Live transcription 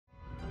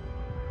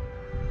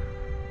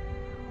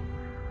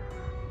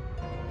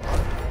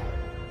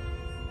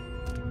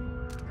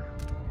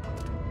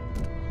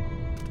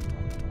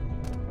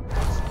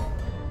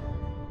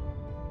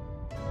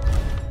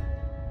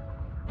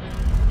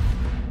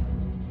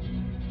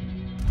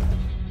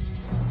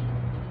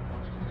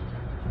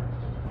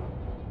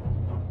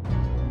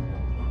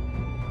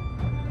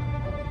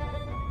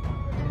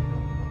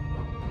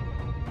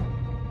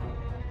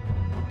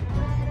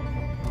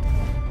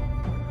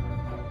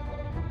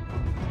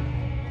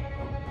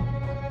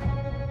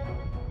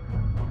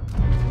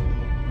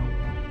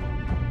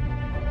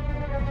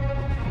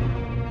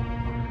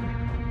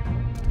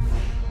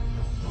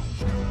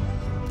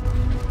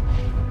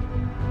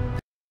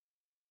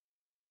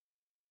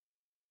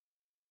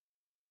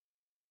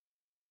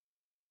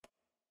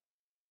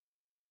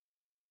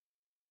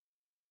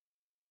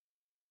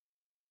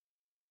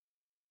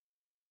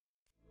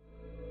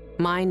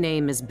My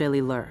name is Billy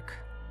Lurk,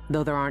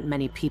 though there aren't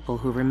many people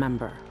who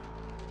remember.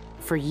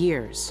 For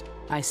years,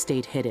 I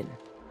stayed hidden,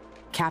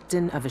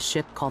 captain of a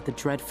ship called the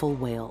Dreadful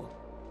Whale.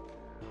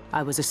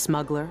 I was a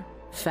smuggler,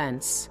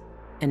 fence,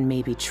 and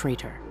maybe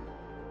traitor,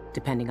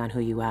 depending on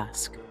who you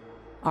ask.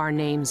 Our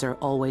names are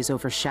always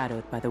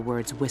overshadowed by the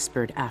words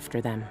whispered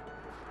after them.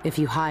 If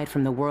you hide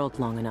from the world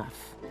long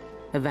enough,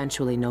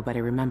 eventually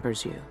nobody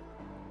remembers you.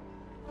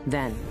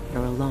 Then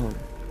you're alone,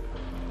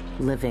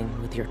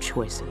 living with your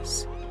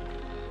choices.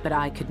 But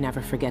I could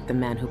never forget the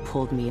man who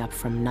pulled me up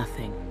from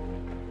nothing.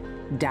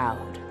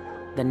 Dowd,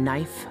 the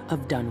Knife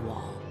of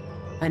Dunwall.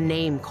 A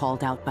name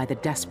called out by the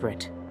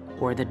desperate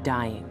or the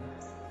dying.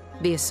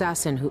 The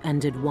assassin who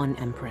ended one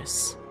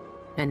empress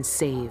and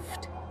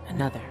saved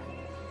another.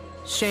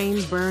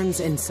 Shame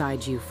burns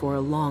inside you for a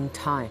long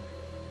time.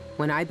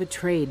 When I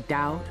betrayed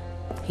Dowd,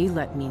 he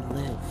let me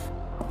live.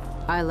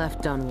 I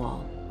left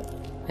Dunwall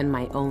and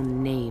my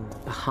own name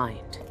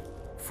behind.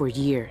 For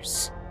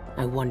years,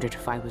 I wondered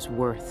if I was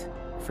worth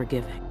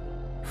forgiving.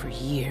 For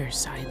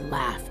years, I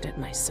laughed at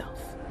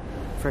myself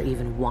for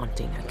even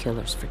wanting a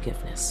killer's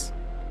forgiveness.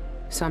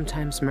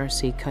 Sometimes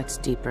mercy cuts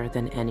deeper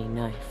than any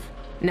knife.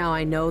 Now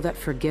I know that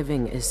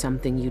forgiving is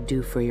something you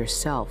do for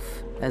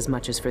yourself as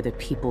much as for the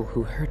people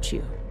who hurt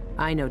you.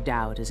 I know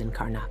Dowd is in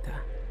Karnaca,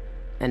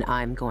 and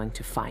I'm going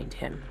to find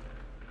him.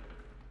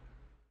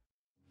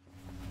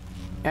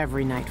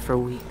 Every night for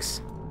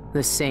weeks,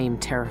 the same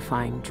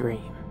terrifying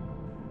dream.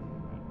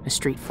 A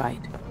street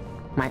fight,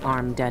 my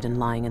arm dead and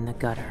lying in the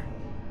gutter,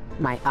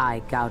 my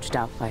eye gouged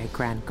out by a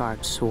Grand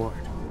Guard sword.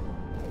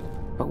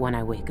 But when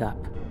I wake up,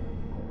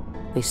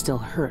 they still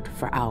hurt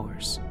for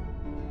hours.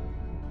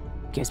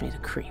 Gives me the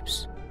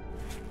creeps.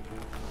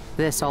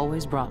 This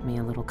always brought me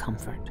a little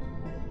comfort.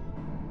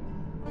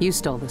 You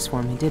stole this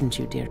for me, didn't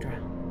you,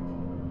 Deirdre?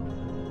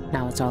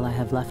 Now it's all I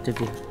have left of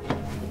you.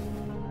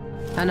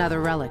 Another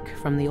relic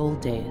from the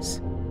old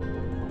days.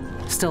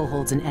 Still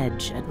holds an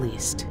edge, at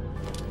least.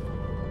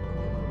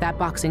 That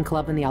boxing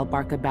club in the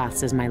Albarca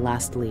Baths is my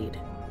last lead.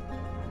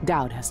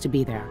 Dowd has to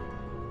be there.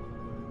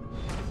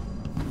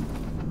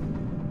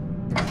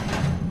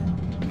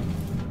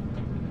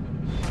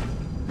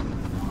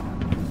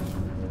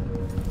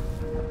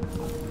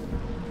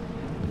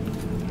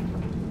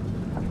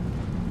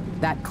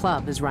 That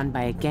club is run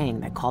by a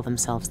gang that call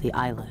themselves the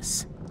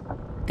Eyeless.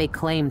 They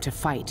claim to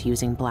fight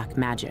using black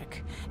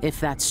magic. If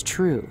that's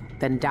true,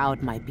 then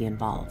Dowd might be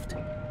involved.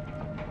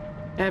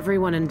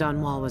 Everyone in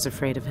Dunwall was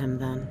afraid of him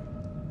then,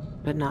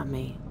 but not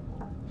me.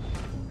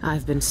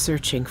 I've been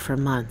searching for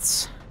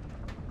months.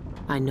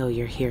 I know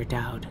you're here,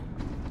 Dowd.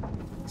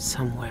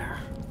 Somewhere.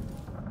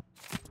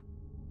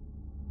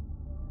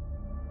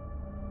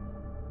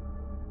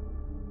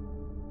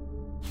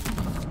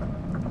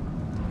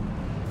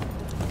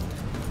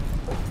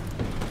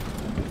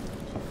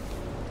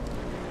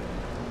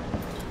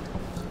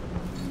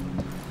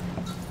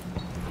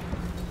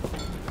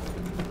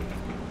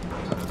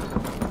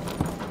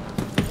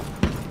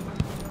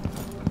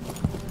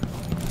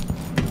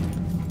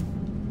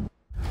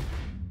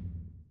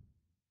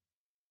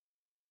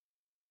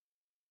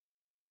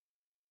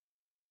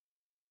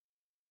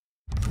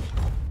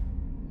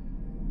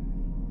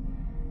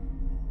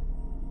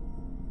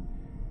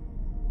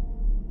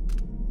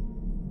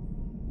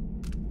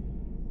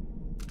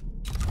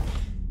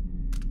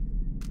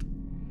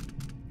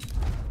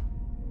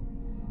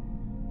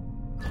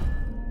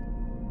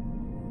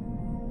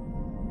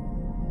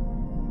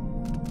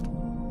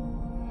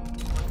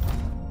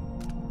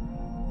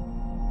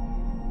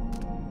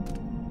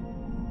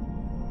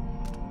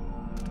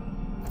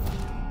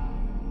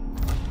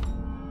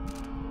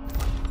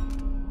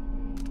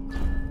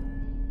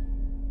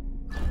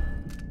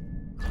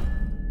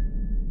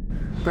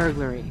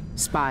 Burglary,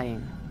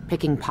 spying,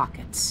 picking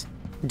pockets.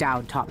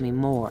 Dowd taught me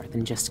more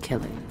than just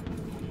killing.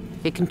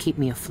 It can keep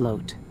me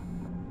afloat.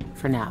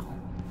 For now.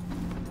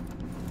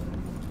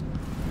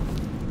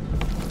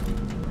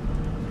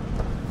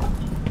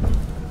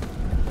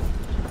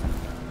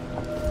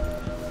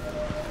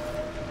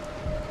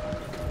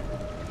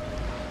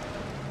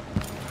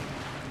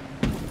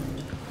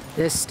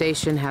 This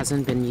station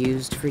hasn't been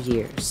used for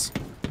years.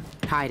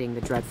 Hiding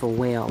the Dreadful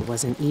Whale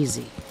wasn't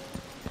easy,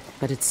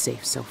 but it's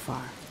safe so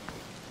far.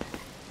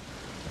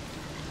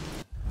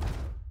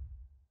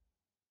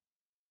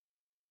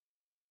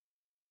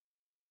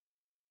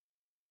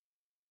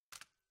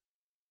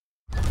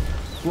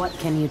 What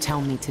can you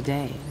tell me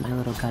today, my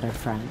little gutter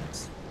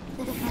friends?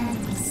 The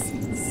friend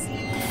listens.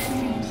 The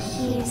friend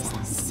hears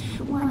us.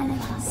 One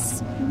of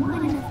us.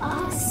 One of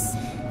us.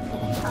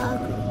 But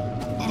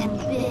ugly and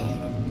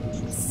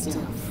big.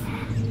 Still friend.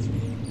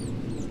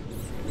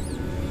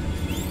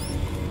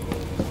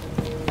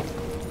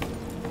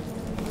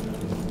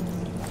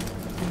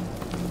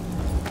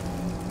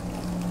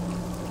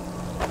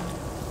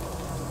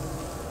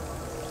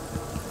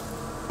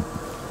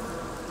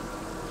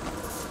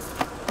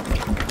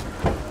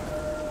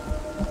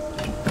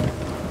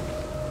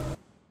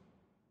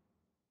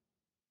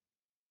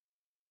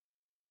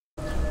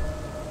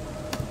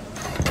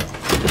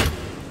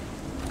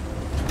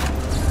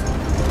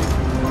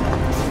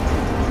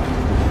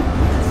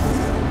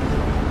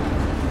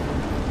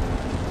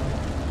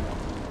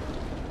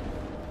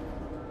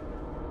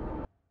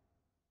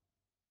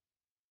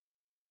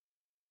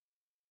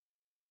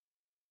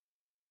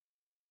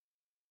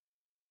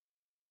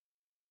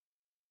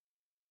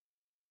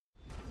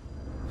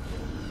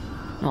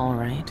 All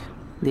right.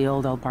 The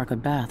old Albarca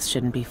baths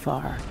shouldn't be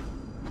far.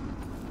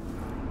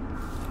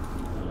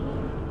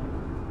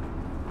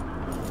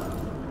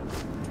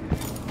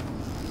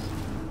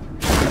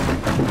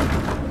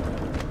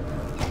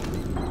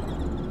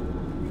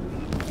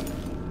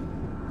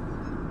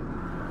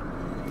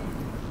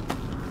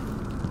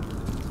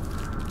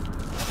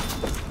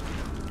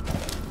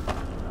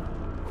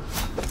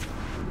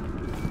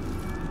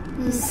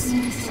 This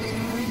is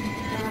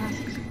dark.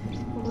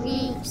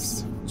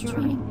 Reeks,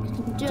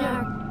 drink,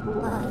 dark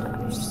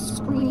blood, our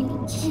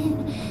screaming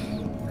kin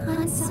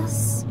hunts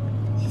us.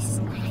 This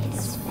night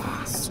is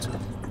fast.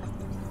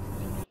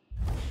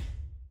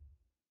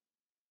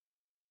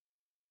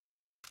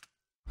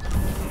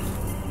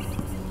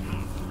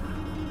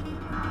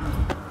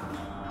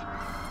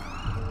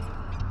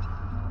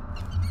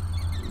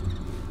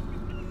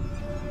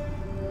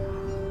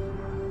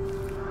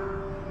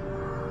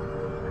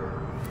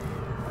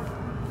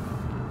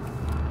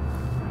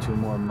 Two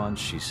more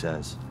months, she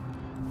says.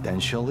 Then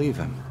she'll leave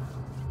him.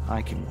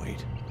 I can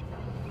wait.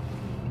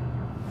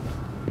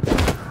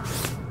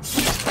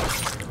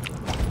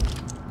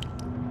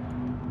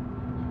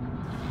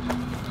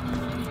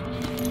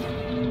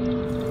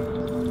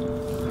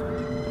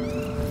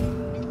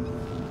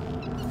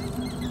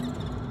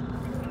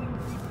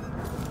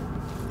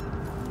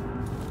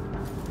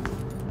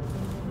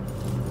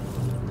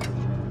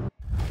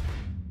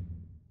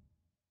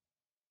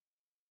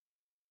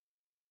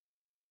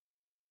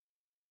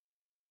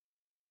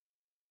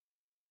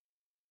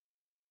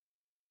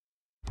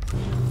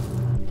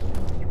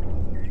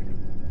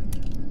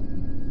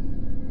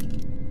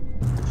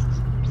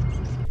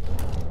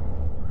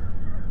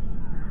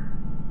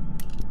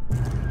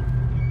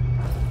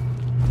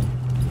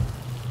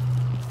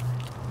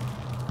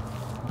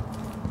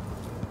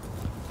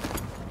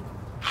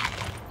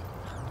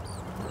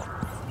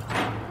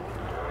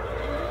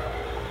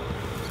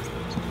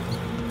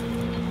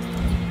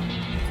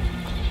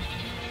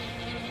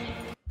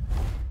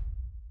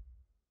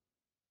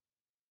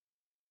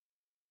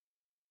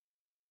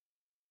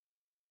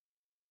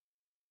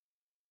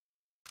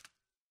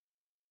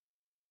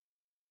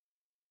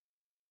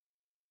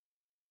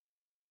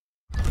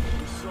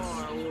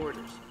 Saw our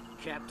orders.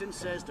 Captain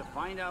says to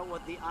find out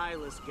what the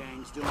eyeless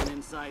gang's doing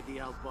inside the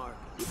Albarca.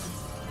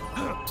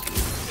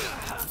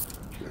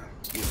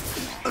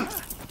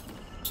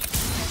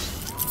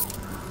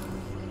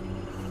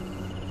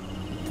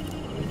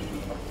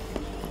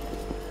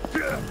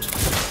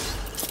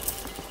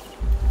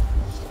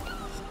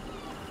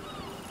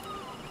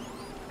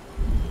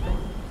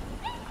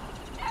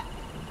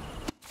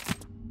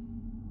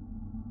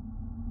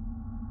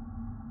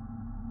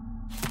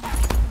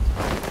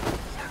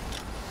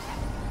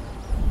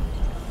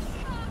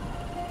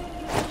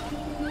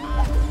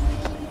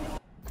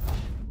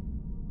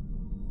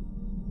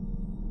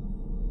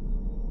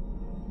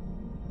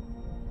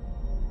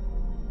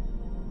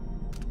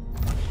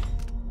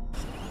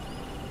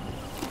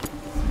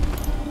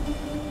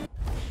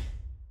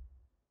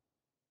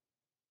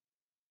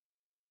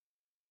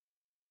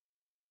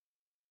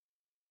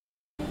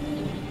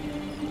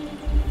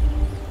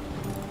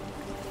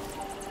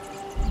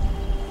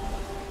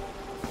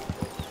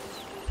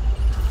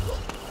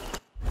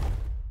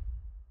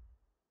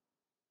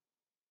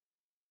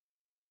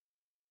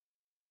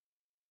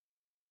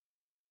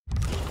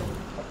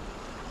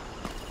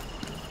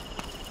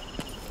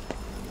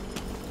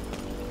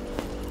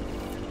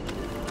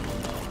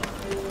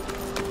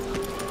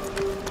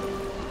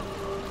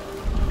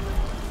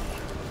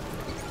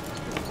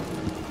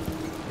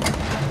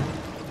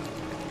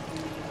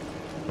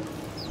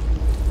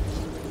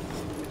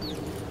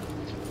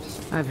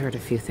 I've heard a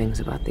few things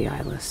about the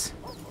eyeless.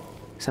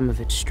 Some of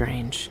it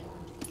strange.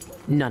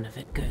 None of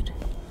it good.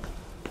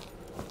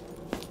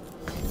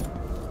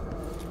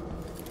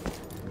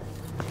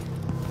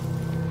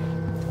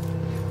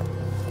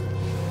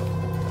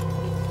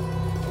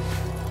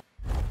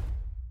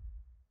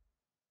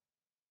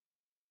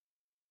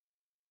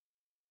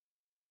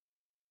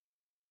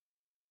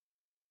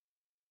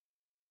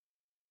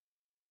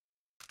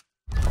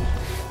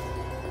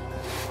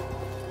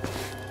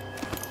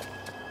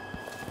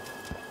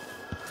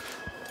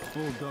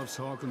 Old Duff's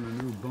hawking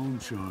the new bone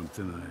charm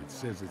tonight.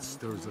 Says it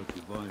stirs up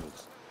your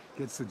vitals.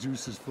 Gets the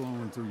juices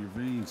flowing through your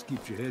veins,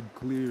 keeps your head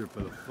clear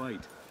for the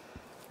fight.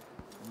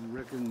 You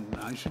reckon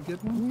I should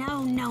get one?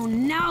 No, no,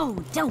 no!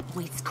 Don't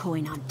waste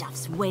coin on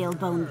Duff's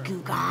whalebone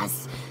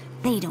gewgaws.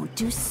 They don't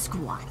do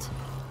squat.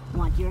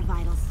 Want your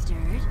vitals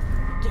stirred?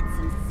 Get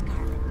some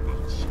scarlet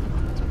nightshade.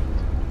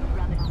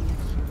 Rub it on your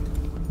chin.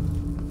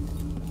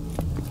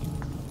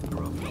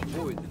 You're off to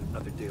avoid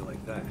another day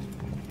like that.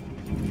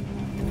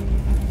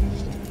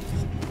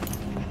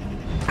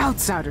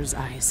 Outsider's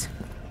eyes.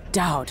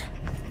 Dowd.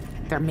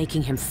 They're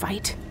making him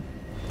fight?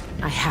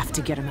 I have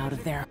to get him out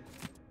of there.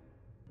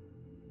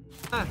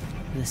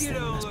 This thing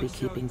must be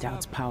keeping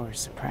Dowd's powers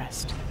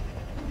suppressed.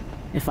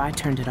 If I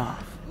turned it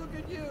off,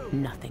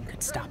 nothing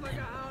could stop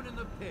him.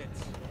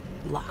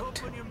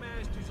 Locked.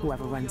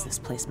 Whoever runs this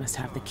place must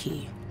have the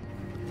key.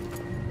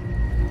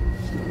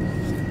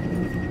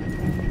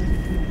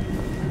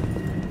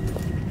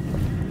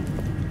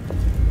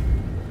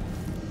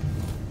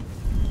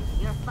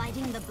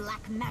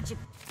 black magic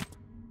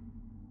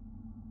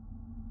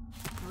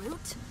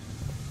brute.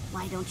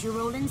 Why don't you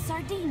roll in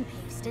sardine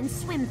paste and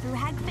swim through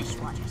hagfish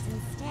waters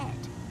instead?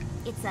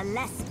 It's a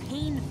less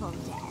painful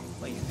death.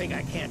 Well, you think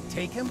I can't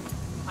take him?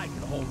 I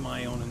can hold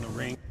my own in the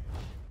ring.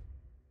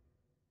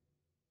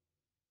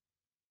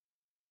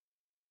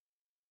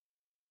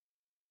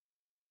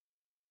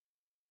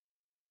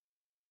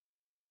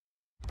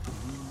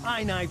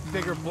 I knifed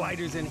bigger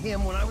blighters than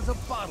him when I was a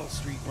Bottle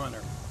Street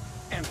runner.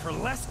 And for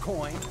less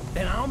coin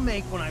than I'll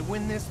make when I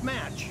win this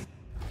match.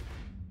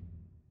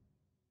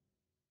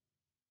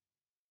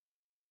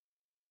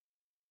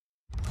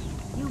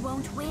 You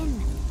won't win.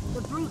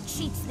 The brute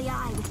cheats the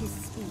eye with his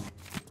speed.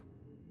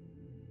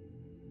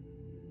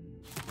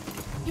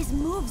 His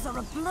moves are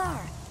a blur.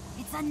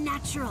 It's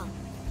unnatural.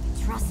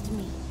 Trust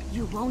me,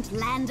 you won't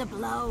land a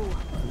blow.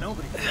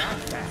 Nobody got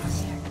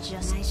fast. You're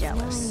just Nice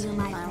jealous. knowing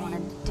you, my If I want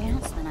friend. to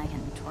dance, then I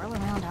can twirl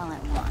around all I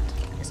want.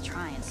 Just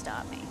try and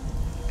stop me.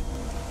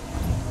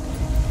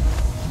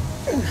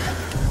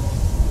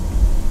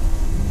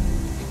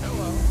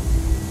 Hello.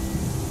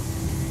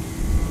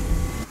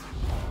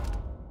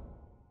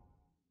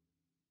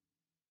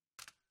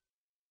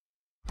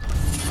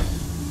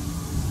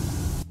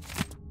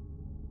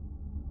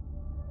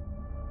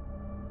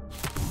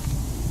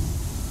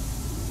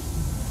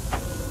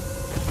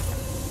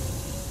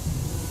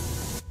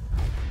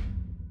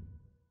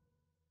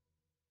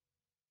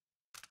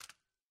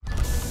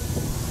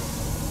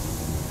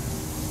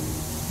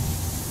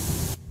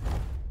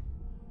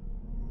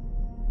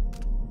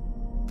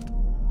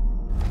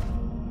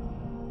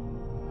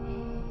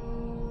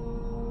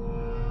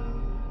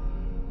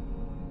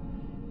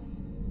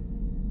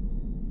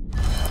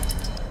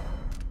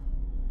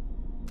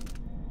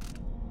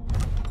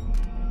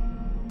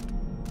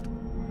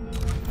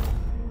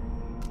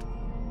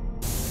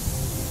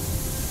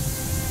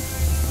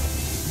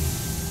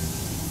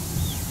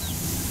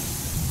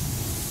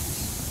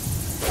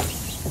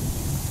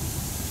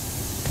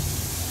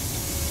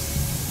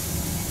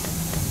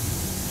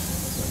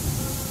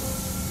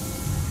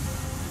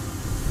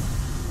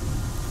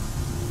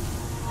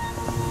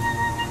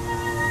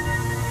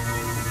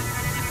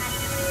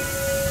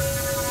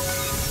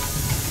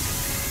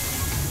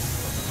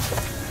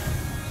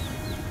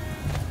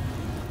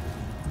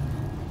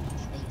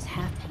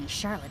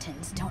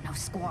 Charlatans don't know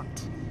squat.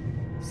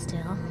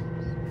 Still,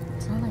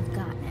 it's all I've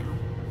got now.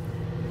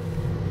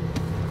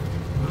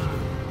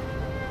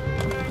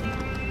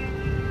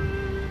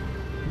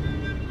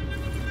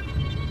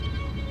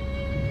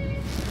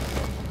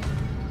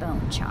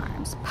 Bone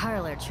charms,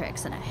 parlor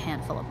tricks, and a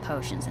handful of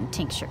potions and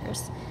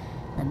tinctures.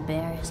 The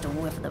barest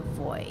whiff of the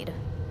void.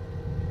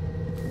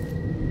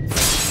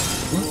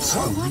 What's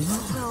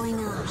going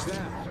on?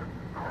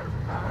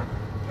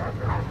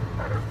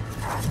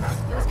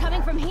 It was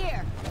coming from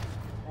here.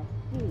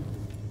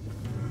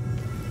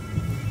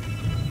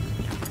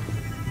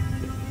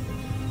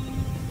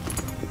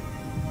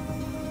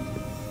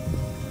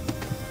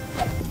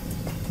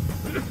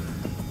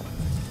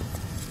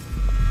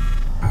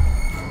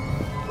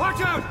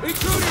 Watch out!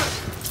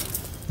 Intruder!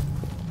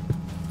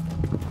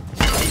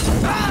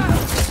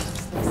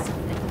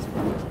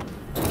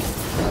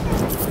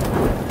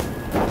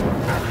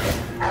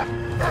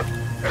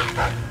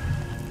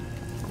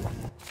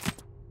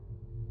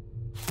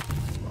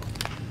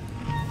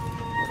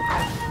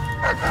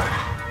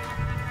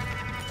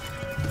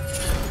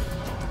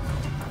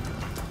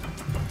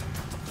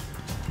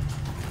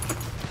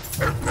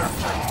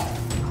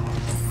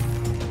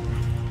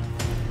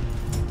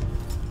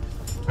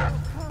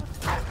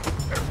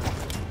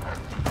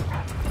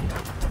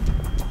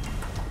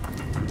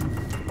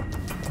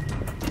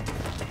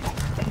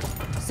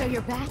 So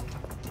you're back?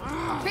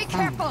 Be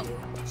careful!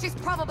 She's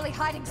probably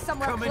hiding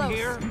somewhere Come close. in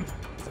here?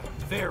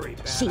 Very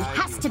bad She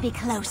has to be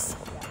close.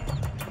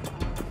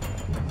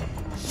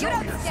 You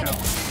don't stand it!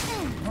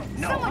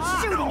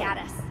 Someone's shooting at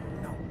us!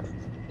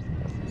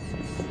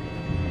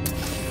 I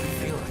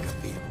feel like I'm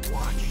being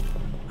watched.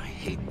 I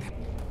hate that.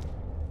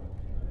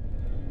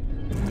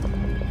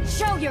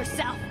 Show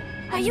yourself!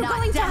 Are you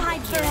going to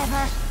hide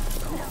forever?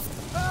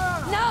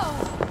 No!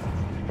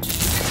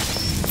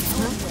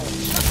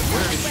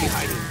 Where is she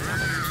hiding?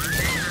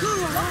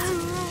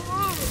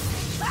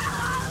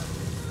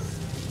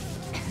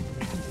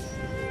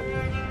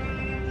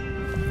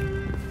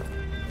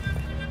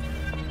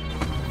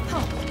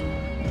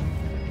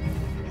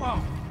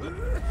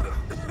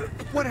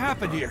 What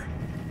happened here?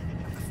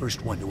 I'm the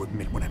first one to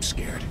admit when I'm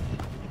scared.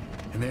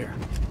 And there.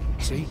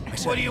 See? I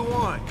said, What do you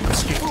want?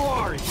 Escape. Who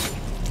are you?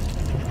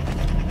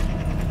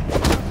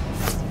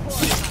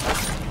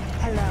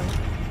 Hello.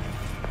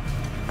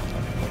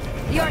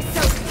 You're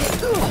so sick.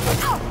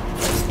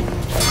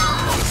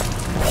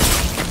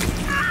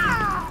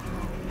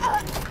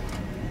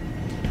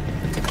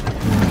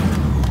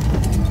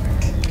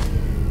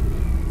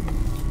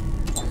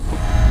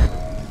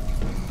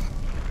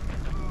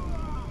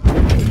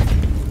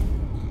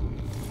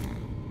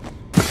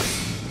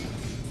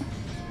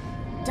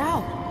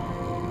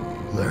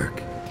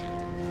 Lurk,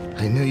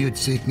 I knew you'd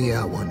seek me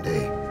out one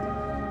day.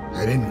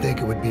 I didn't think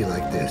it would be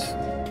like this.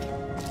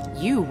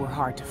 You were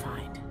hard to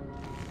find.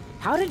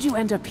 How did you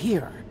end up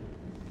here?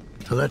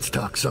 So let's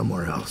talk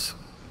somewhere else.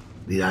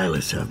 The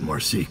Eyeless have more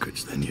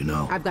secrets than you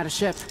know. I've got a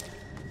ship.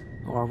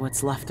 Or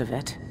what's left of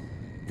it.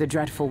 The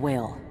Dreadful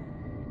Whale.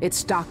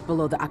 It's docked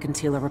below the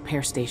Akantila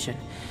repair station.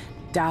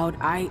 Dowd,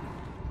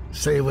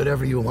 Say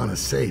whatever you want to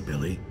say,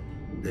 Billy.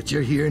 That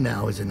you're here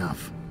now is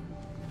enough.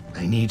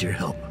 I need your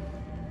help.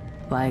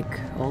 Like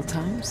old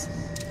times?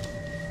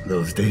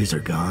 Those days are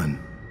gone.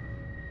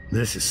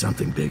 This is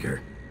something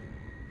bigger.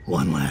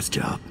 One last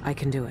job. I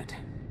can do it.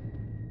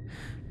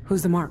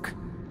 Who's the mark?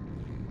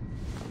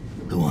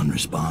 The one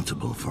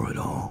responsible for it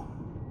all.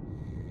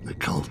 The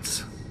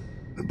cults.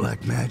 The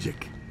black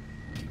magic.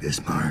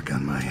 This mark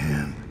on my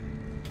hand.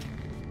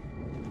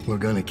 We're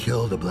gonna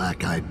kill the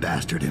black-eyed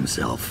bastard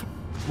himself.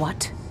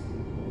 What?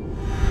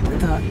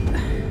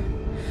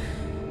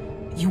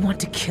 You want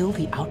to kill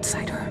the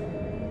outsider?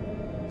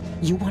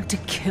 You want to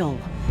kill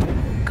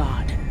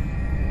God?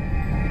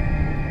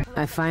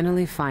 I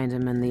finally find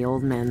him, and the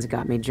old man's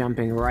got me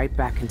jumping right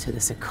back into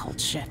this occult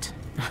shit.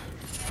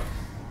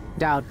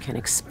 Dowd can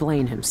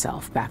explain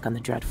himself back on the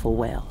Dreadful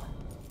Whale.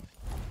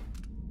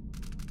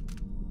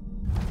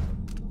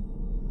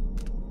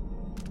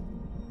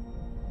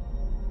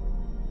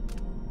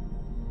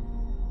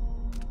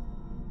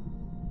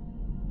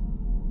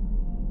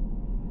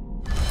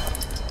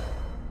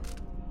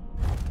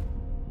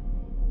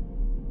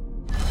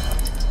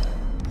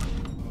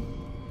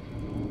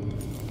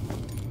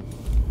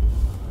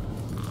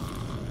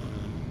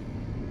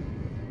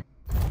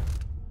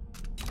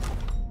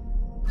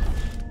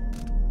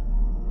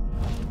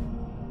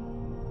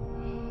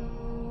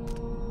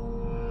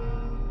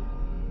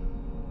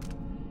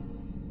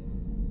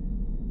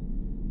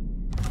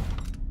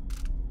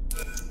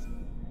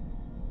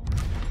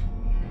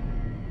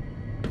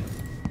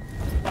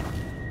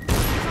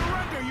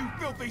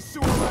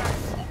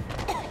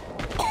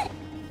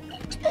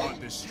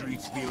 Aren't the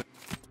streets feeling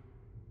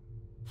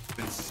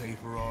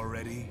safer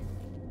already?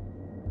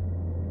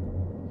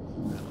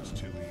 That was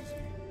too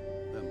easy.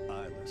 Them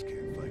Eyeless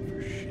can't fight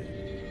for shit.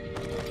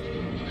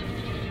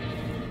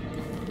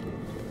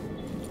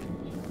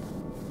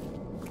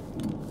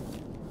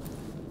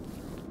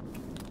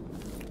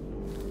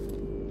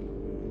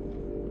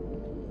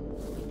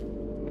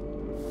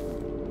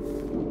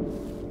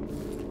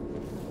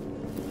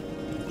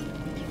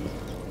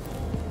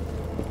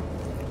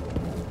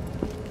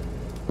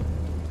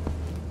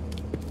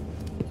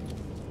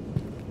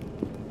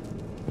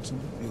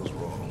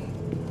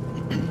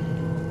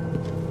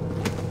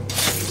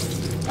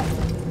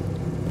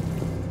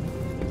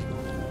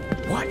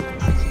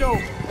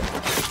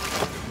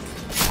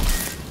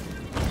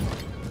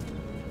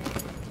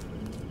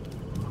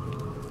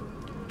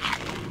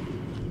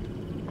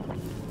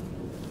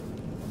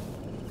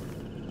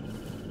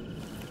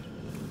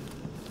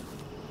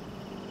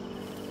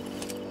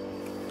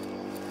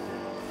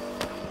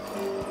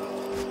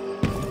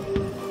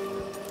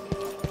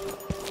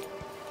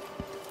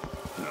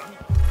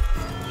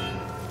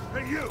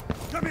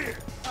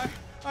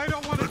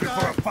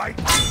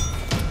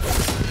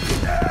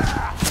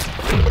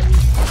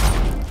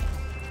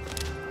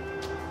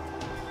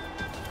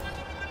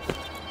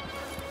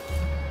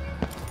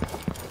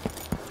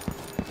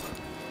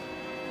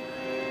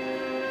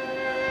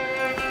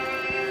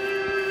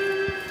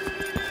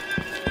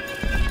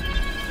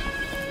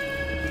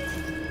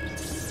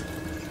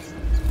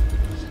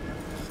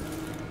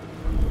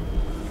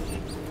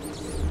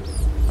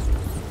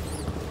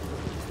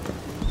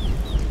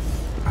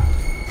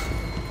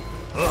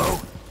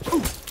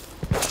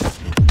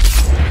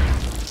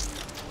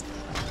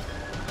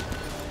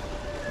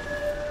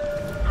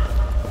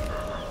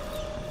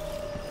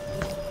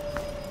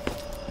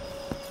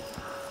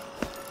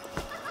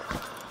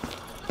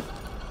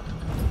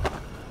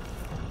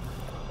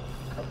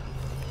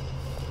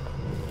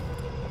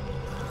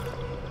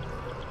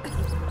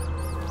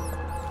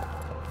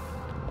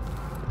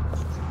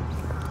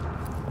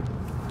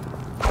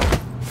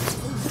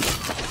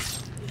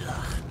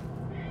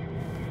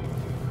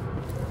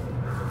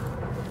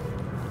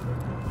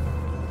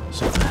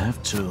 So I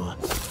have to...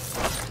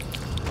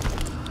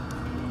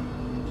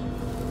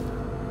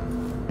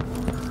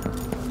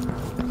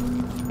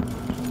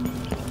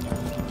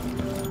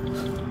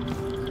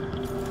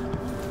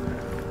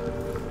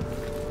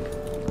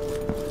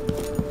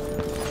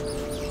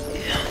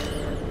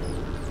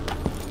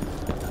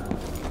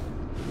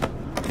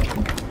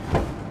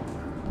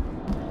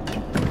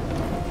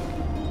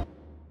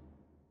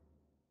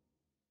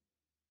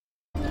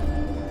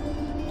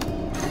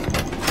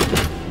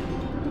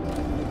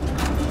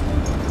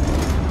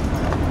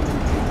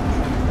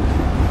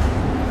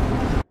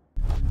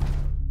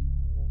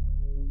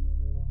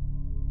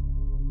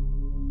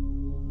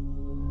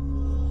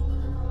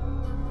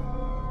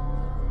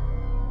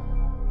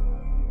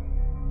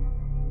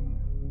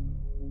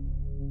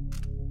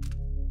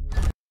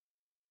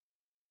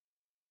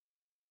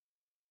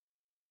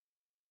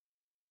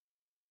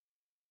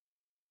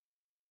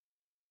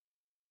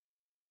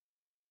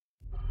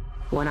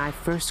 When I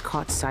first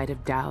caught sight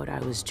of Dowd, I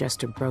was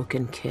just a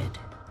broken kid,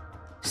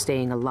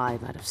 staying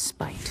alive out of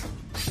spite.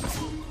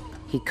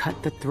 He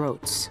cut the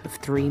throats of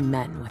 3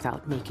 men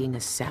without making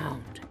a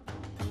sound,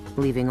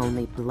 leaving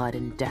only blood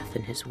and death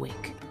in his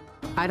wake.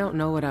 I don't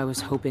know what I was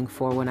hoping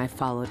for when I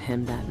followed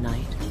him that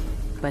night,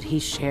 but he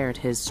shared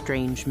his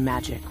strange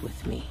magic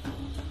with me.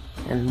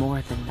 And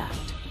more than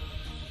that,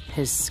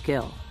 his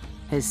skill,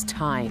 his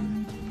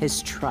time,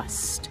 his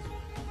trust,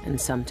 and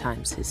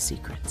sometimes his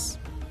secrets.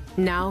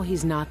 Now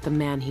he's not the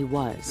man he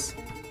was.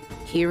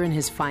 Here in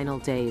his final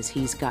days,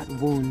 he's got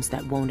wounds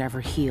that won't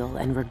ever heal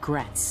and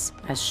regrets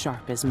as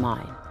sharp as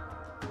mine.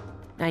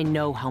 I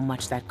know how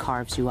much that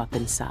carves you up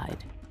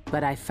inside,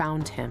 but I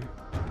found him,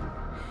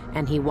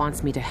 and he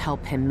wants me to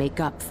help him make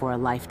up for a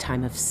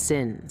lifetime of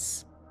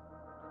sins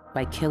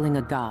by killing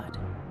a god.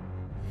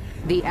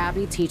 The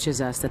Abbey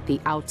teaches us that the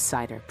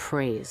outsider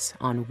preys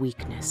on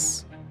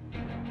weakness,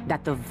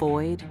 that the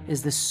void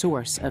is the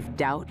source of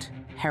doubt,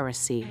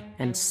 heresy,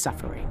 and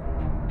suffering,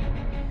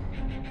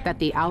 that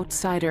the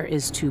outsider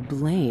is to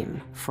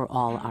blame for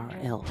all our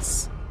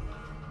ills.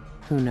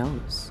 Who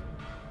knows?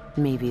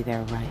 Maybe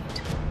they're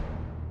right.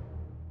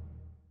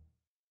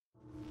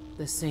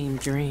 The same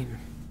dream.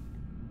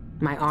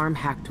 My arm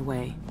hacked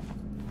away,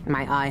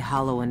 my eye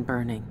hollow and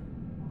burning.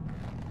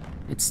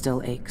 It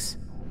still aches.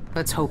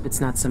 Let's hope it's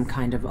not some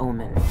kind of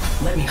omen.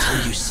 Let me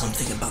tell you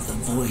something about the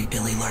void,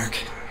 Billy Lurk.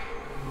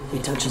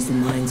 It touches the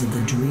minds of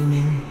the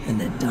dreaming and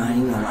the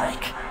dying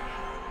alike.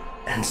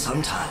 And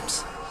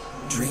sometimes,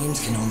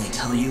 dreams can only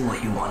tell you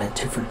what you wanted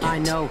to forget. I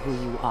know who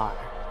you are.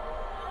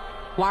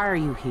 Why are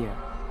you here?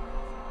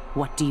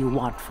 What do you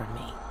want from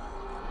me?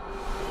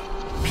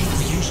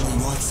 People usually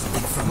want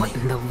something from me. What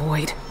in the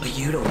void? But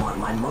you don't want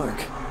my mark,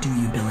 do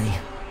you, Billy?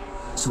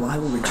 So I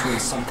will return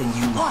something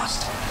you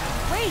lost.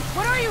 Wait,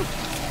 what are you?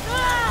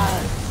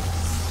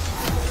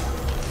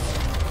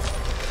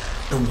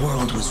 The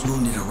world was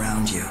wounded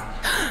around you.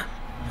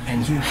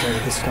 And you carry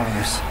the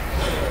scars.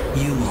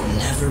 You will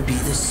never be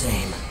the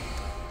same.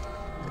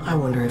 I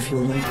wonder if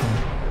you'll like them.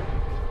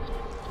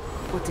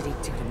 What did he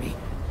do to me?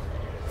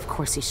 Of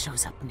course he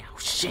shows up now.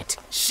 Shit!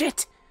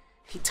 Shit!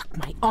 He took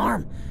my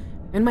arm!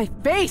 And my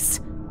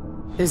face!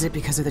 Is it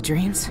because of the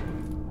dreams?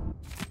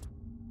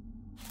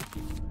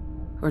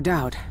 Or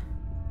Dowd?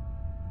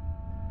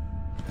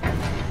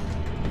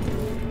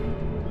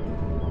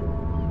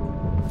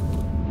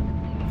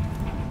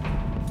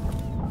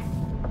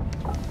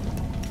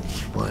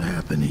 What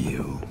happened to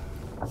you?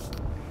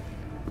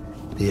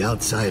 The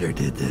outsider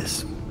did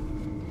this.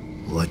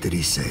 What did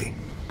he say?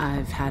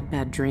 I've had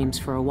bad dreams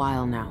for a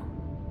while now,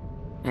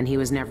 and he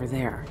was never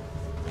there.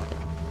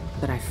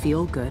 But I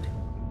feel good.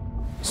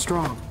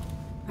 Strong.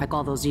 Like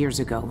all those years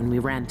ago when we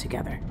ran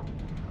together.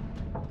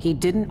 He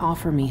didn't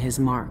offer me his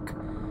mark.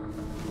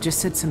 Just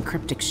said some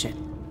cryptic shit,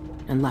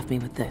 and left me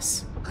with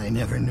this. I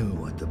never knew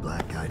what the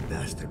black-eyed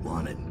bastard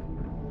wanted.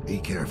 Be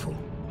careful.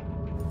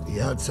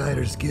 The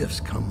outsider's gifts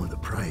come with a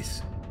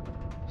price.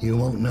 You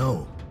won't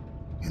know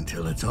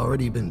until it's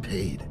already been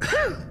paid.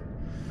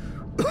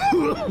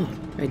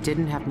 I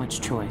didn't have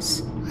much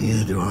choice.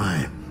 Neither do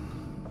I.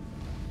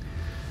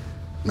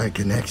 My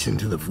connection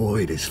to the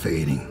void is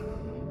fading.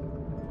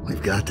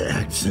 We've got to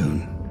act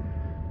soon,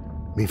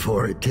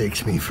 before it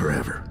takes me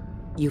forever.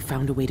 You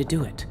found a way to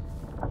do it.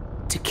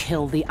 To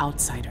kill the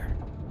outsider.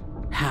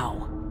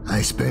 How?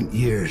 I spent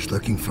years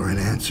looking for an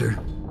answer.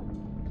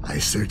 I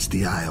searched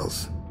the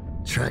Isles,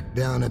 tracked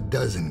down a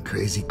dozen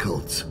crazy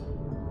cults.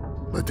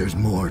 But there's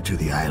more to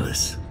the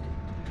Eyeless.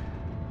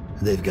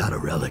 They've got a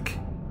relic.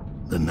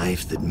 The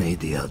knife that made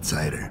the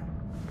outsider.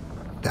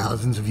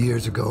 Thousands of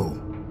years ago.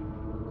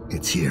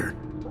 It's here.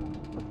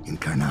 In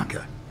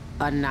Karnaca.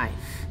 A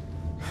knife.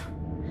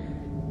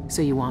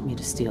 So you want me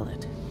to steal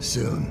it?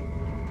 Soon.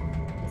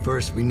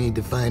 First, we need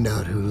to find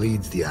out who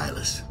leads the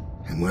Eyeless,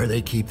 and where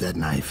they keep that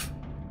knife.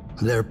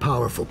 They're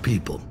powerful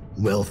people,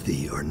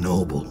 wealthy or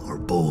noble or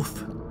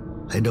both.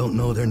 I don't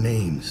know their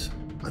names,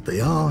 but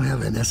they all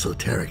have an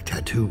esoteric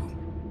tattoo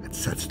that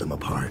sets them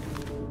apart.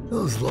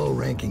 Those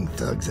low-ranking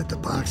thugs at the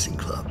boxing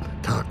club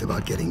talked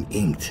about getting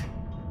inked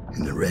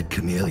in the Red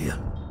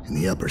Camellia in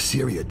the Upper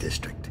Syria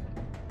district.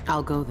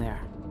 I'll go there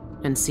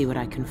and see what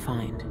I can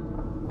find.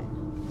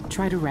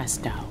 Try to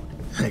rest out.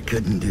 I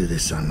couldn't do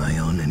this on my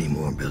own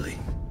anymore, Billy.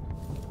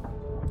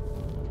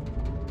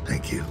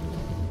 Thank you.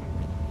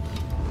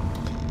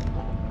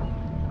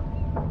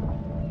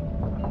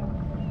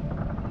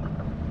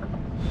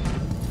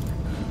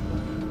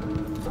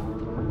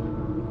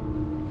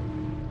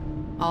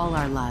 All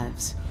our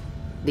lives,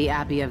 the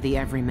Abbey of the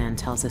Everyman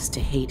tells us to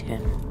hate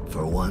him.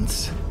 For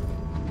once,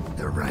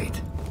 they're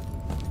right.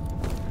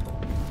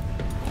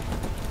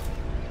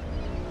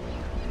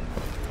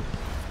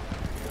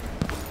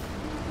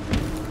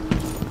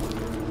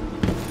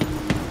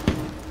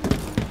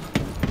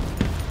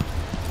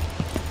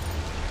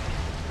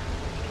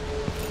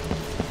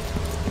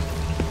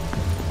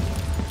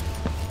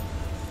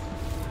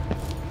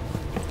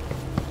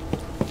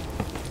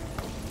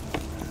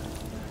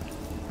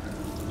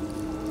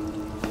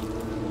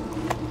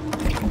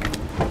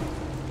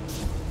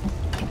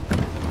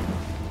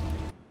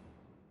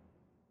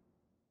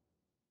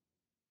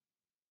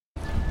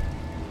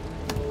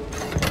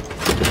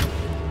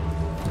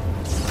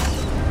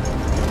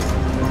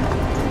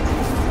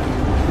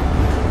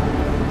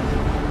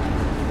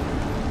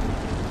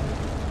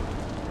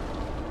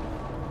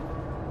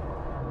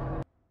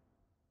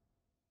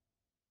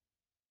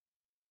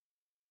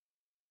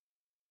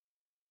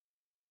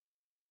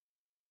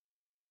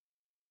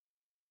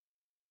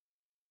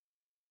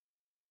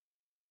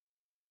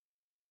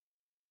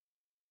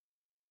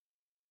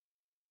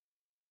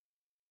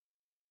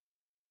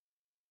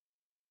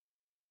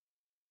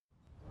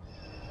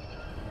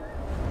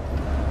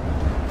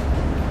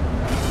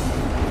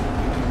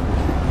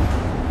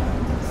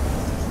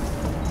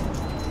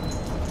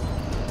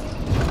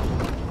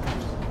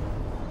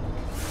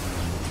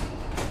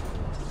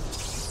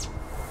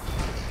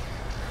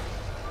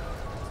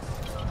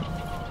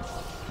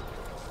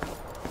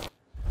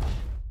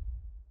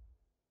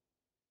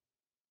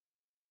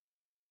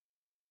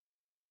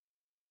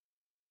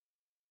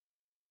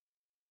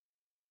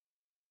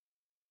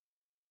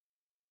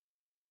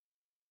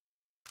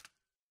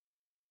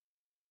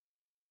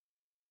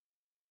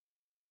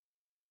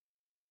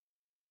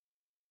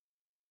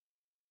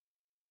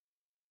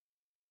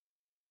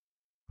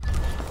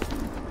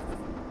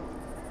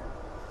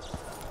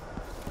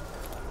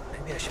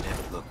 Maybe I should have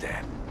it looked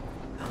at.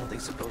 I don't think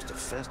it's supposed to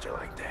fester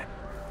like that.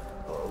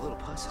 Oh, a little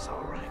pus is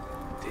all right.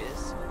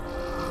 This?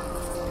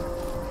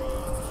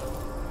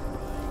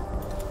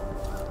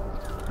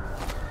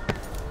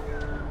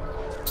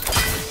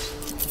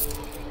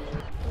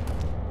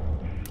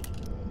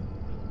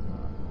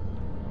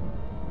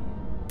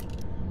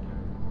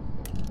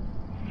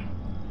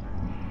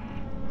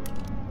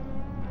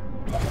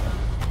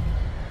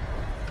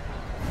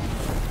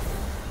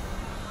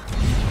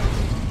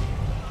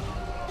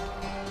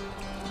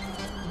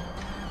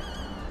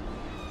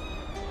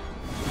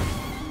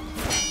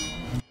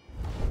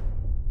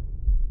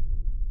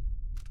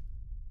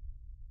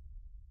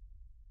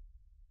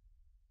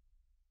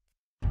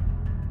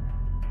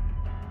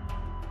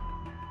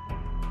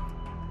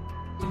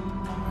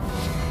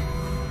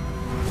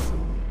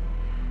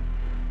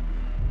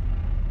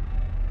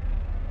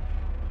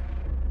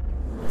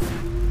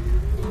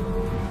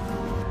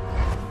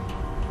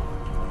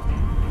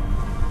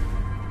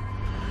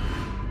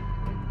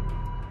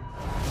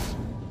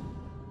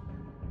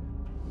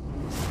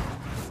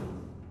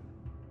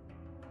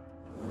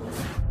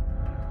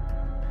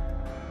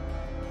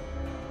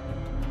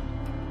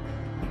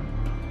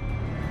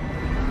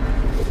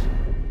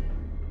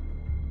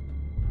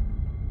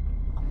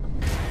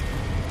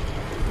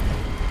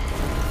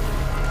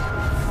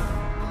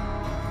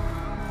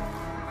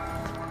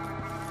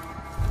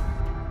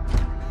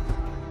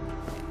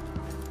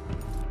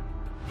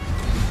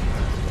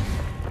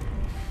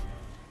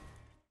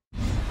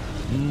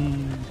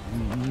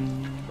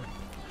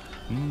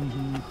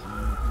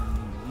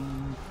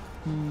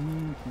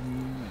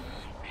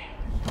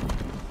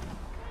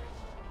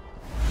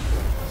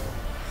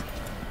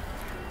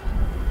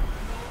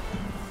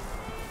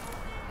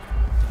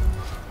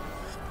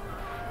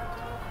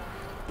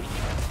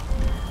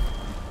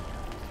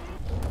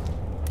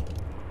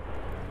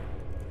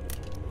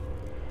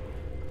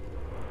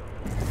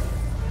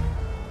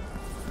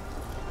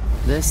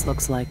 This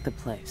looks like the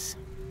place.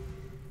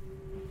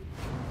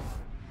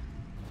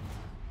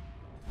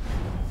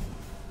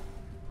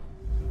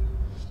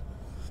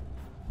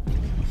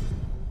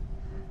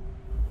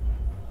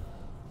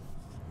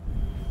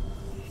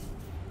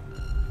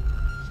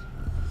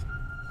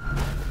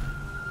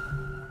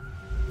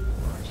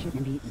 Shouldn't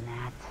have eaten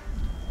that.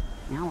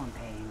 Now I'm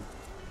paying.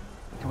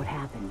 It's what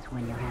happens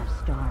when you're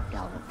half-starved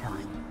all the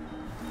time.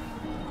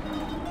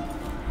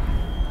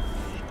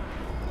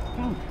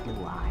 Thanks, do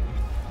I?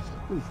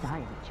 At least I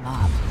have a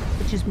job,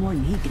 which is more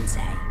than he can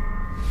say.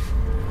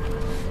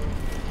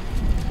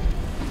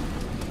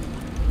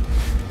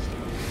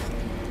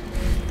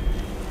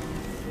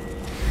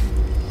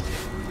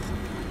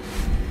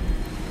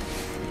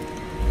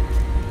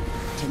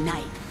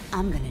 Tonight,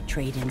 I'm gonna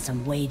trade in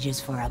some wages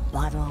for a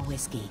bottle of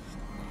whiskey.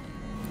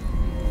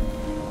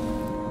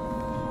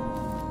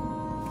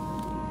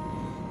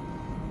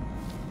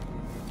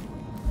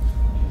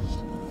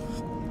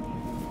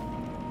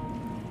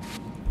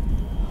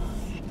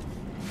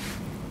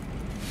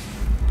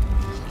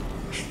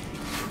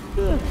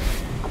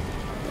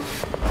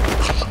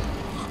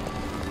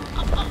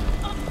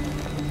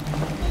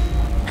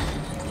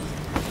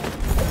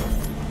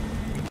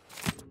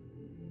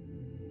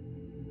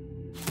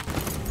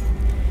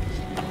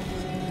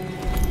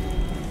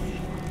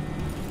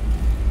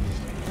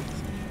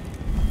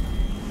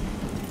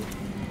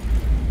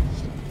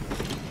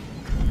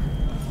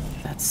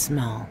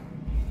 Smell.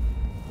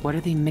 What are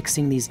they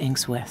mixing these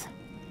inks with?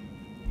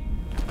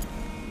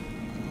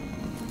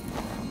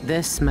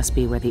 This must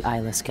be where the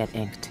eyeless get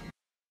inked.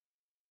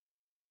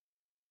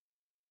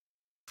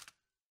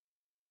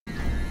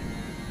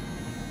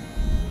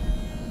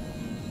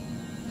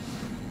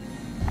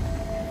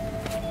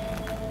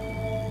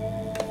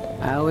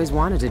 I always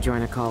wanted to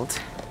join a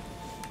cult.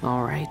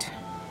 All right,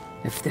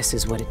 if this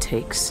is what it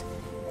takes.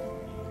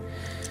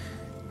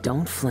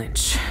 Don't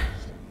flinch.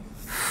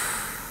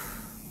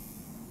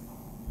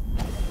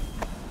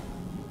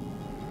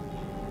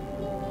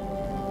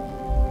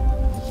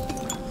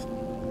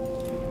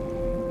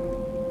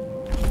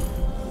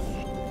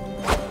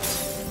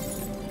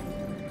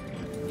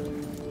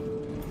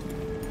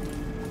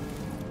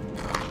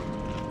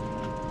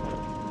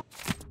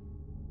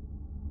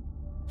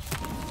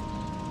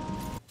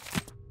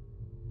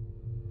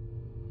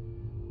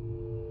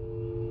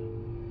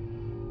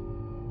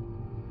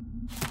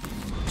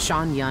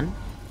 Sean Yun,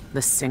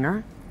 the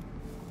singer,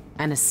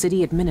 and a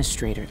city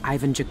administrator,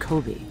 Ivan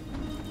Jacoby.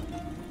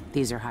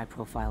 These are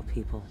high-profile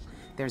people.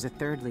 There's a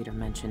third leader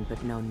mentioned,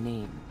 but no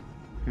name.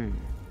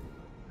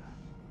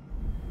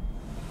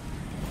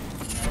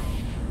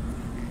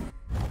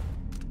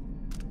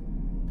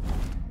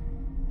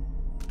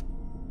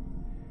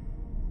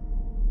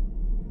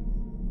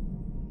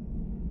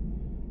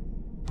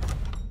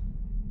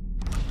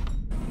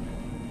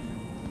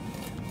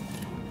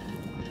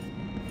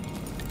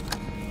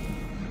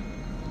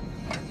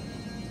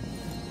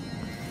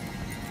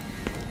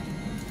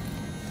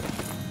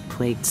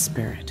 Plagued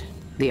spirit.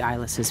 The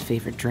Eyeless's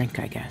favorite drink,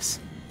 I guess.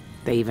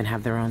 They even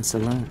have their own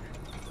saloon.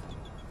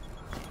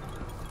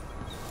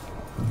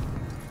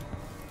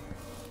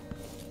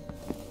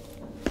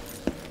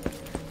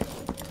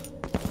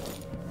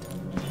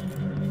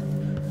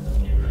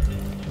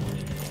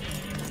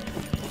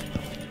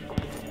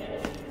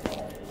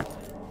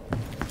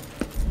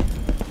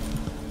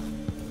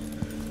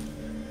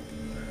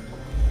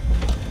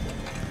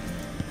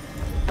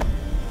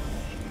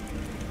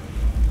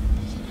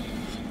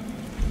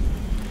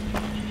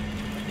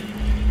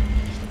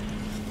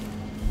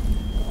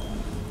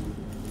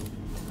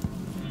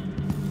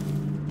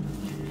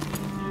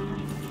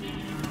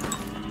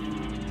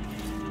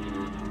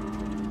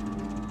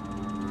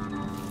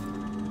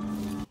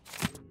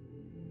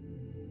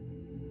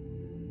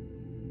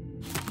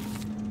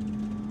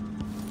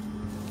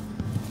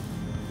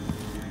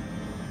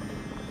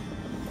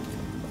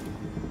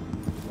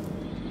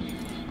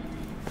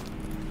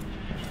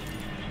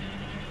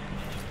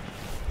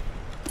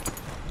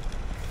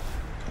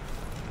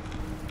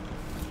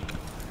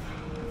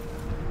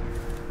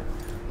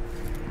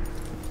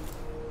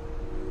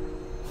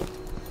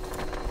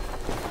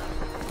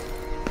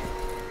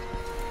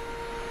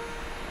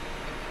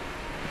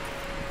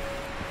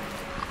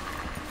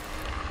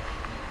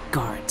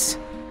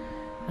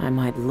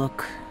 might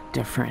look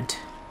different,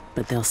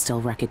 but they'll still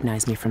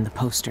recognize me from the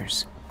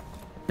posters.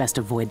 Best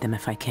avoid them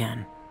if I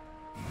can.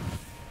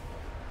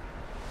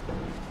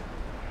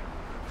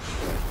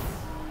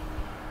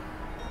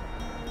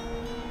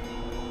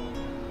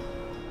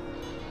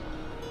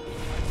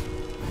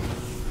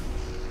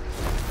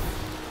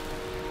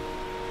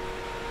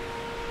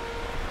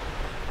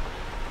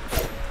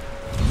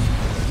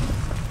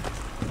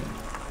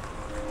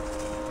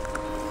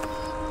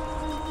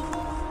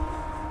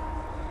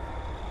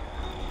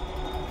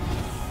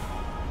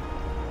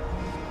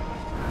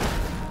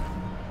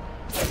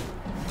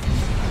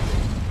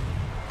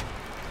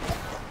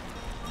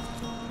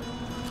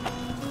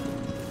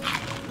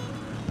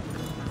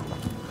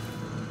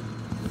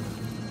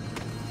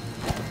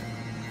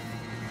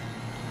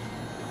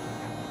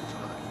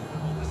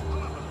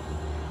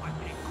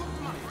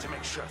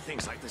 Sure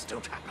things like this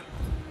don't happen.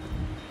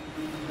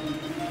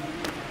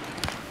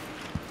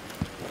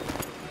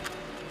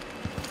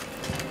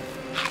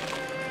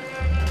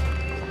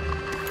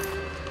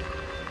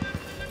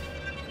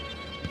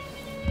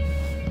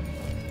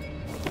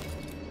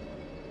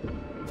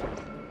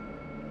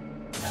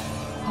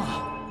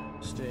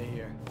 Stay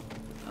here.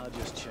 I'll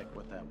just check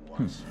what that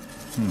was.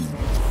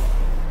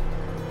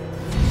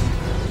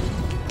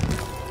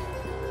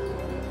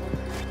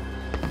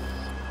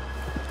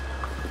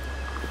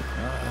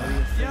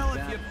 Yell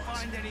if you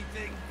find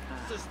anything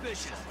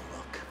suspicious.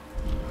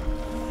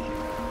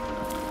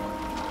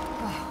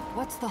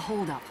 What's the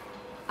holdup?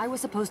 I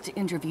was supposed to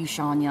interview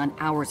Sean Yun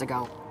hours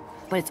ago,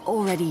 but it's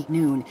already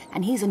noon,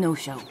 and he's a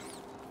no-show.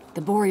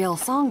 The Boreal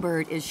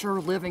Songbird is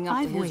sure living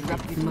up to his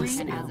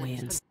reputation as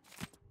a...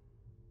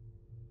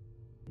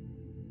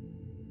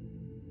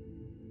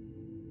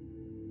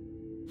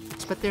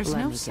 But there's Let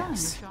no me sign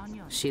guess. of Sean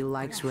Yun. She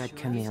likes red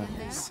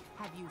camellias.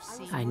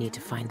 I need to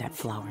find that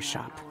flower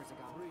shop.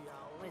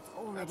 It's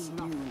already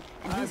noon,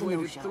 and he's a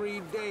no-show.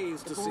 3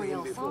 days The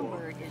Boreal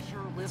Songbird is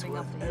sure living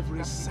up to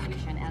his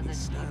reputation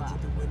as a diva.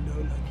 the window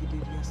like he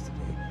did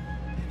yesterday.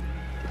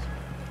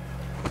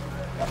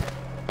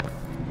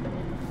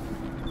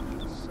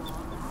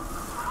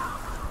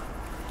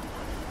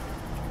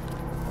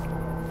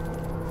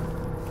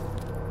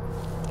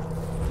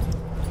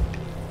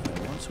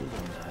 Once we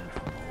learned that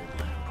from Old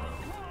Man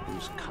Pro,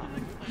 who's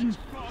coming?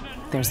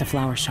 There's the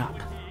flower shop.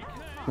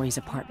 Ray's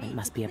apartment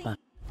must be above.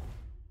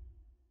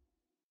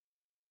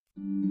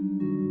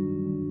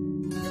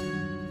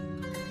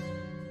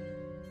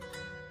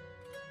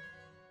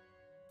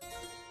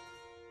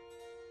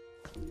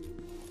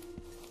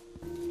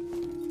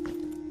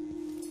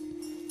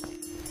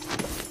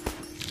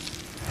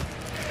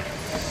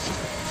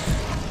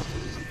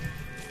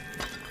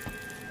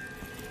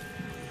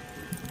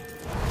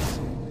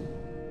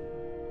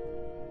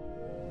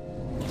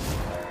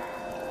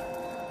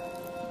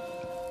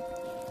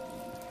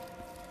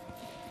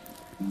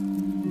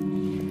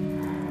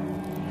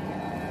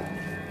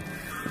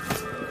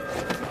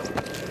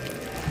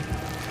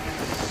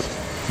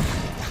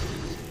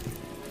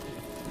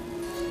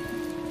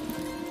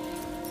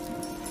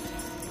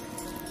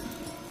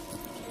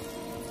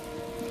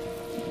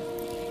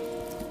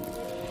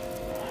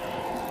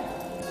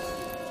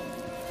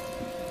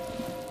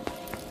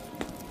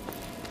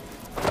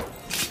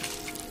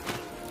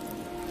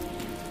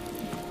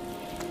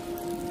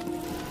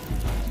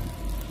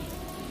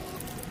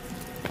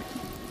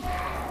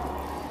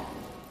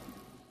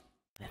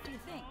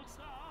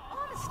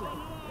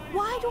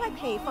 Why do I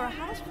pay for a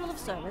house full of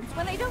servants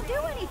when they don't do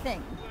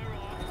anything?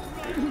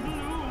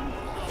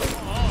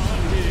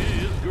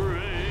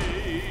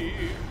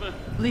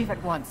 Leave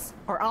at once,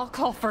 or I'll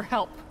call for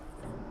help.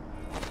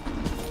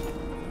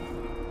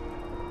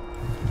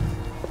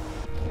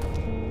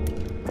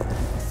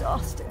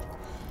 Exhausted.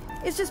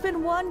 It's just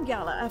been one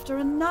gala after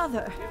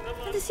another,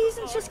 and the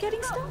season's just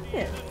getting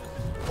started.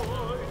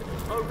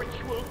 A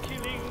ritual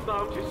killing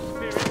bout his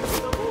spirit in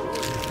the wood.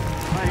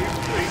 I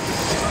pray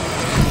to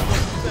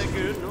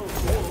beggar no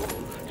more,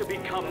 to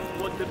become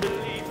what the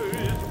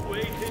believers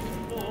waited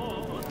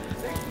for.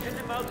 They sent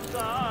him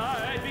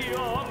outside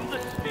beyond the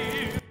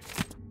sphere.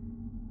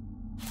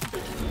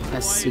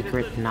 A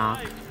secret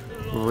knock?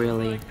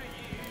 Really?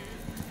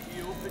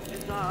 He opened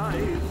his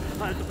eyes,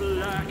 as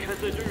black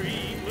as a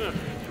dream,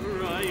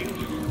 trying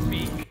to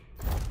speak.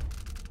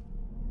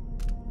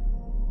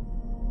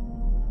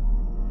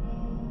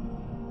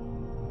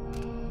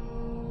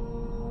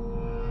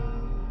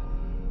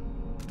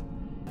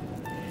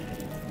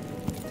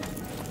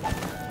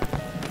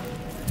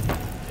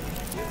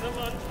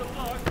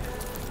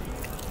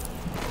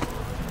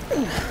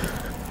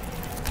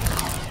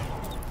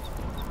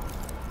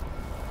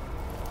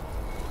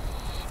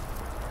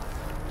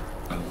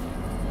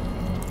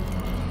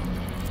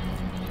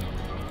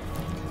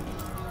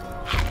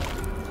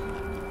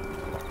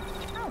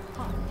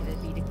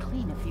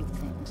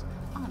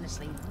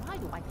 Why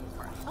do I pay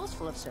for a house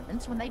full of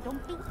servants when they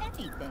don't do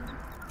anything?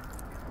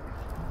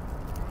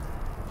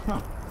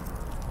 Huh.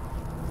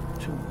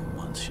 2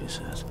 months, she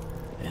says.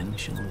 And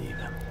she'll leave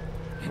him.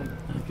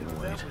 I can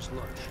wait. That was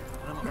lunch.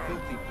 I'm a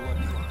filthy blood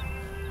clot.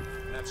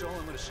 That's all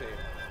I'm gonna say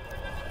about it.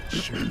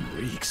 Sure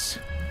reeks.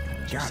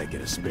 Gotta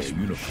get a spare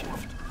uniform.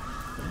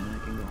 Then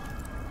I can go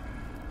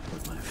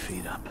put my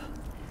feet up.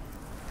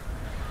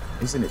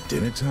 Isn't it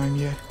dinner time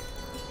yet?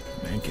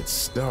 Man can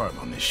starve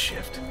on this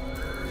shift.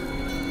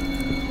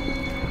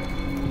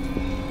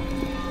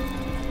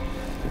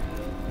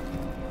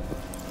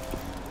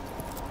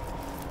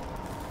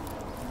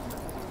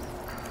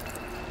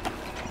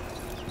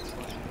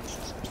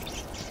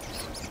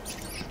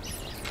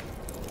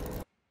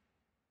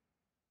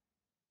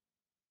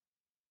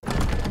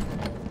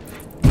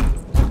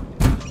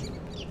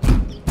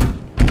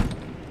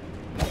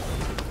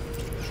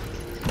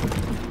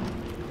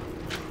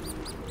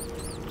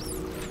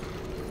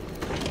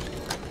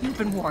 You've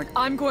been warned.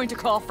 I'm going to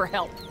call for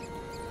help.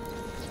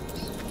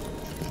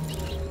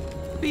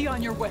 Be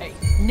on your way,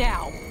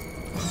 now.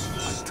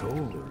 I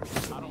told her.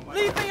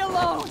 Leave me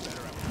alone!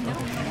 No.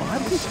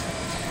 What?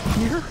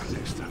 Here?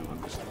 Next time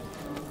I'm just...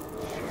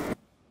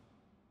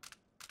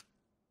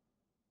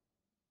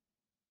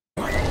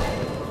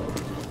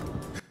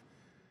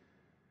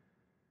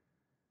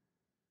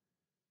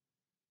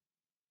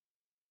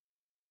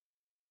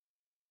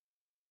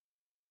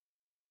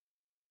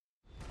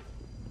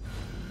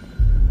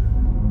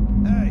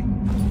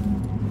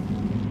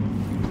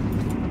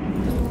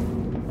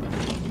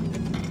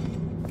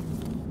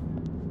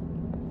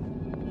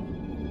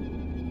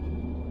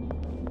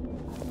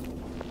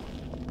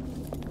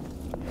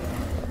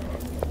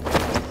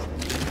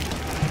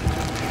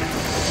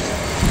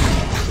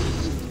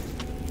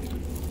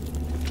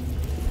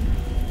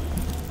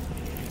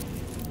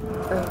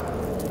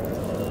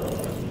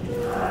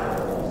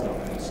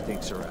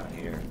 Stinks around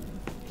here.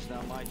 It's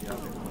not my job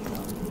to clean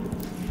up.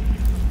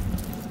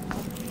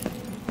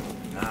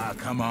 Ah,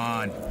 come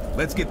on.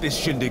 Let's get this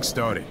shindig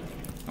started.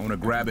 I want to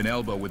grab an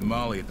elbow with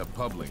Molly at the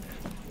public.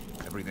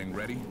 Everything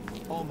ready?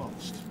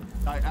 Almost.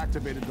 I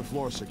activated the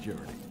floor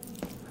security.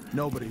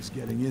 Nobody's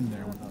getting in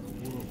there without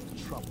a world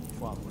of trouble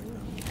following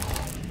them.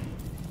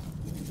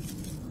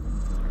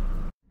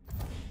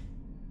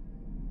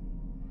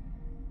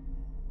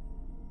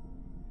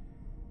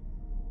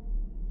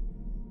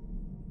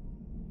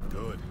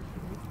 Good.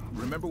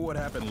 Remember what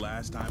happened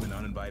last time an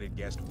uninvited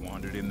guest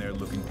wandered in there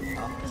looking for...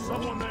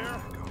 Someone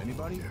there?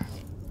 Anybody?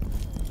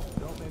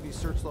 Don't maybe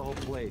search the whole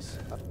place.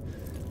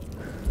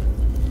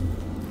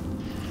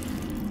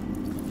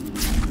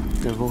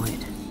 The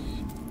Void.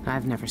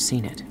 I've never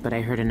seen it, but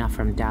I heard enough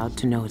from Dowd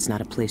to know it's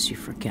not a place you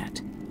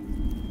forget.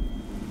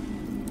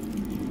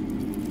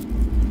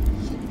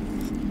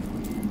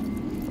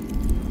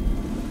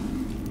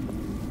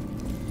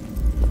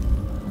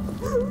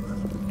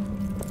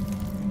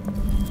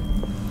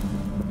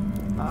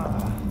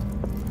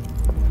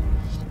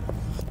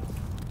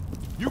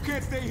 You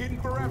can't stay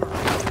hidden forever!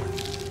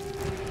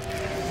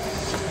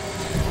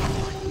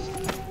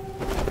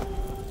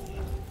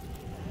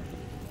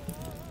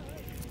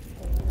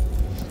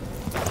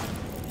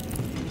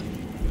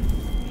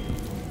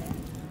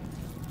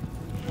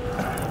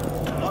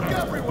 Look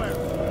everywhere!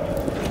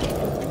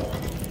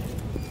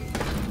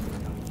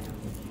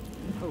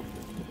 Oh.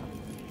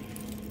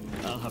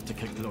 I'll have to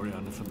kick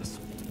Gloriana for this.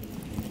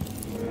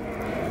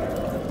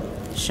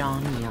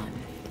 Sean Young.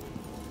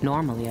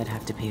 Normally, I'd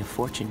have to pay a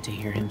fortune to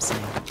hear him sing,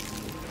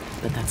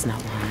 but that's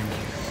not why I'm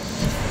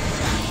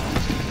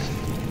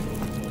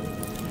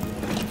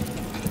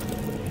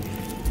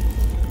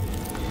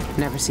here.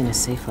 Never seen a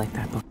safe like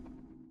that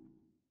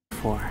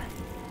before,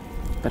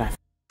 but I've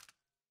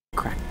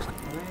cracked play.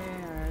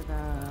 Where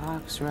the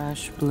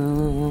oxrush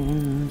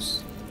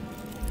blooms.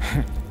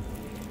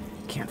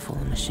 Can't fool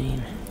a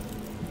machine.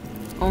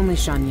 Only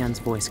Sean Yun's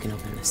voice can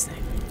open this thing.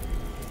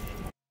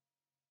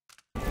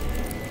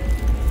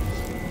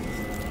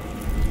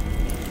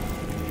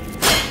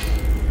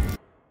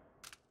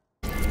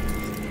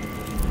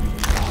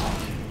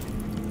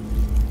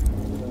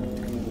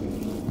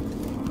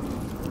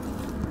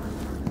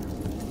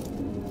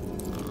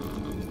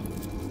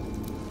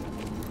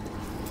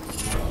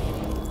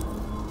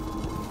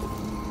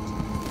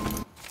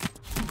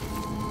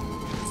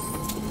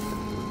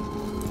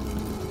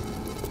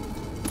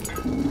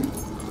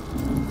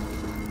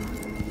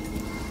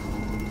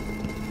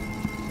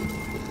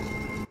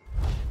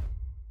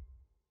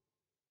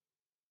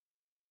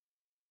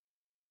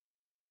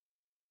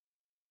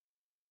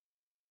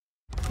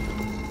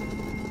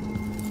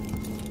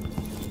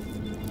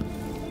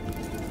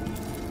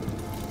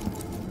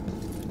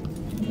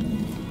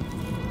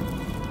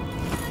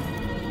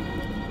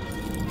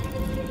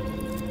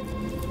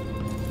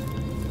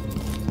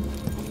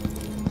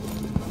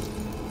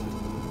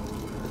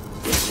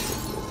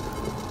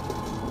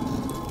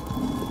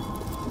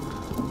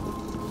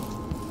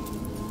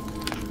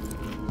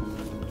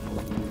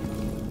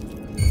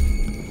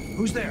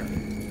 Who's there?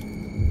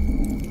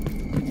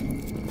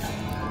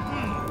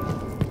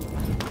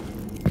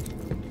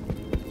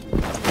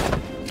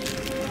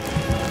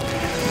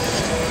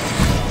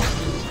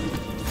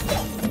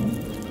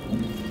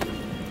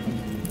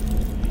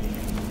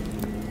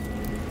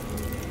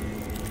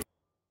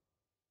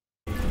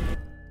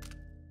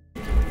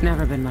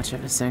 Never been much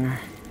of a singer.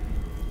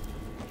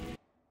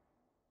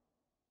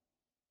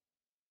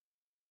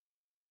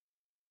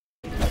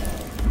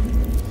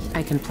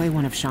 I can play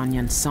one of Sean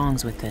Yun's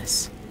songs with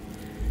this.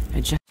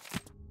 I just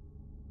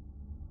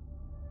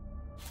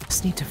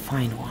need to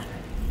find one.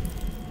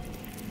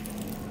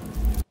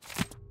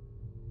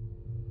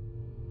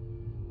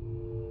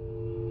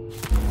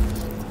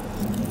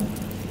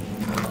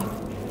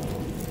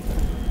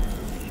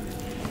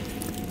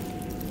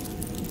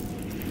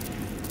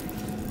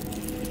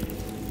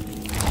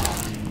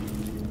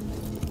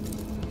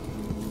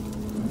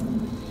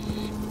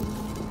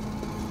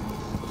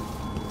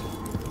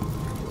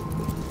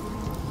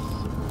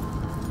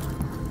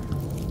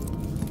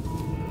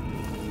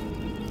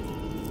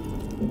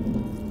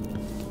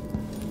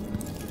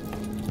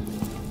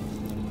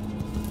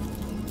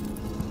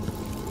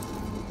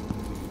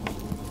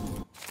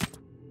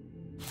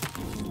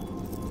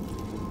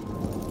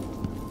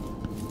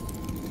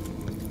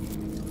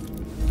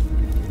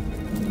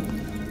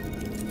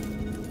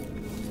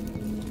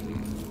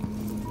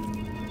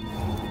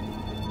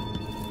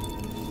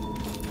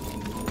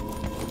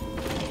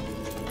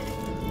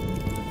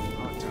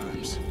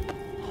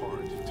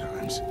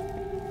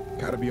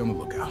 Gotta be on the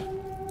lookout.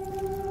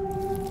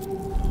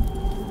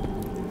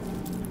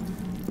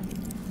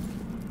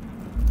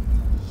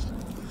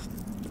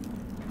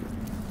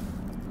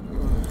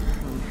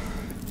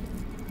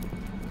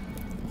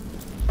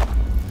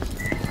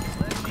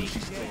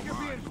 You're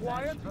being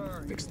quiet?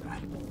 Fix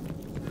that.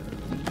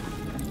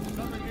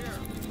 Nothing here.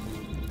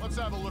 Let's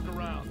have a look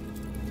around.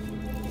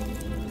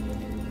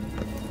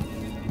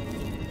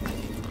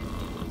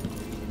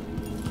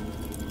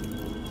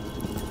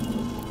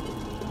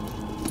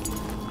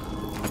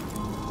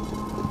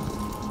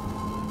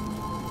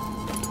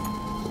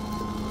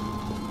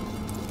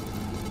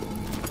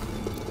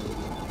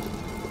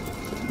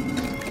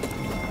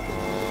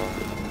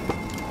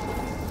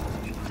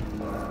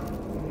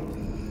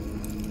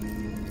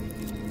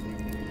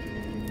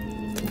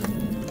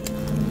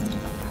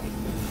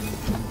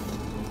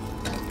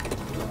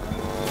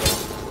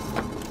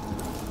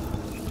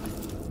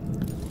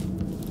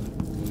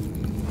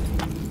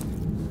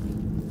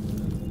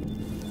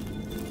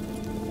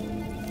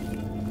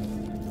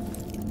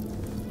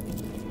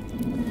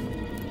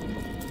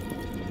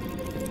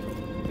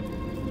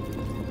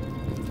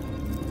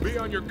 Be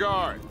on your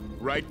guard,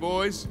 right,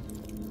 boys?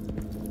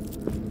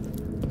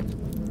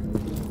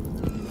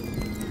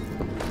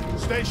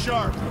 Stay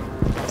sharp.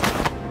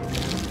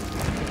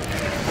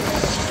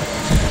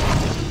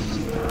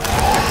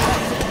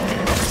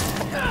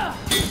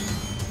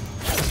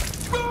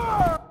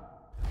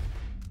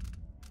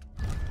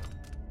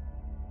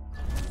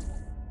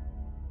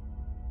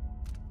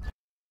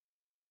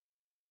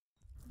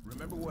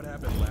 Remember what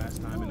happened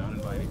last time an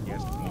uninvited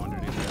guest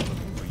wandered in there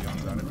looking for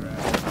Young's autograph?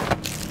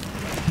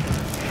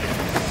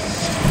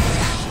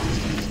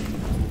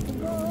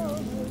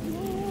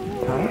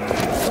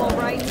 All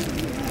right.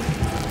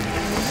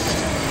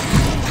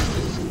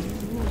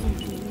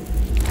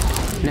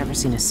 Never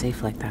seen a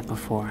safe like that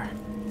before,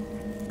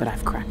 but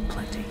I've cracked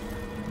plenty.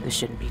 This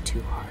shouldn't be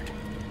too hard.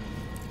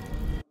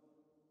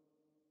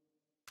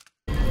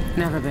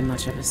 Never been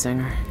much of a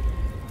singer.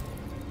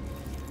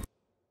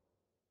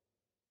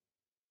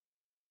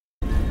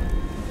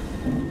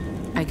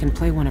 I can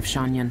play one of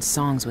Sean Yun's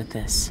songs with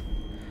this.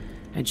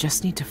 I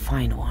just need to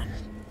find one.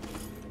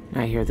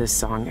 I hear this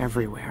song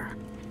everywhere.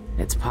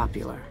 It's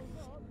popular.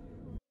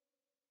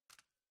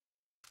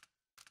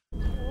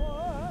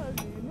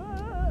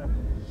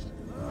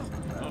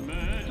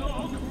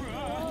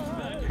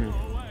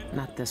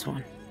 Not this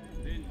one.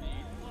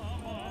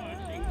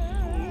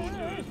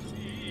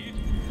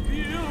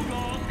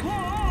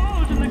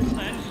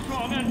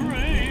 Strong and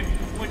brave.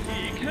 When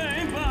he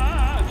came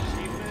back,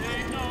 she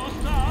made no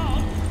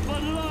sound,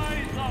 but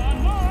lies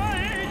on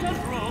night and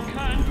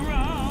broken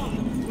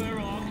ground, where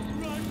ox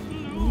rushed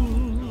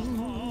loose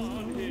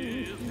upon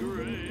his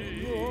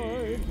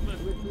grave.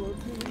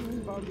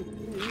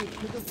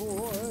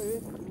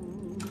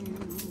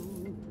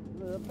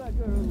 The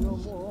beggar no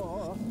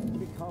more,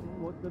 become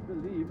what the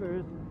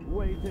believers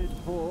waited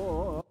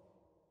for.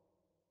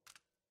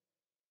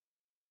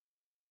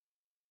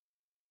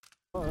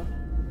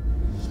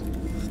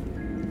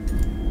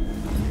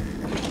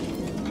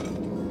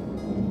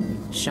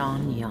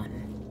 Sean Yun.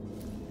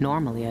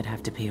 Normally I'd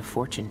have to pay a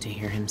fortune to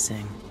hear him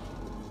sing,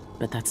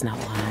 but that's not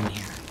why I'm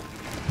here.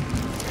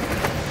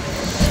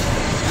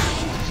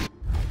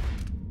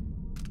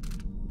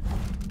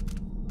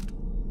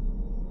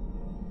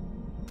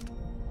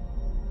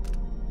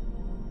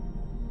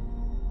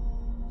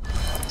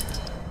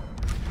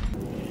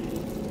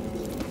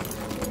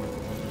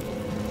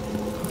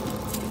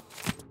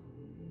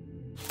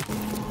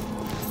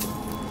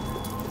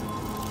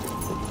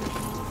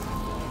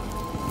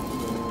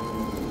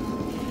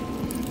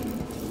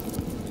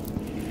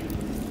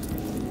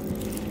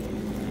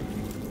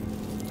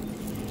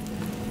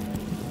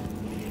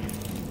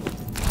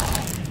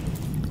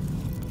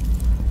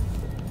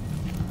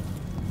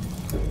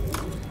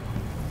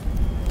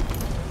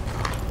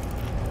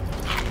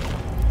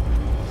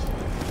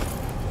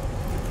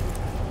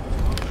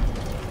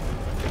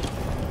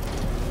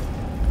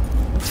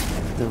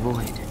 The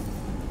void.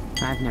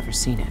 I've never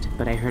seen it,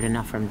 but I heard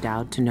enough from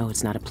Dowd to know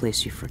it's not a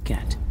place you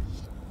forget.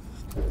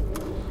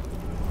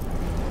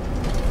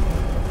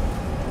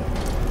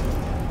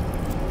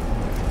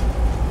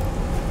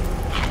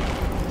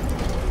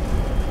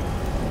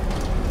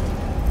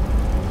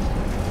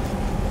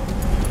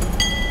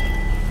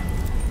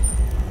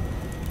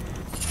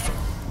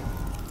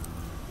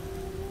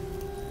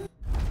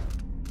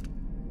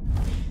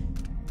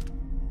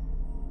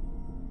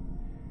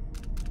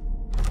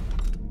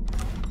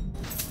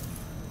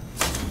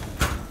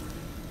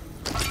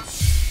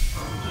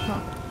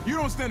 You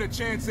don't stand a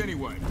chance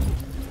anyway.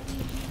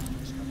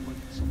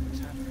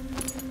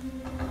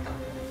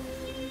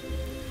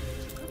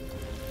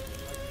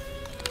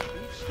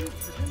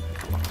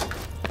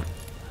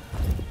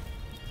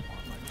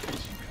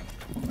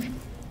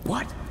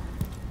 What?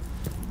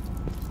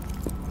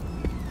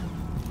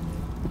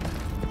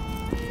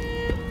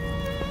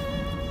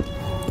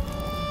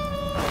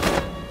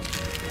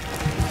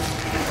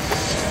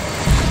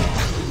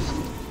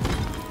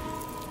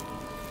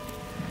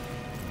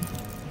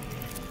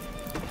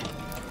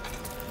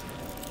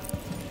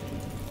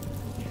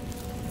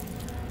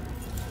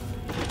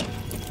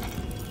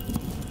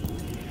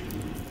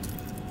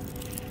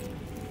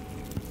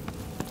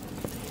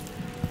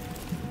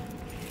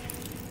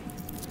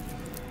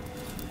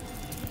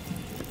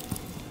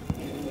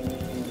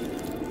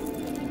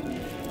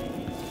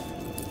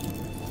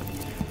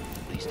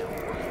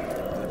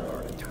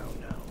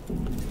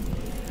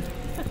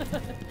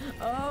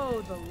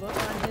 Oh, the look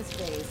on his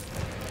face.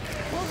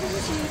 What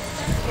was he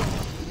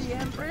expecting? The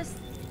Empress?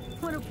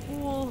 What a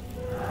fool.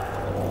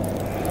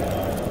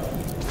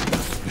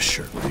 This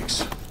shirt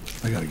leaks.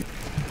 I gotta get...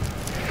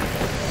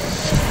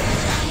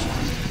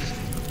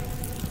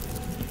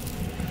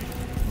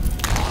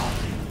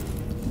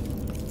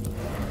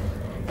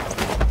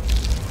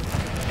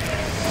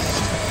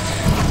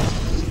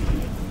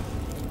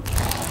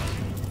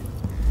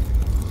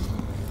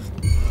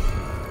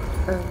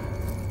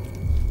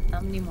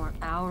 How many more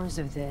hours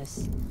of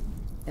this?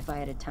 If I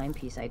had a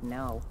timepiece, I'd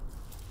know.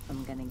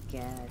 I'm gonna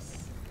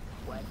guess.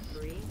 What,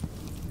 3?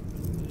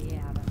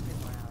 Yeah, about 3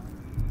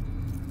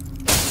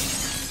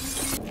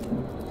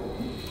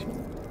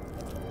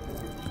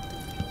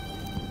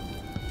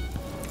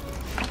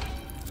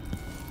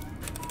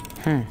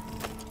 more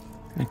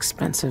hours.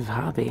 Expensive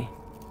hobby.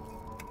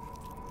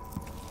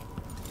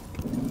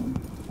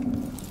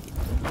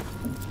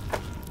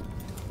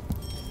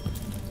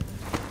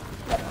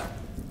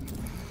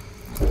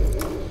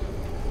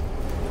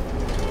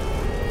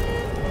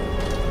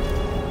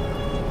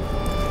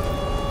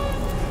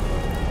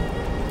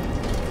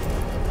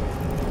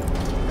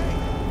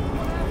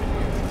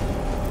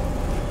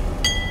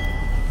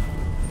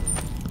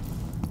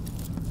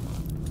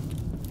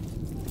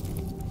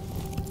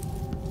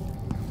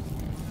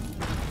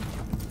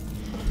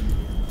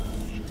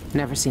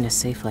 Never seen a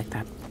safe like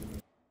that.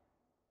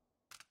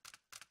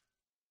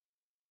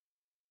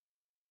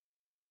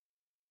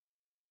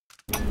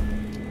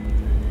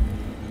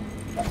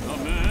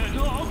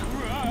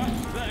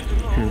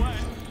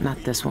 Not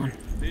this one.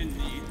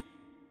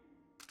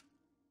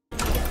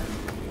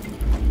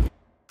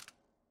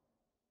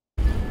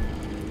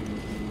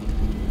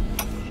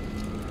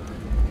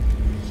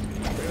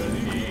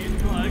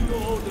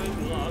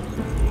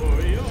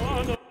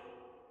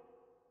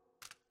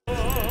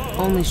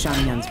 Only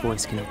Xianyan's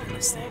voice can open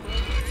this thing.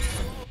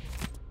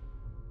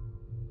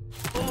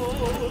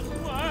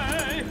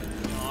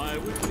 I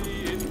would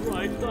be in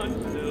bright sun,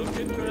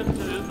 silken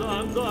dresses,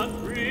 and the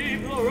free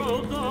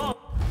floral dawn.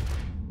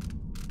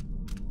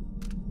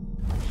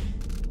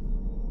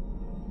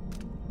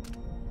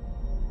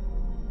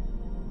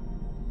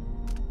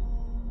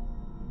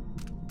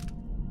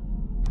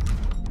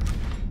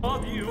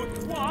 Of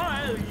youth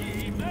while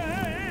ye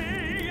may.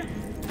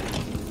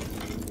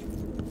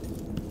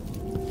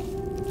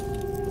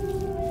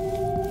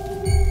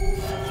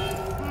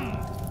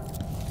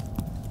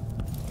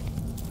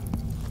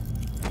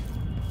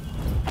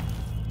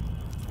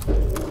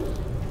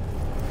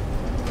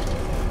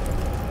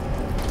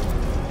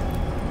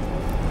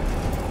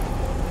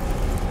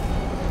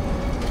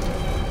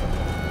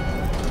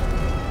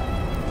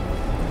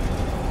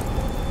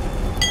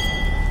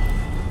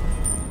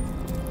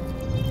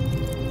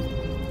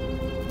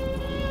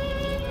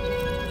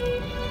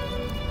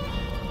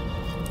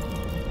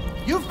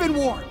 You've been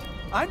warned.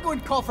 I'm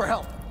going to call for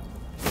help.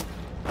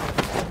 I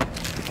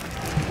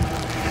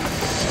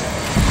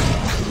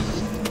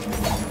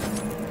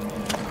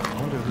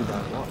wonder who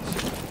that was.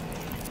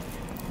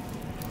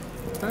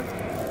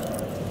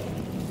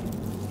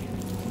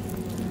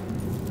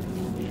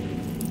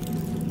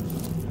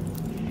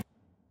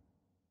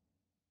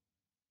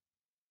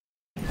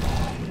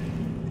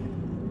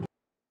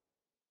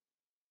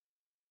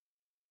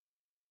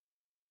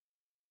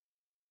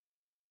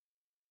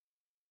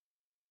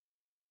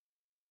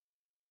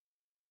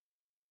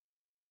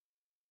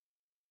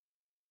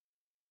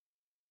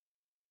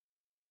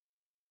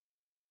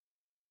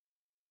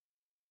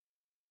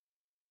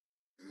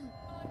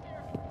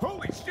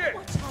 Holy shit!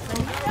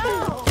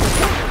 No!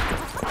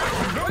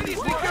 Where do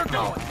you think you're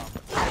going?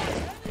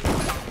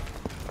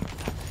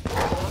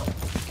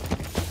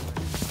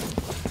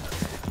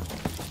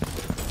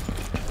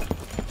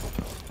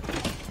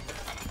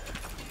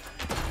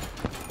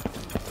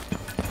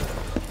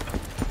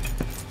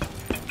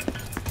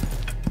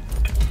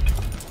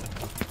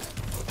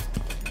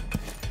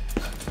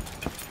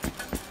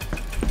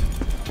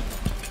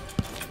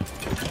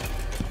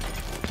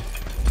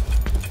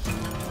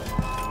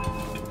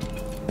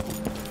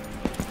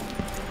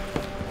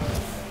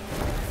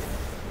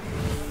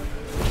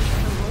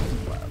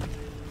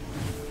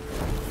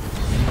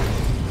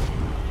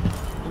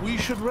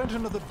 should rent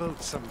another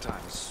boat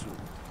sometime soon.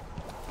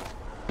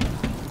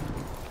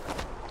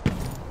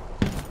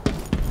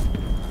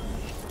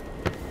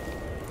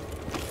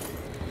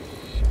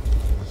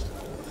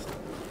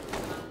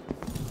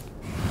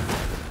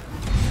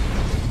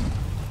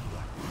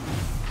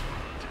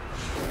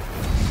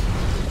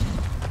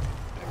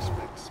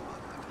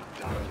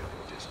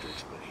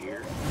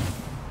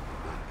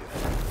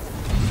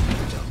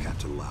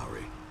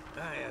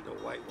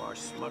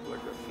 Smuggler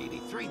graffiti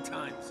 3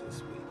 times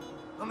this week.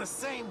 On the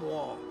same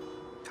wall.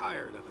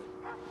 Tired of it.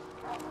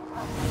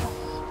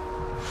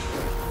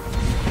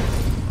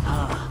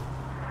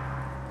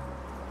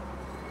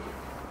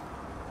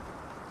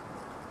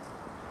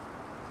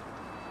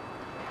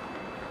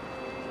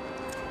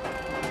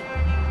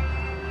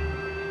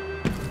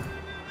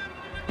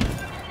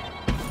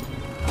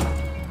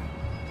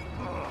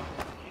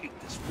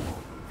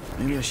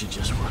 Maybe I should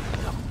just work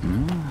it out.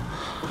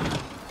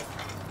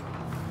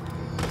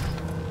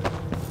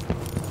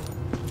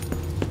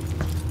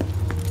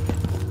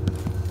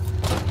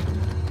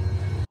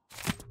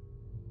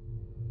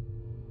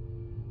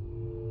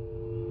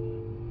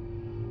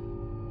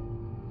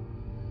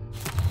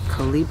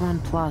 Libron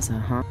Plaza,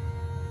 huh?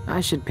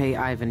 I should pay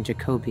Ivan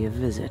Jacoby a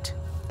visit.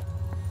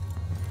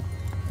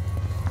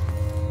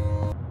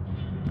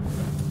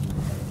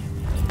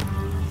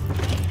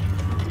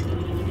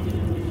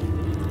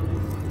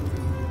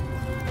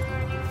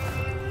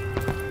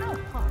 How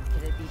hard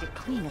could it be to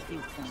clean a few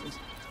things?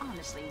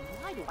 Honestly,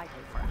 why do I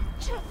pay for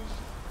it?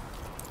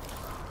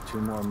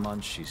 2 more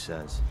months, she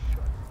says.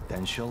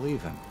 Then she'll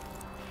leave him.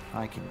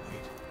 I can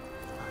wait.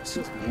 This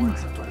is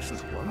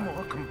one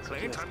more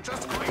complaint. I'm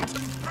just going too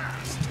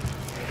fast.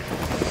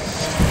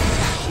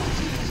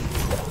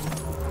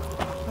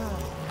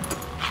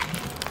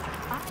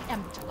 I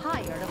am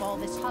tired of all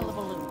this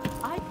hullabaloo.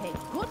 I pay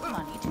good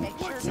money to make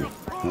sure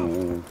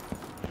things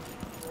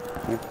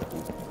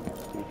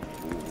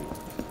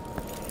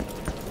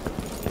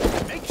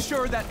Make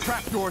sure that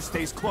trapdoor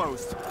stays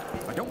closed.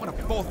 I don't want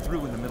to fall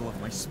through in the middle of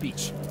my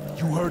speech.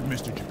 You heard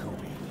Mr.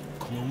 Jacoby.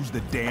 Close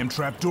the damn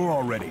trapdoor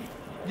already.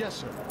 Yes,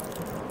 sir.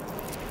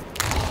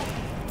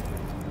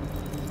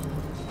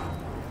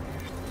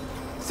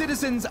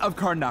 Citizens of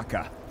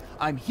Karnaca,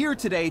 I'm here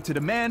today to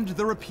demand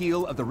the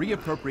repeal of the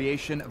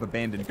Reappropriation of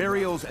Abandoned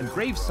Burials and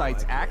Grave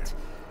Sites Act.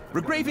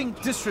 Regraving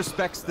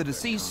disrespects the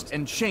deceased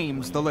and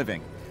shames the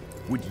living.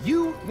 Would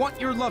you want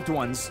your loved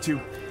ones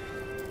to...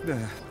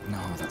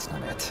 no, that's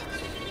not it.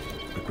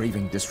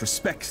 Regraving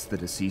disrespects the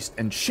deceased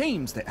and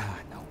shames the...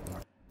 no.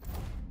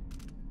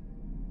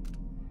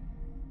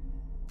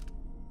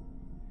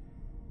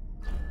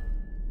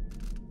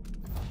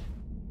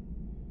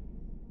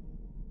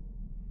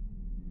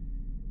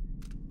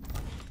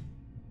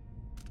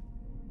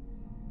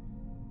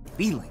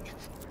 Feeling.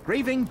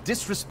 Graving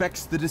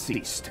disrespects the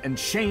deceased and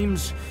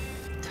shames...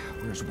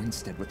 Where's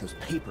Winstead with those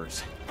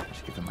papers? I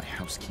should give him my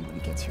house key when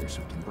he gets here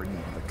so he can bring me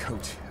another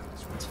coat.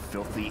 This one's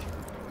filthy.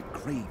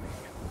 Regraving.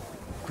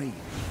 Regraving.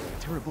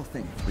 Terrible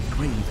thing.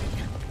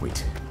 Regraving.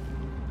 Wait.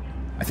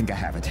 I think I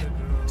have it.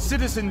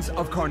 Citizens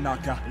of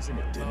Karnaca,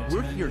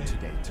 we're here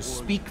today to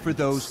speak for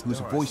those whose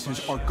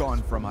voices are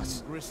gone from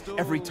us.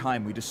 Every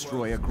time we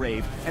destroy a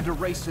grave and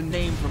erase a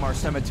name from our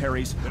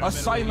cemeteries, a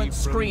silent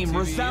scream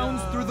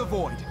resounds through the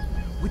void.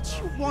 Would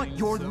you want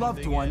your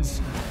loved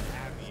ones...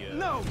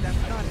 No,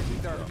 that's not it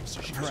either.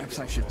 Perhaps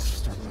I should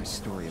start my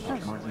story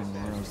about Martin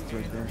O'Rourke's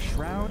threadbare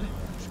shroud.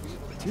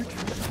 Dear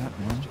truth, that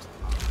one.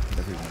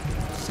 Everyone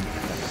gets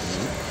sympathetic.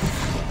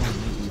 Or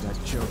maybe that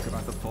joke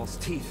about the false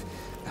teeth.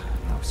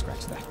 No,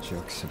 scratch that.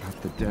 Jokes about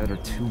the dead are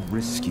too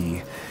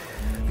risky.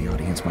 The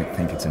audience might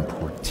think it's in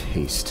poor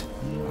taste.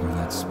 Or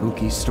that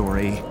spooky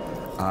story.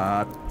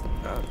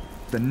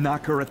 The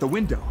knocker at the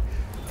window.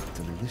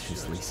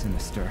 Deliciously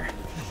sinister.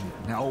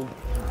 Now,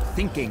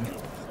 thinking.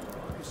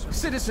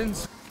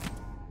 Citizens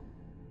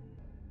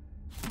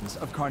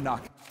of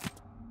Karnaca.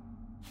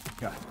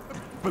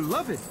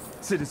 Beloved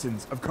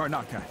citizens of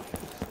Karnaca.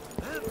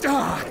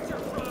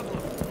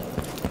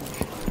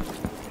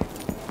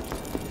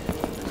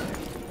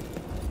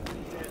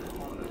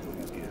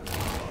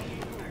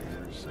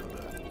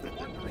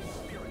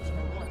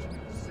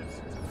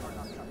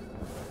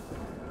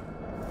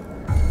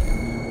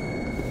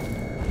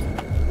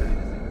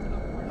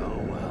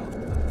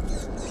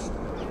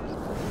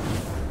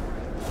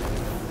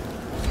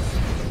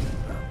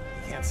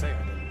 Say I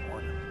didn't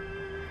warn him.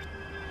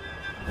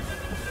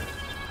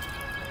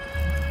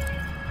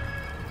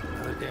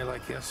 Another day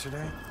like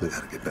yesterday? We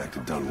gotta get back to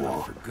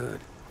Dunwall. For good.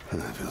 I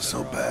feel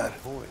so bad.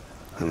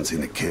 I haven't seen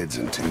the kids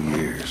in 2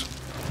 years.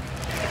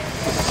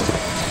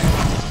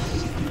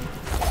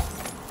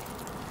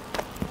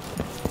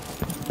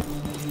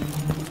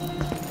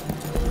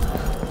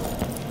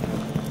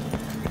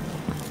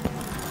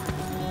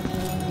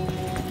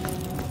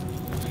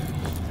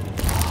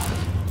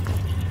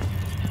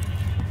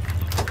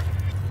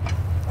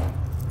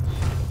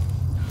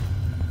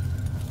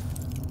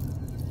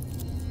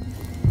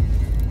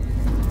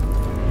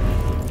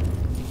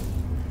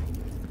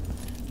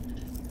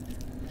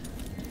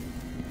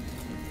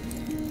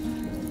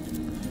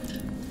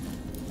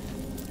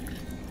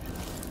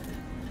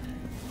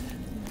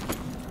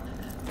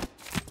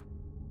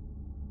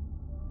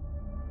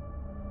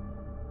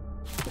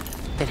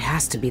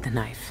 has to be the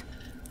knife.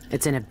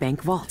 It's in a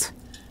bank vault.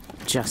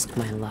 Just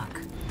my luck.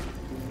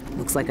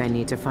 Looks like I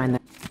need to find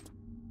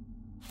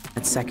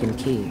that second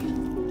key.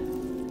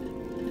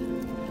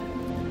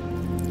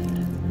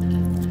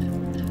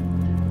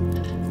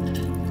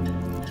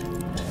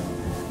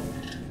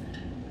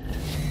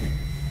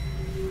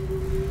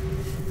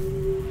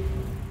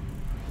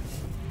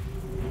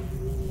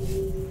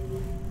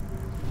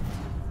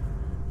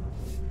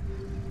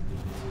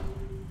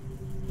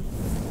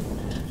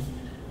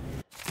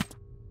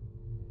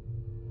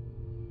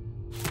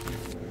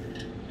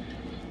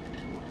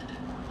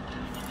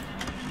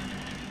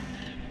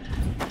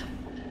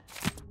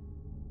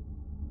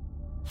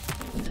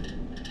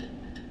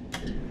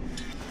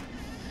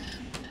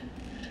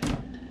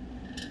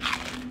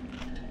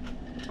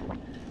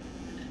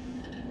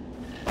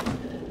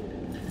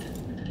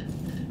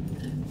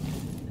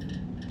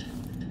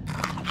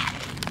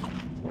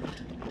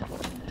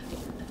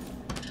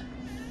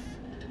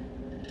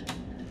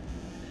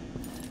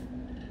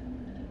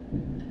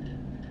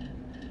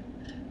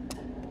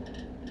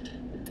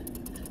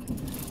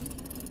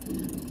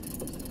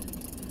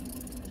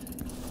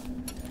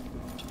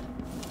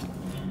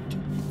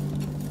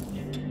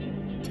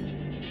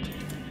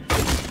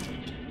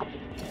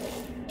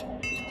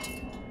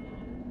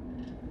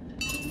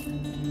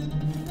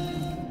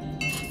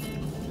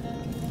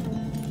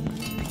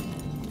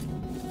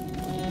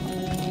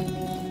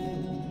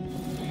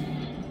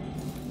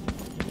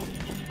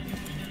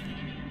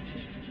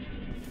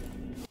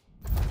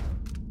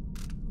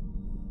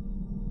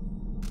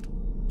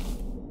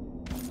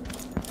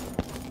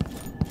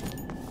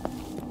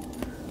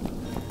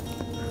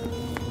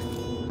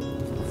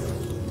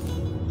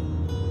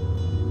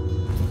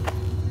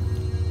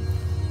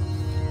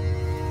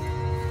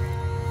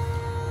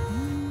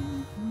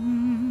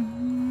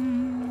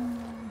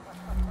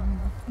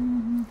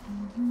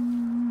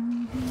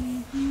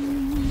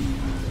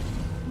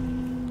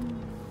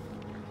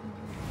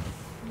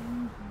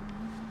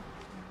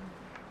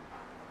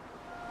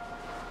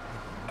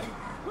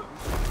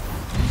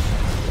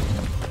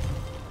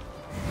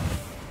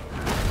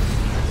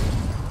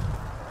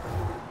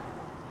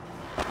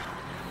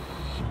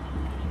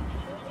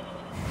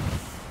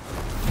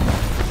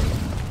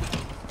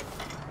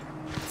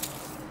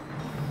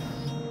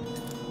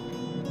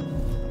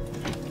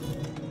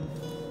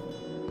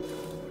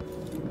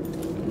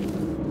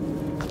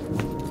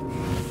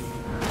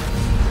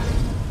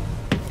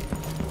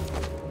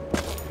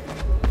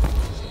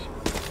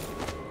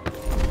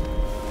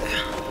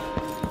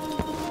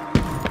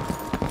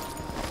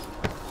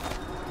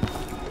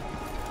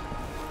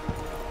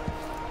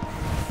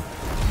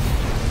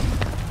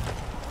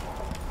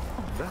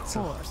 That's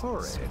a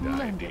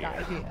horrid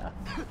idea.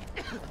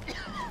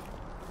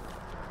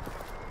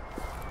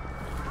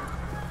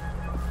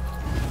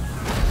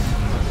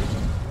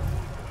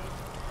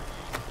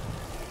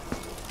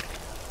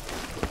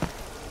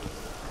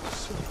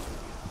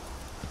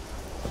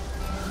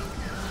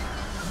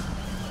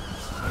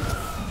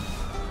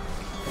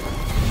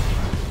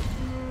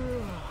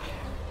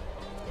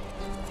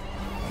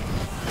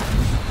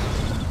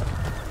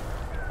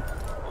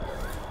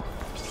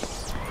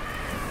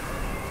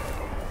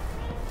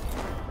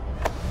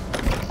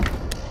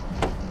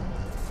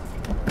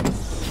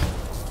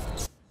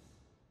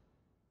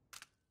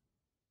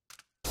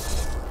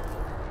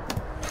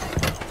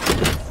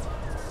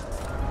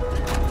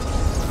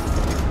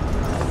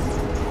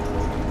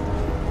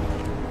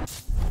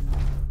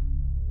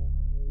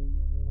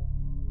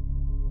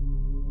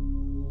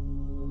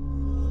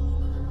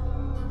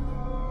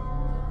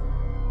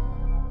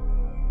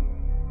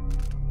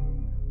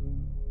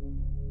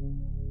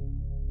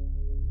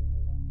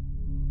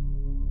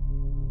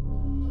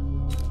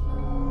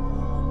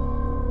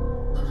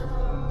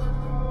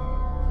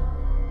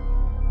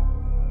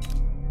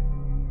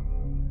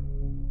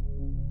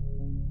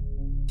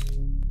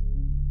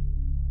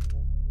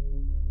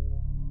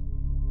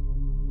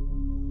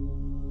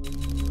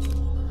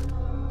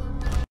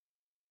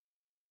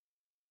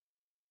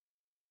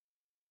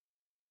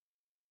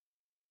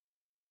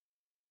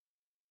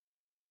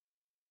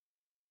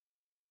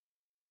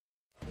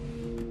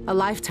 A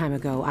lifetime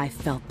ago, I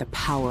felt the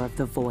power of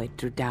the Void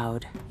through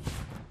Daud.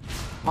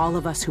 All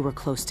of us who were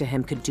close to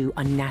him could do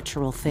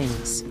unnatural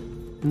things.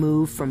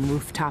 Move from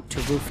rooftop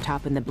to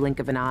rooftop in the blink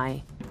of an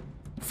eye.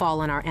 Fall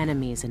on our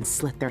enemies and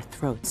slit their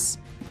throats,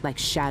 like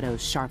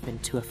shadows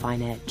sharpened to a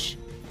fine edge.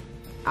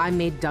 I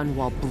made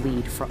Dunwall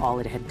bleed for all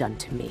it had done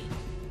to me,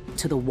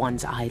 to the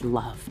ones I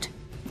loved.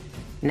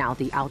 Now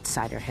the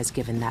Outsider has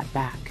given that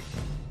back,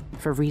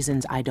 for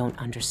reasons I don't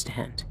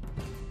understand.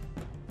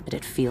 But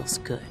it feels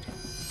good.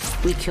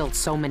 We killed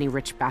so many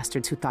rich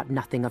bastards who thought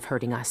nothing of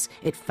hurting us.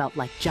 It felt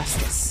like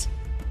justice.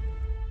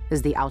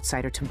 Is the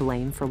Outsider to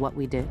blame for what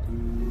we did?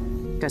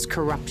 Does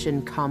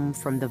corruption come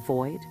from the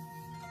Void,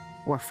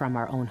 or from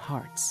our own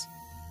hearts?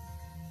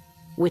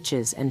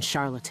 Witches and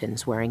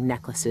charlatans wearing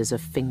necklaces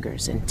of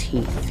fingers and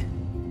teeth.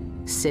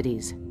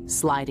 Cities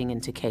sliding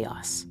into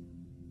chaos.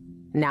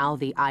 Now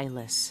the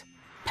eyeless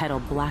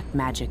peddle black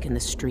magic in the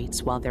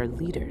streets while their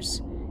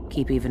leaders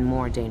keep even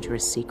more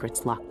dangerous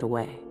secrets locked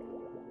away.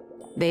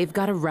 They've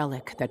got a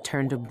relic that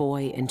turned a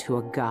boy into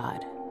a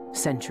god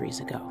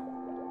centuries ago.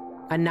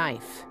 A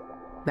knife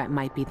that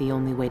might be the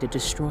only way to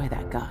destroy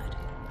that god.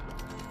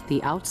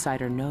 The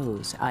outsider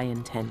knows I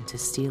intend to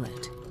steal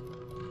it.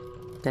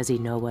 Does he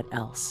know what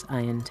else I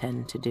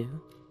intend to do?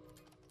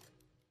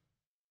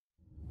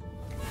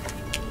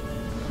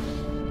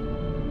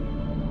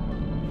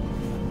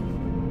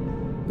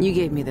 You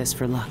gave me this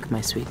for luck,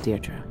 my sweet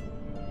Deirdre.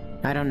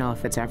 I don't know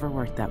if it's ever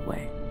worked that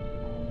way,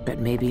 but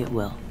maybe it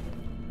will,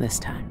 this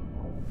time.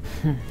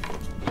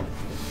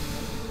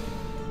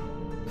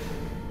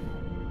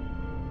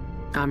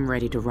 I'm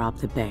ready to rob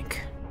the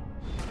bank.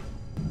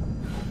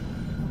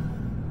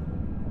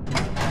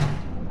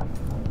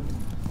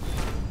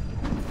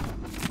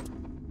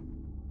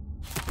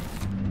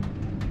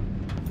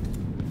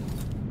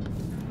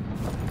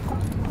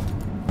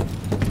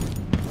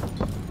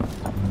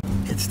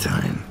 It's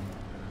time.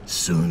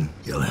 Soon,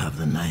 you'll have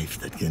the knife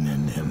that can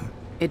end him.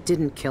 It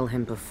didn't kill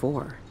him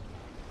before.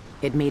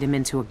 It made him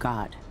into a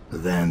god.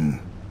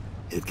 Then,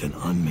 it can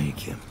unmake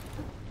him.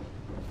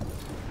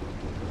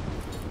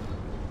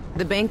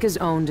 The bank is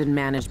owned and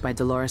managed by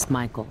Dolores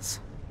Michaels.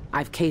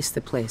 I've cased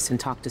the place and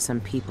talked to some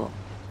people,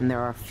 and there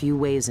are a few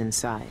ways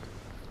inside.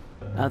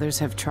 Others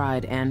have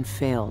tried and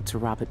failed to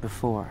rob it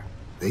before.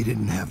 They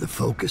didn't have the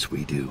focus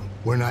we do.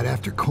 We're not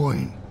after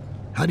coin.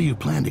 How do you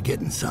plan to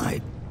get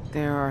inside?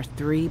 There are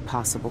 3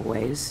 possible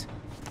ways.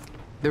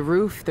 The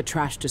roof, the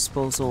trash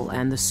disposal,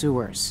 and the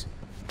sewers.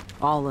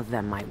 All of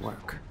them might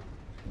work.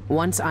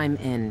 Once I'm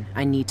in,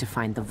 I need to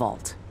find the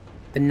vault.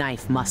 The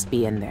knife must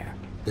be in there.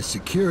 The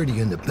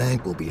security in the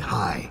bank will be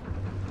high.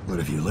 What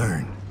have you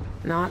learned?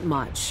 Not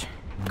much.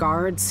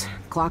 Guards,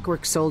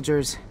 clockwork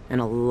soldiers,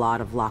 and a lot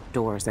of locked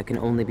doors that can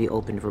only be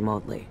opened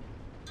remotely.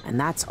 And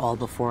that's all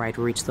before I'd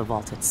reach the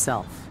vault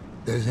itself.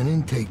 There's an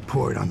intake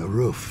port on the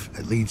roof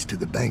that leads to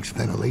the bank's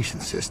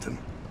ventilation system.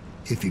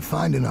 If you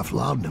find enough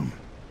laudanum,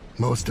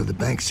 most of the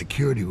bank's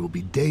security will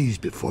be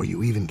dazed before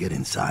you even get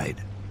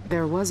inside.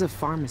 There was a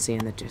pharmacy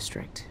in the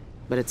district,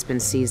 but it's been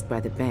seized by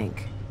the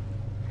bank.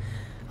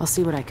 I'll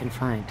see what I can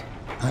find.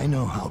 I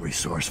know how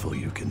resourceful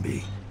you can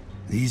be.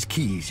 These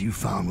keys you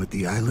found with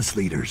the eyeless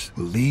leaders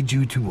will lead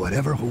you to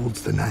whatever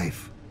holds the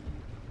knife.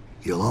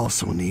 You'll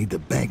also need the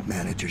bank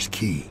manager's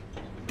key.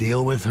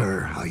 Deal with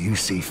her how you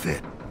see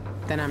fit.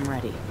 Then I'm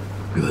ready.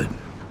 Good.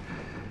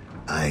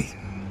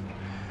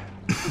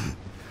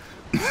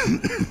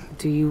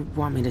 Do you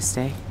want me to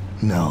stay?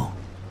 No.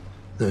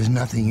 There's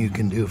nothing you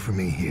can do for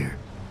me here.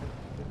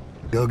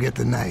 Go get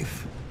the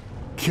knife.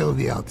 Kill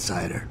the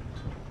outsider.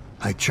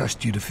 I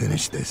trust you to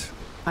finish this.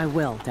 I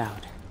will,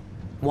 Dowd.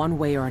 One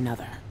way or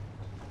another.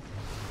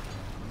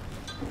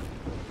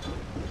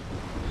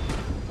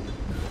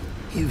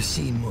 You've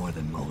seen more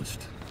than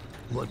most.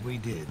 What we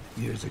did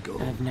years ago.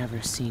 I've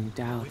never seen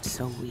Dowd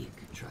so weak.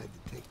 Tried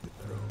to take the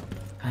throne.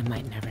 I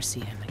might never see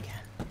him again.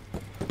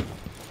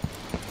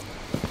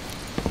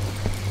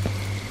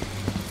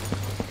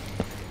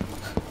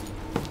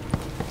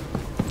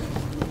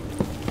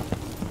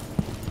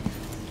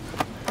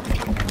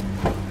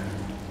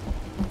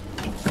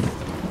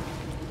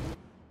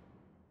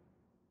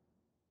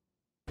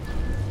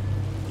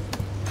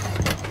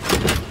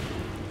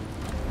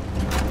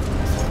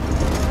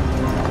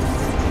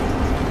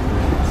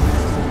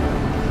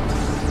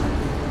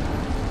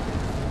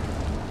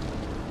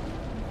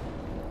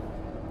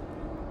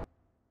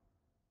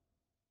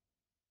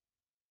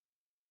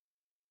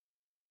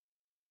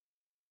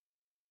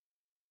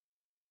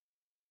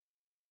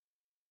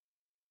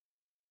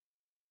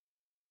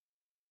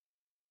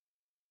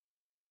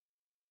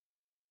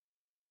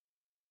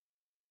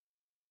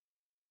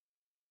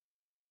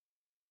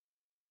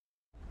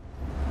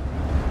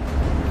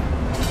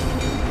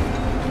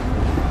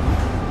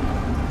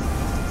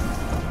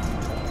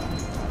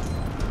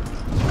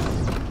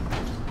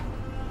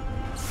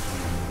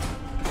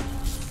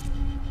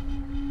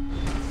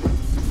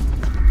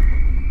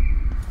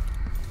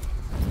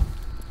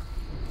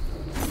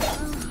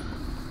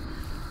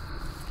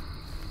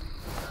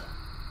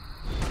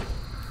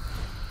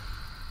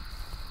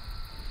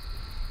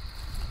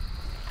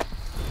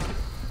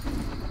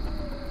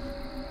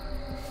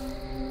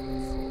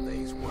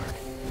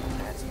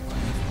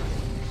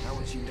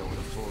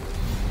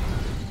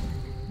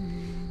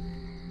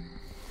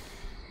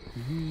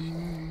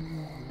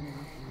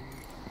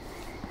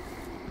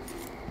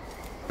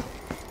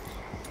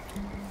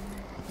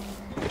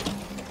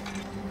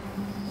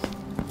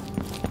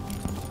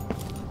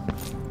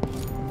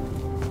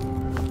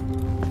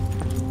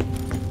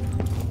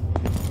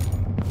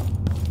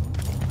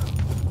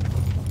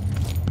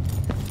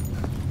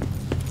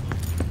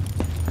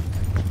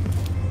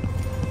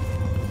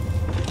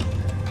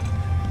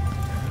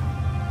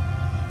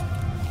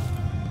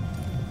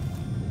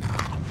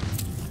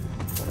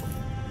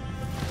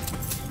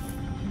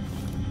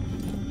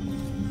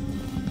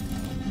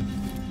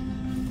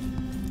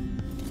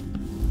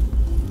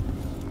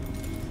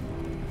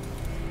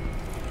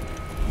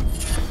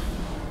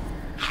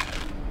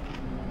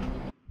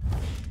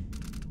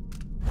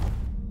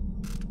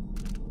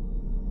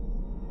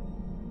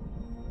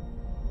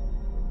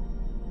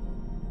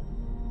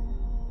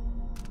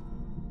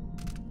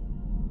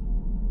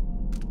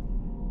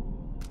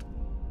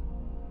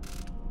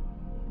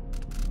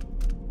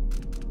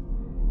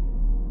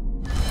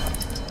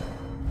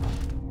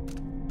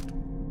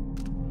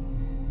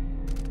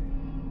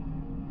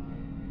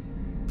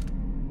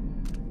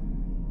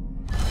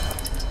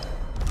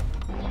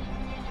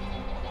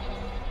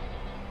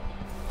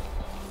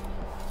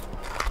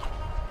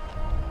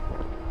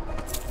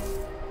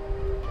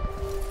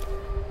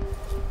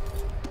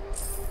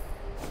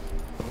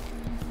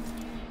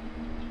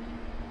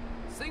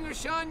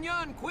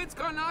 Shan quits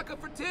Karnaka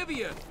for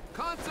Tivia.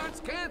 Concert's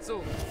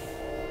canceled.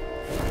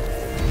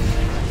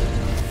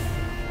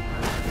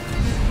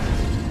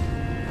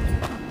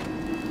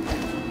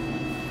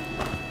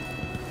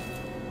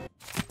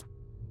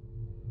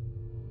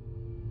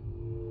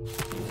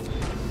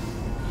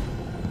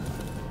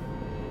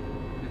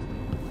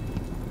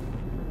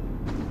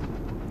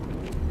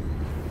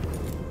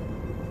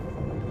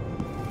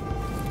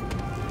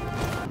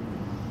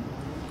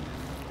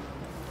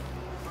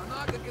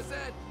 Karnaka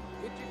cassette.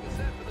 Get your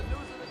cassette for the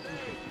news of the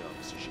day. The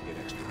officers should get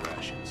extra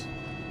rations.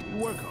 We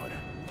work harder,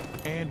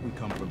 and we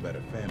come from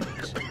better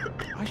families.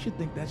 I should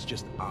think that's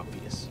just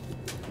obvious.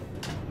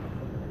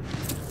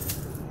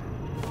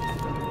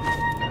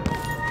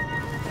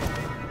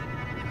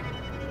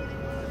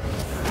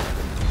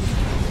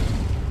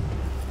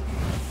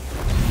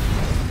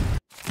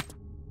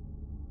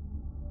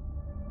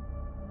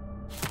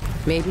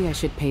 Maybe I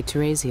should pay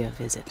Teresia a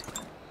visit.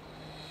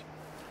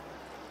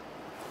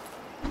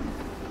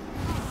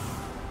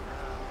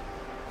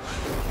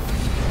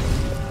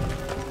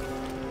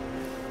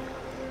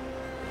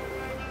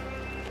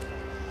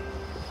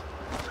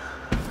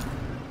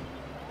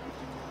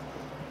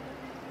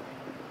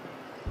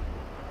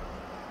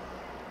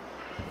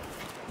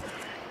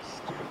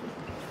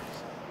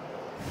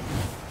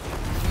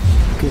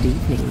 Good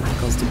evening,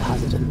 Michael's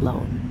deposited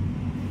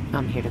loan.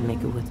 I'm here to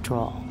make a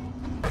withdrawal.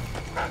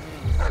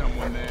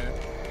 Someone there?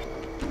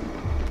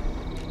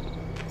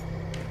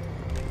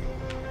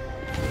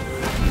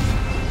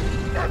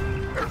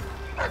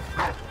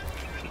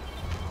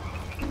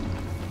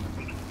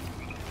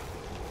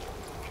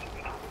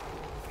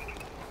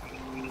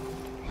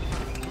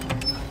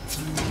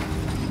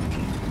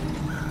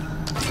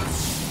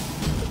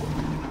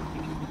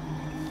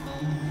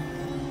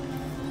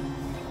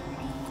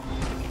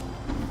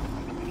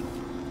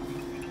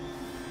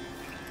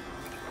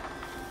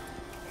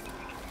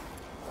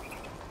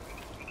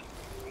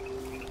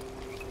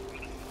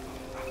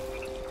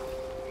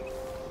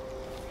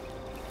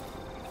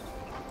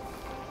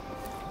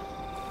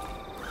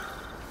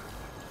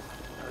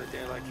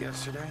 Day like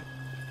yesterday,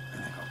 I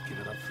think I'll give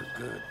it up for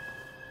good.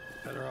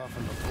 Better off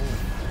than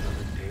before.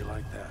 Another day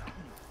like that.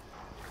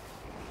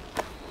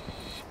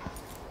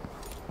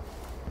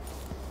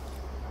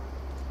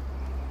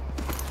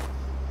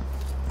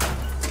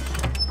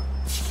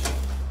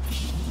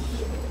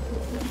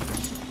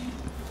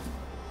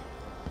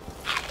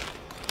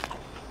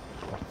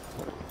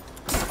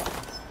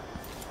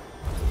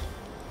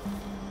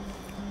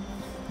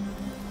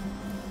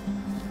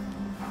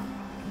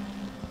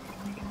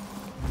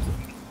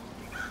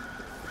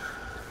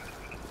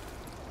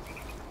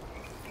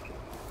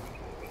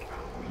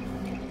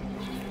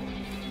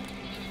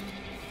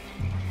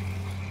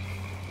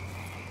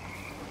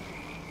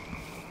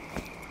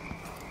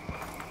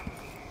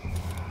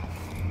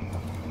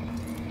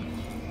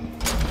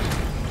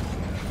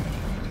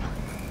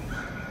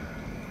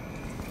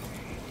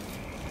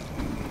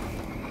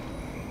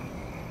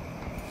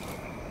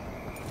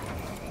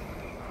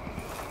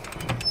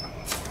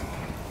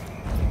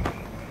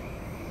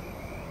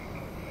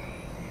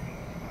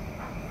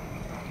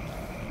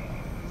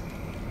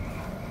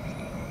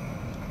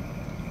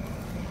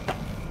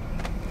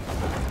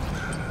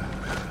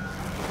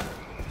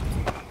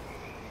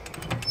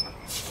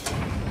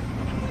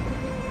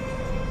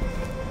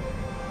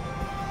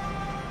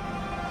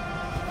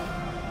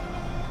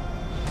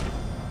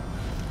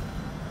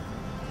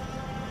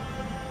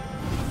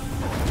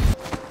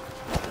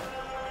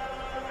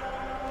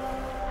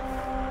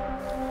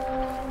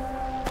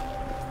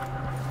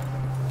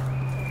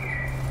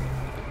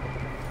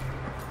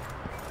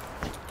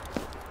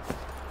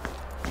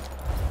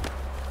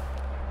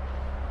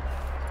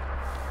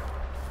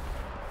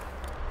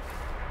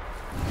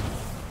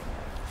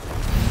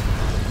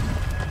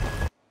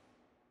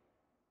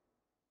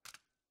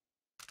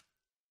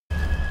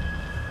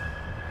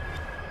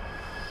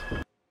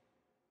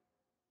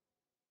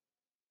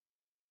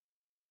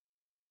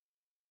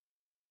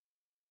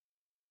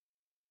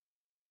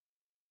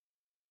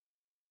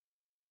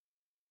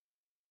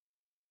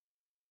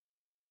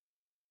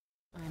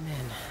 I'm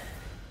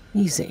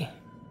in. Easy.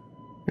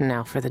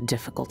 Now for the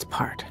difficult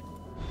part.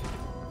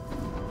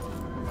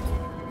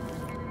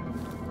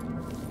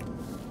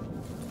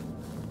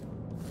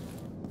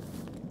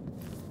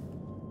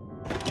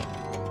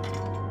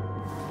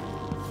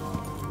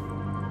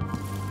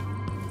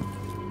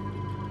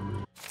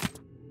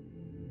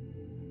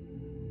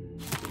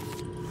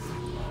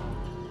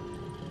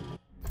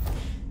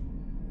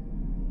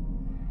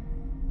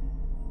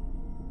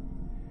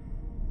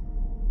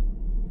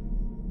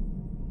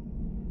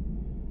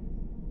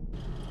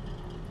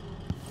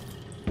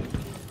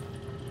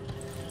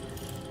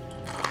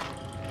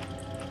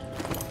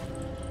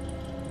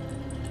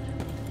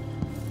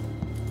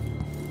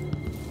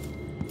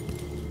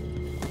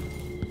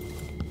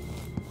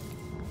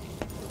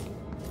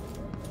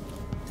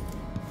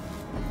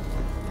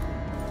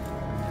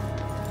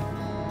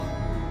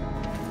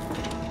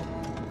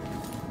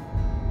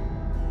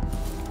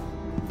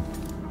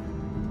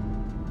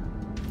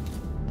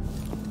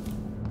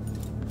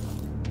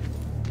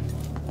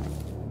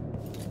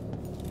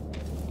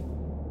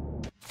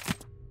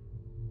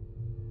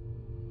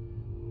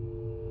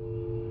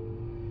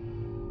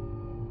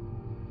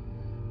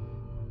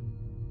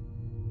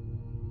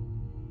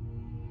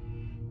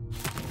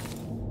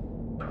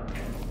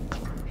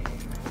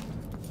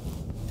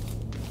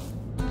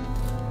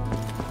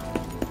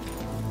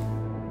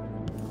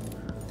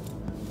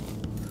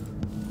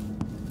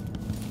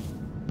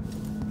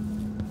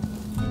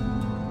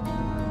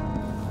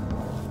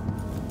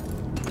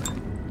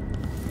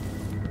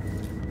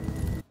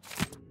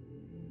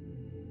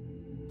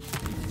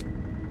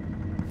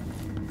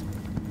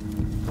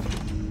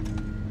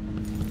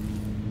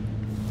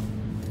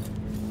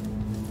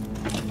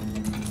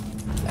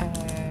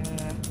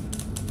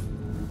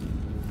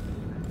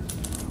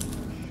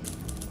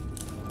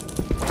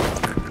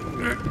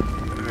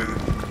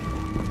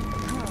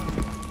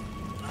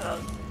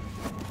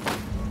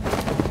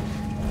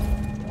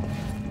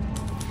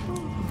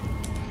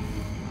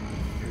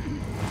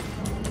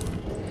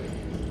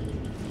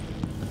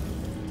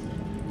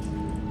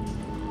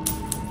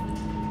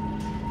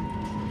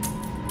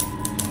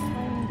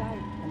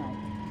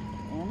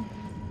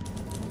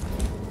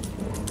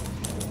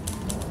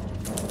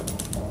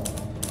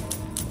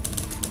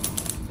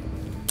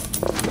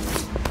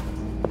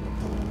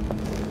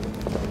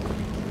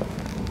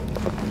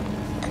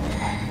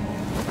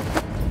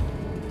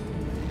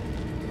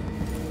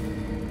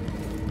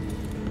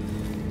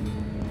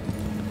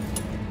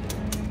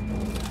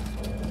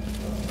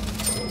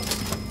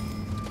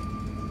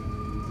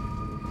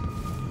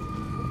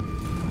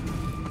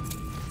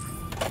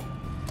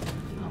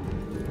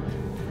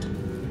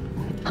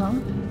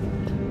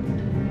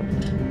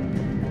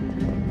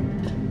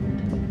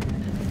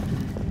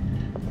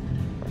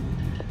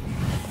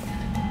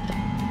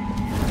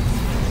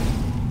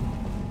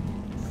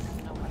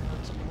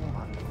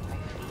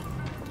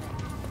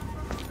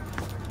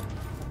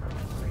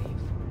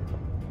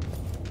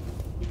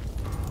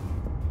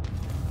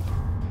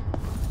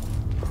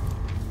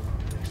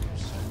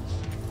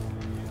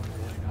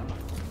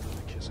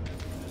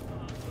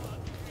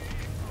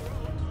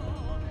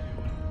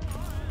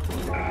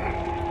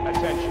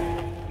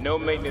 No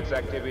maintenance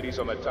activities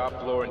on the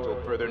top floor until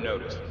further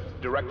notice.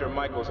 Director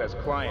Michaels has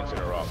clients in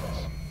her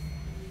office.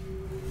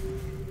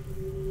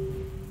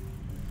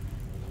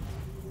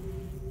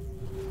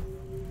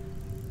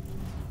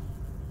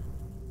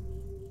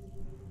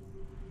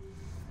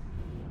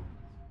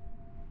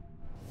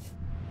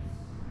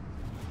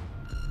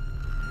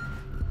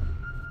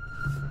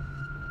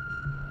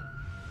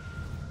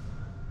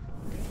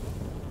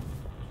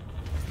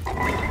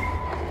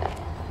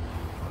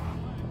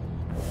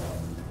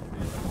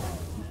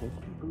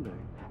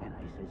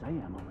 I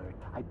am alert.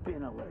 I've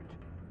been alert.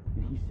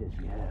 And he says,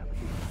 yeah, but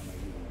this time I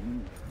really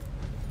mean it.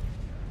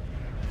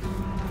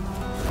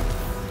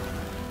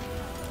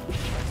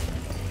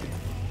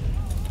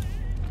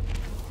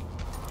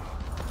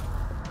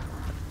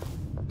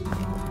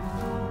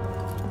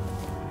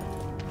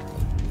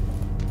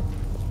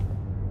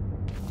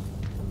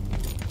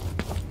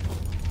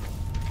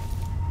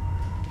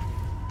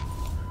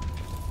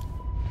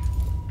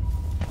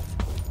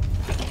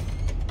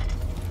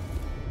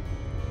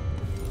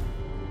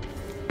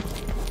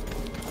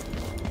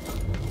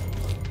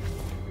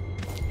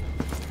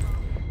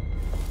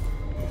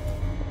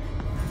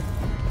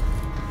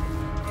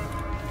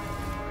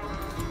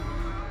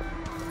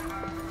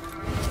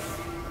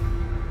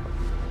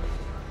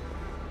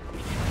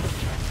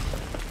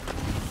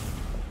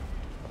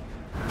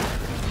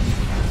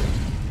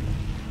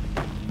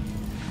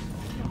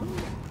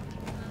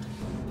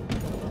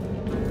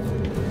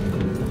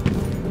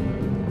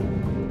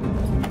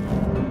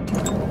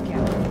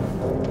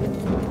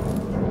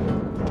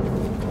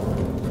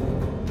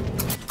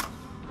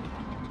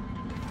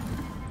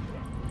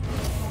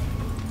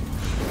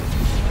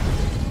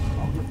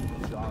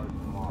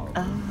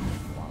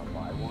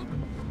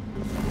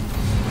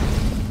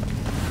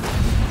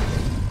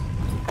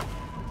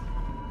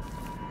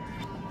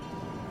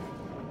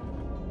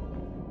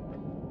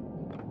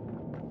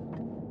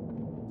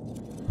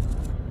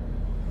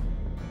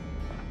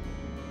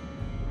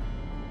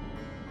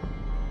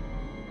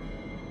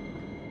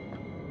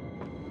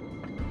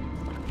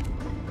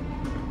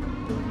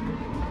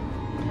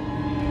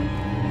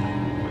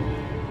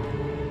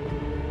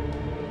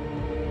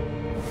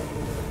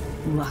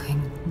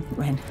 Walking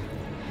red.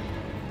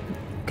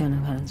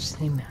 Gonna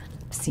see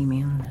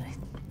me on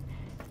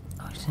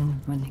the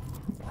ocean running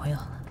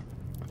oil.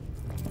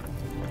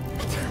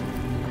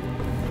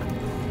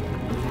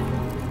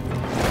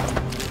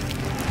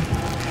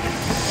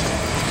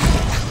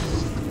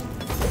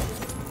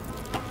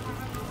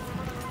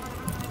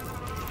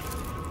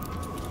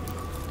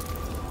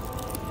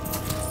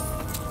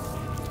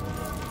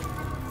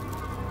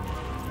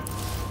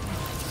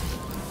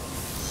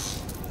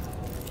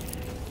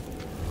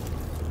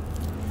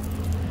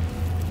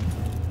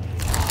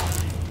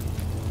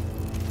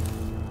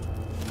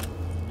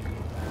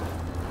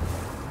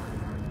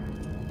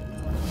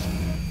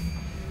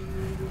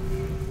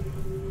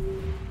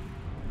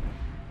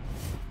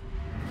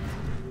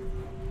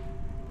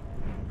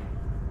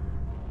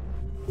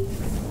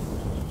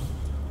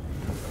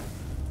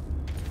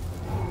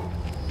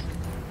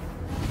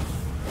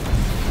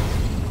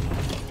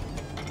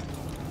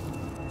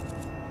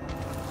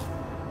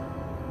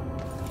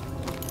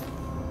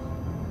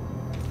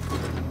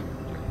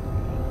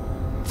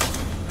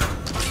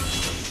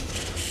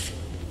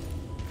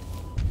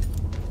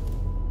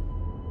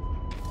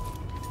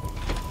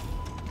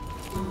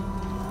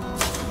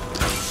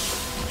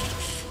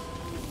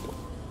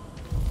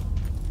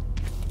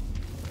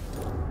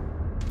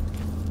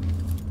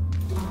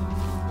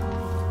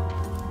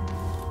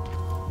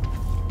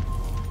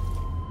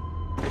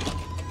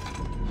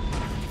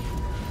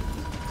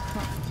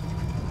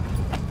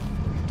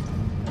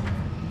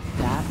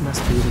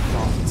 Must be the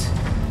vault.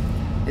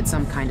 It's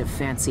some kind of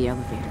fancy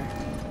elevator.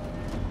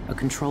 A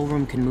control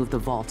room can move the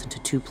vault into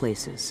 2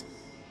 places.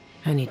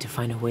 I need to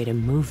find a way to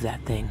move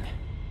that thing,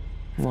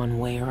 one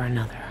way or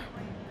another.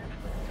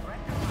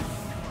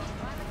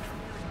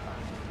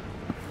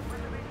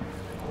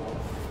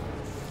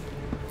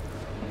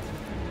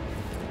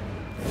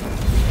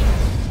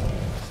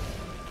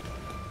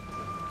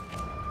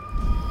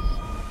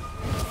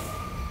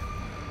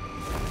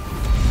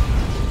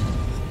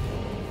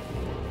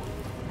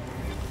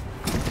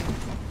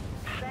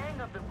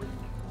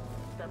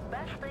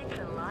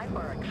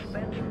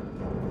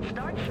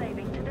 Start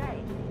saving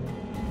today.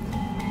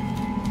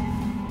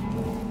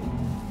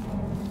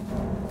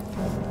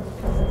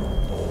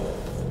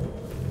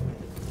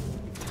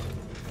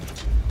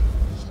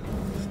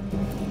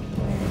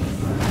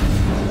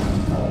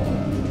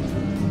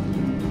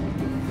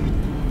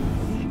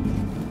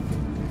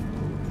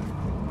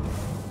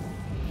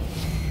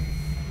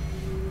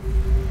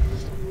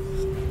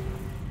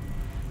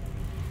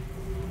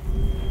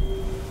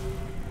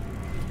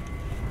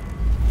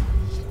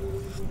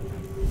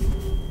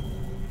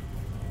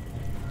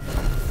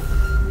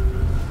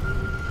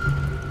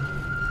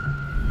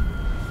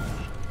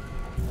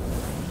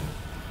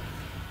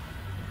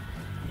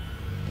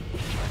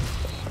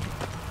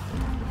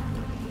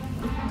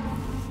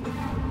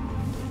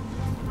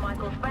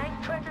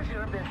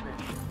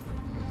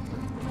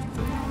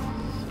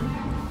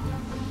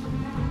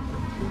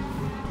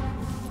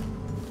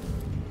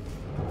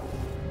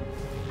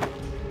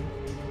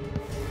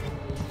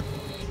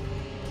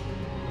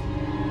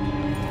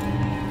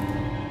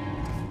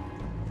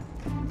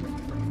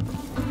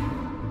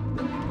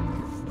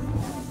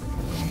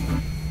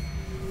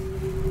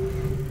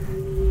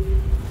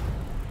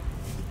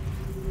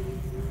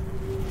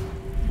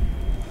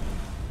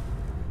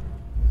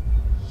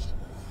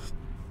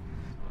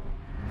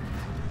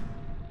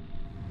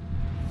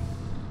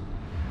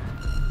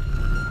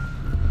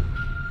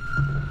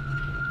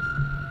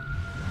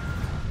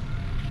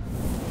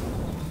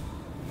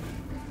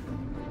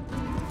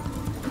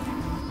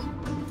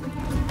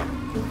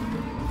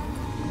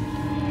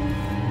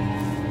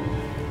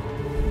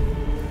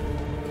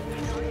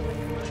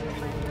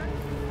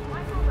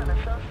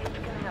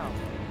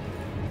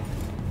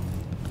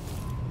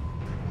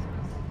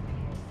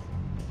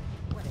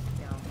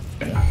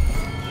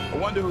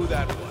 Wonder who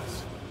that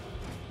was.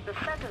 The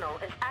Sentinel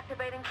is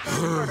activating search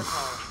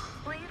protocols.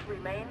 Please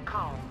remain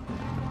calm.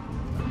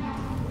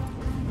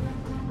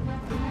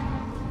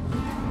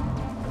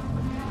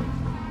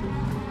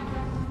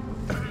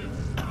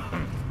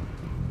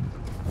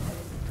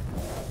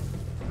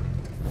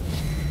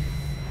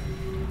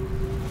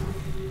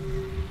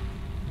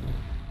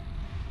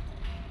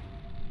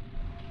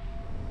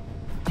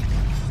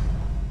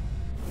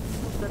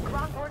 The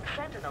Clockwork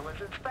Sentinel is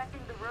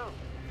inspecting the room.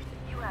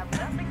 You have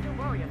nothing to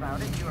worry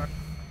about if you're a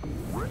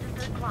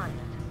registered client.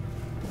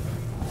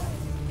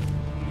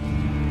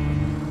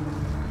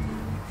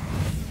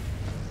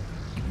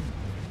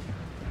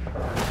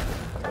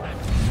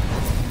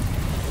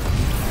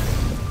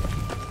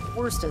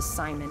 Worst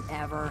assignment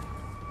ever.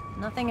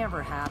 Nothing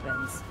ever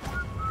happens.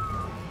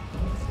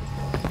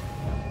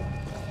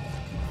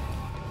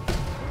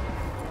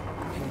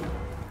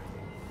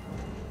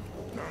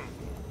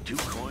 Two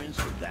coins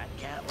for that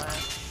cat lap?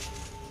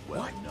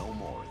 Well, no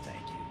more,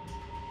 thank you.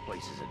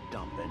 Place is a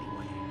dump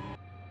anyway.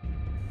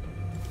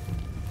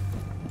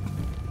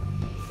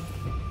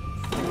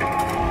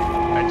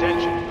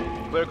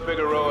 Attention. Clerk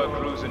Figueroa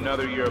accrues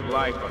another year of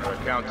life on her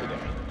account today.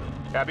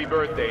 Happy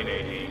birthday,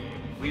 Nadine.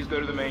 Please go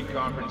to the main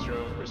conference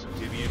room for some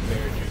Tibian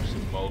pear juice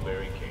and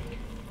mulberry cake.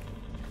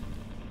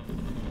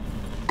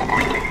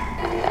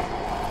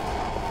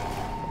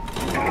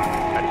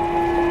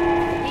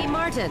 Hey,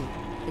 Martin.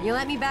 Can you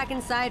let me back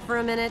inside for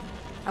a minute?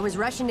 I was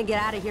rushing to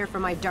get out of here for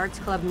my darts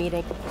club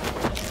meeting.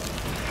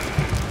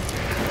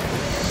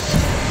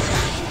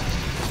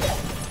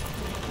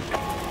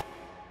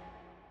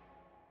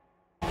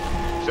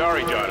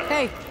 Sorry, Jonathan.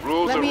 Hey,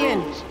 rules let are me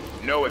in. rules.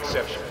 No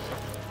exceptions.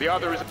 The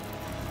author is...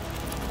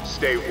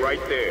 Stay right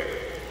there.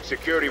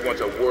 Security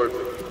wants a word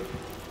with you.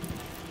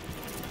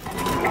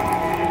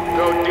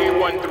 Code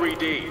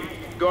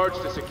D13D. Guards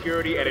to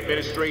security and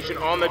administration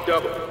on the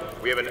double.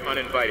 We have an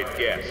uninvited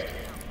guest.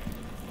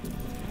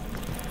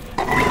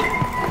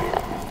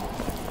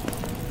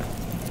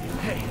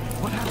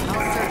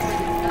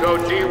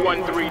 Code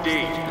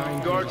D13D.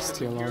 Guards to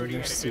Steal all security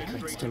your and secrets,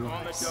 administration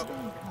on the Dolores.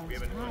 double. We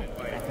have an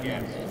uninvited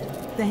guest.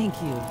 Thank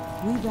you.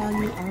 We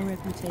value our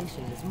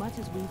reputation as much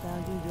as we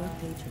value your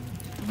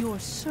patronage. You're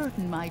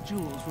certain my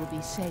jewels will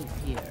be safe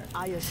here.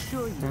 I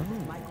assure you,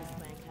 Michael's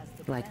bank has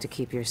the Like to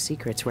keep your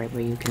secrets right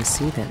where you can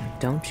see them,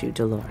 don't you,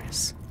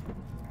 Dolores?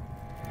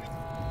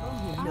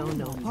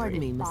 No, pardon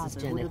me,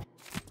 Mrs. Jennett.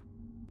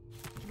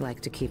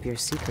 Like to keep your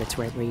secrets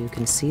right where you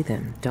can see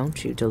them,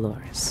 don't you,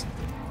 Dolores?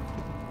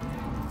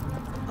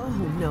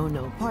 Oh,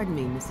 no, pardon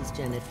me, Mrs.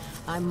 Jennett.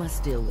 I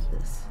must deal with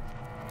this.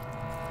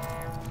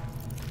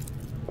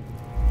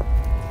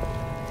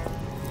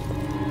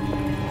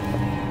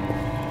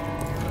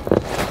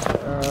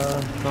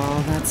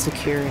 All that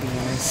security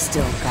and I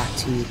still got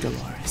to you,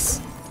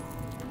 Dolores.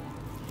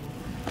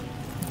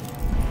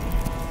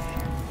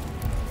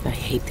 I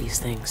hate these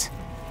things.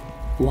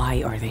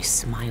 Why are they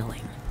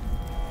smiling?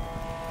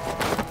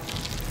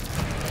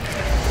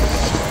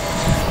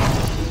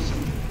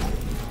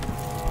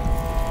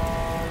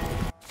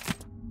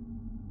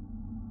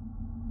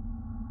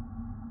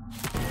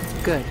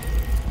 Good.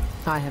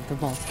 I have the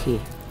vault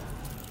key.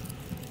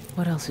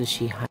 What else is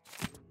she hiding?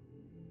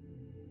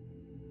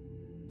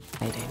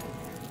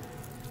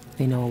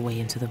 They know a way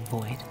into the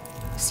void.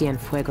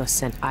 Cienfuegos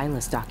sent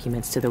Isla's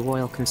documents to the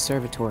Royal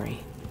Conservatory.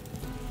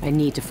 I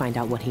need to find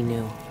out what he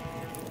knew.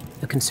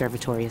 The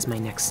conservatory is my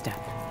next step.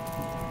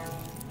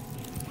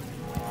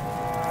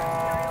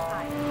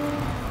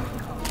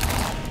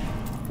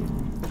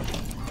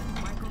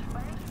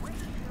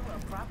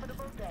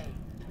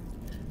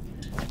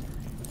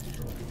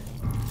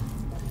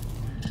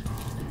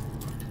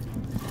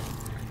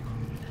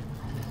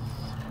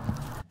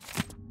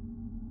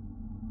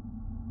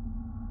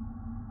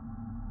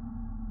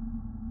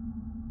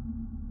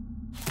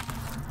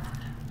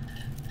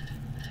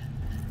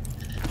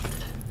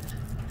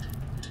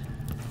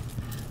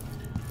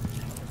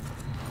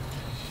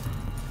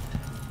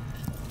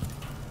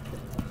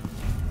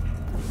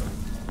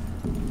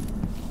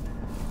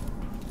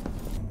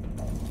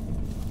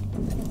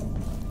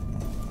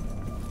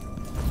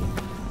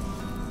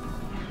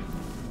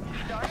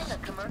 Starting a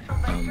commercial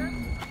venture?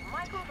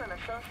 Michaels and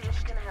Associates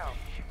can help.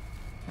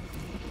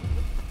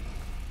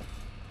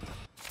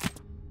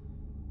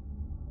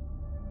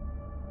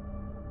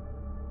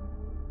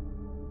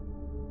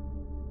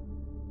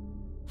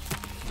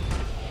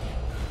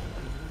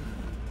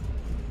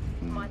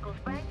 Michael's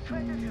Bank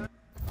treasures your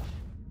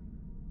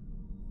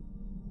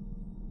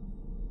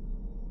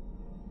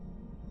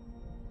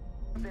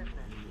business.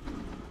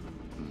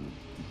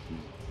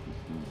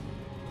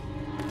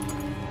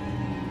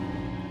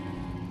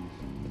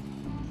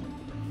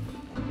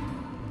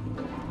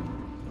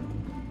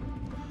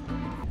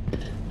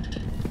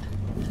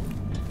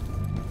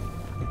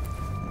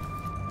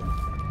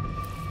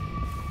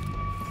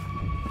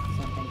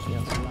 Something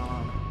feels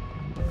wrong.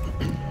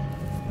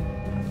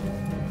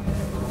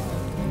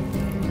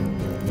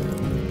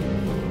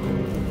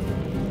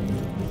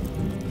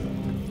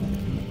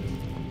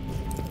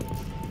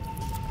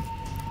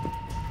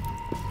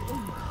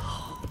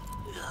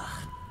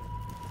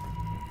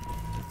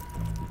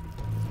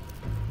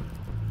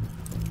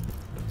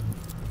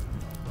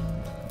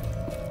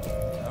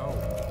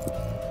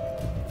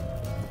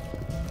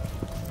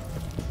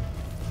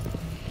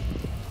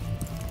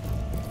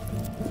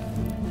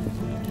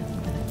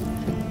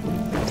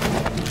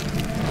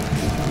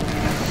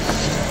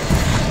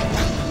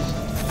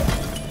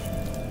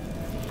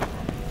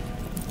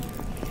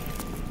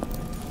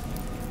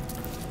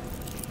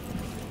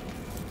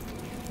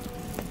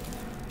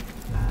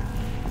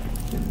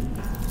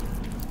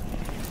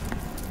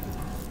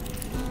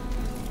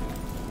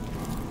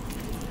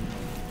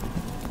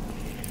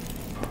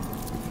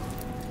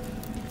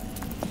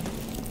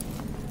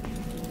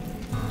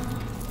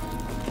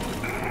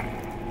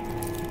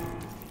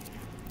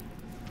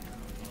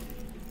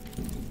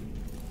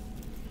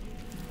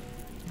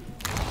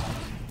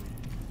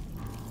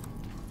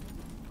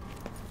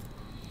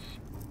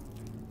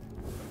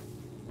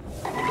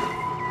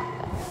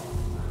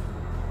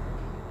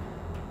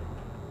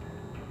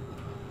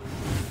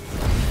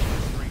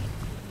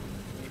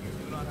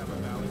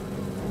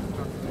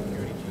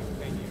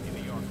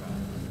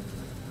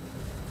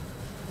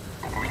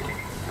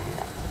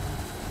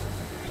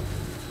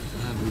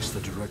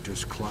 the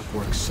director's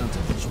clockwork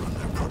sentinels run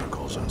their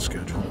protocols on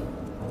schedule.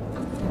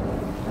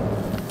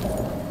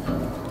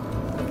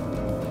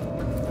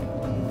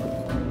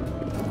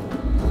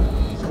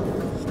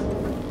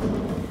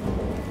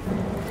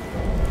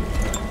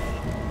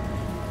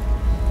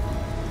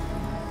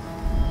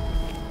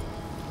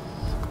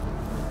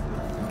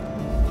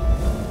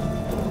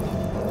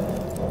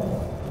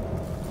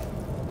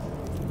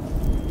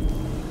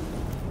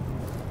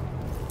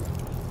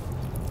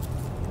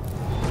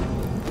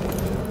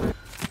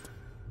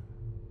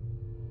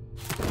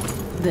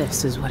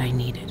 This is what I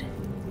needed.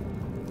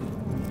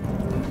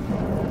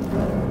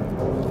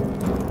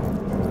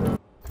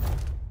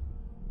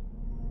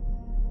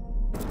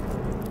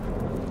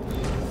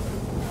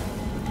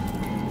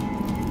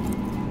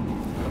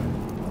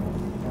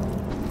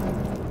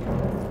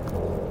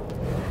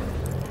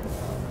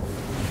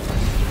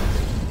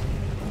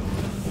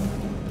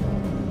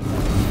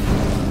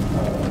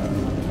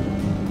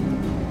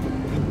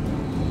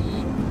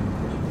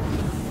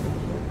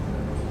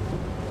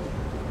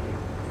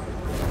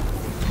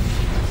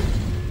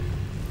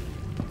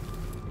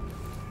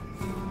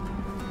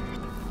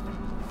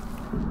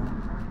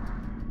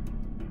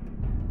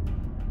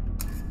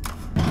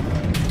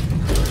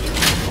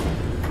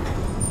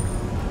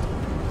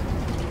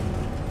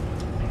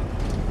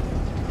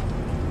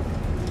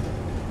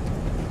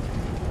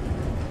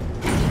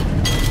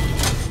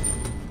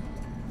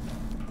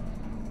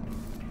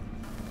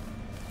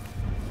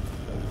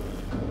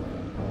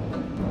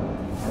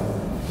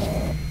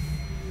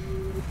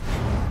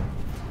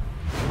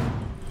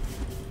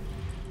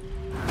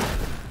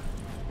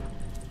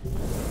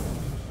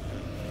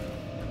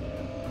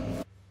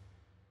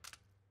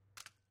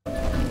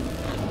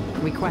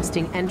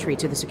 Requesting entry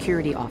to the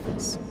security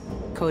office.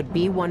 Code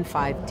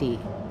B15D.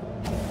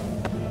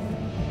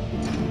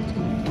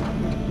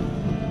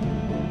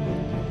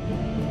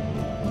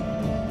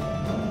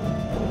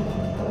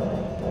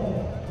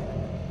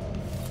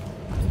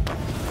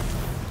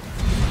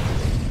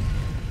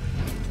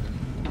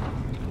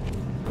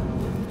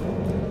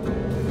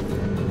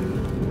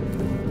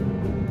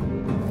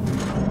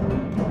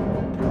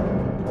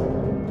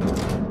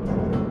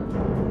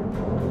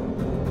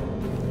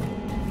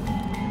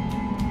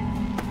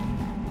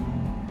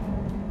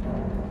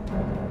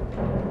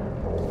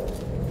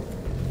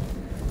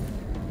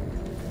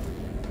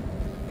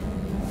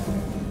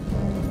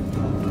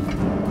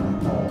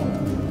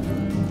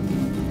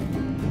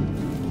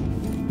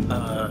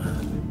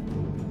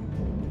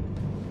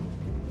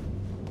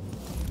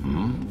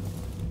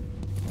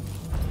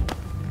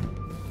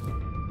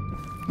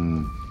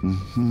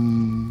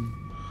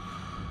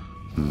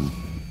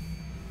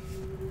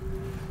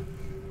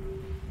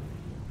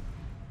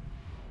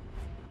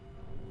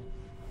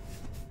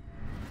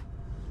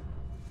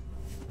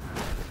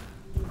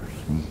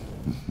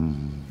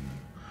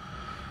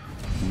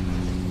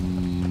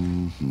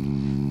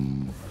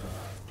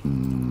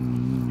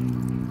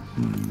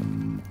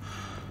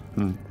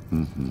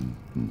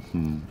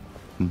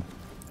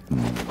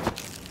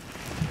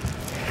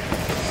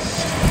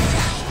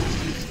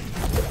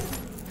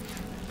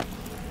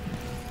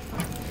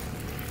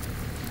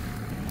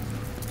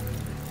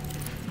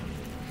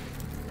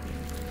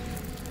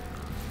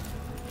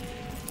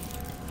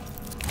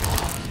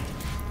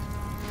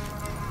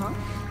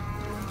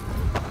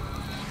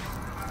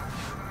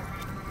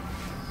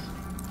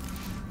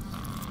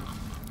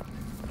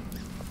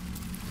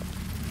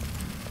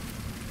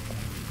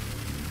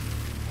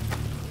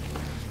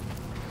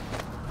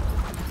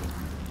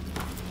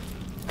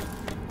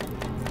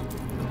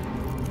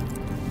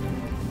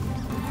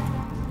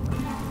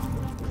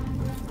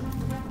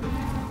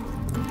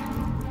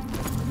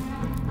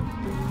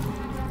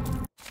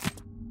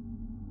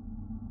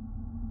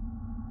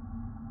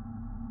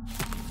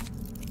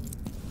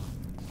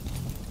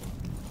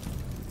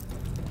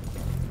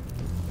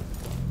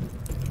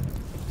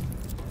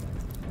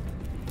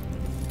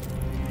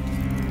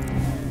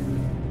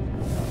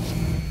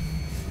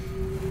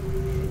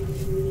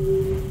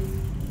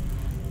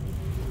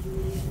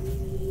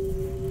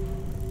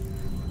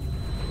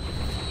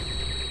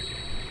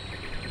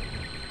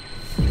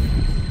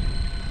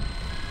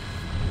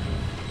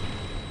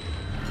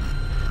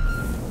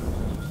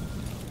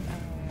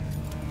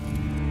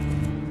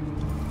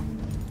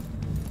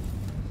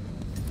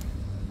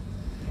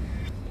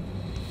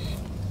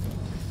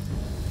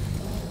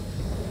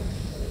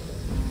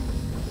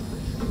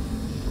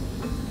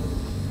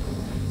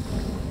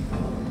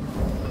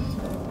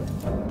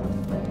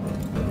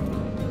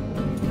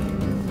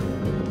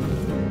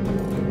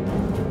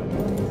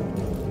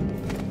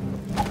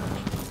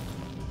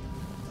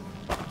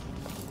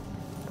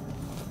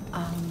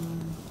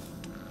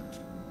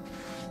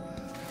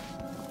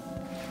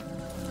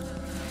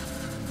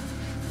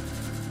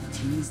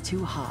 Tea's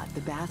too hot,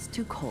 the bath's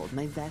too cold,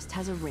 my vest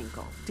has a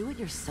wrinkle. Do it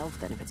yourself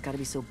then if it's gotta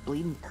be so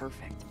bleeding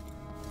perfect.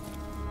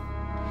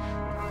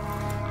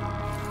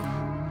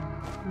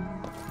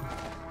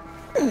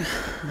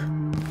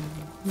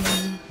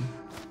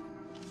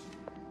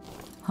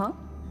 Huh?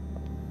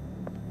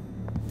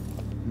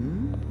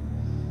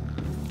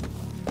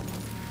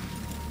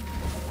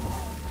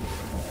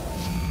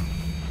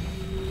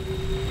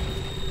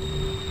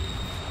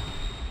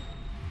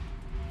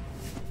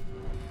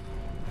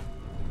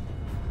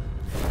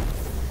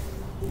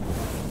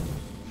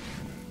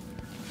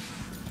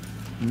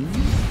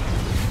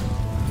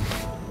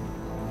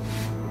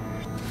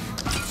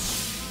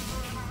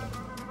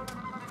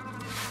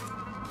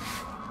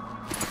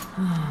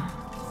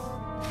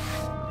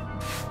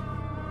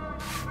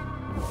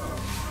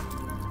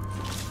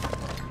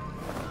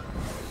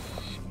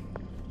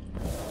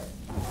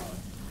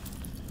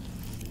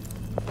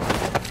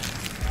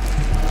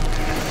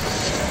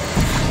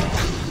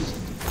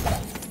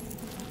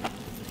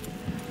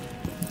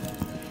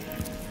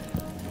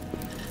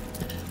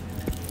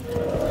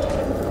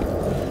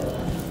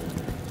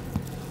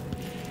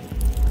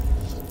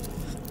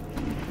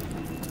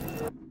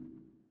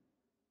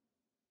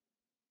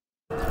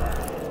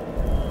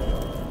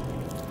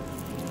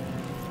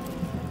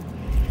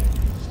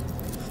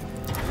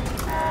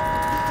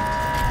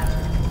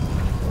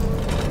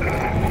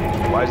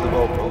 Why is the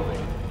boat moving?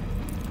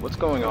 What's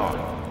going on?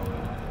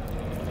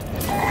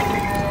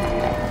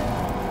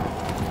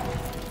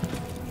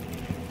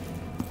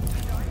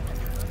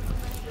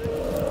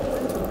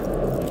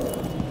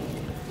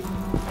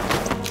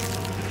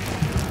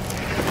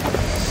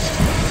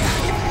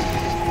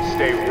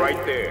 Stay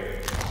right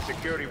there.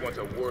 Security wants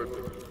a word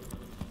with you.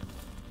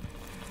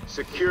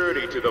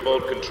 Security to the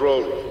vault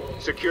control room.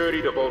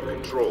 Security to vault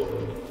control.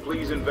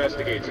 Please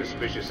investigate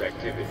suspicious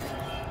activity.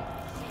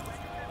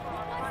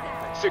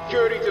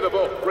 Security to the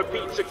vault.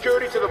 Repeat,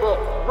 security to the vault.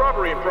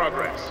 Robbery in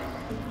progress.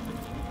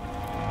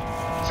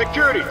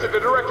 Security to the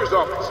director's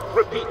office.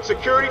 Repeat,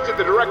 security to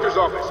the director's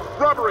office.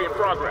 Robbery in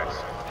progress.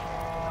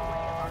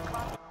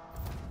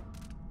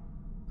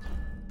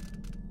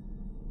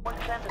 One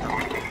Sentinel.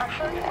 A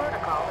search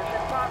protocol is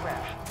in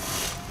progress.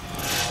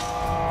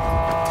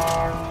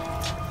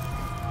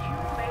 You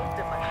made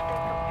the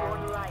mistake of your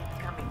life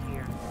coming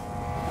here.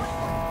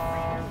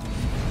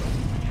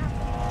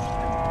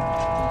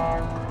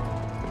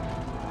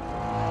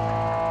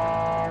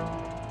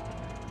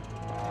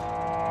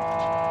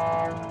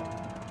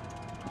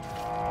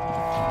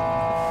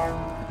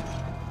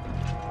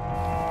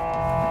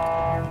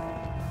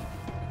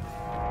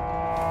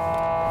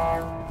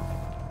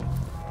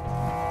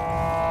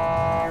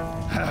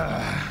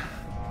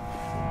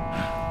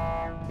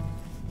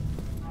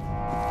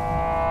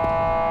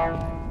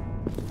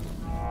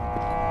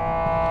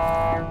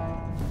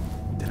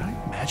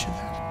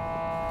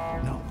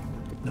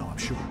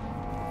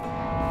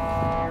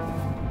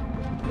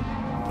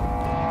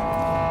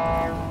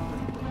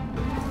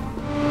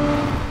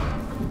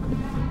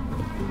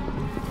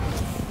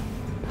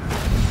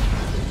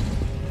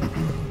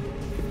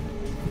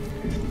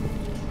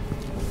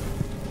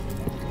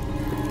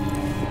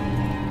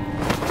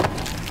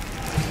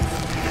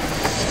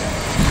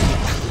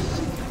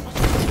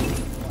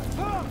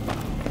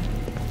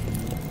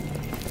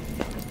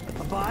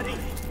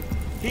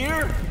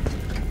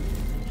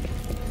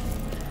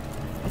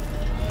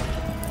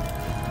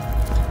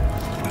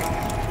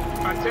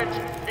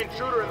 Attention,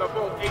 intruder in the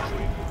vault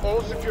HQ.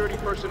 All security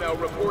personnel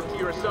report to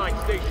your assigned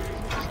stations.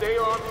 Stay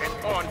on and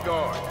on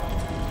guard.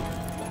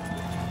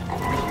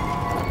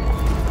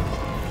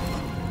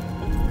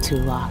 2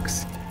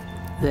 locks.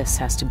 This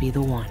has to be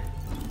the one.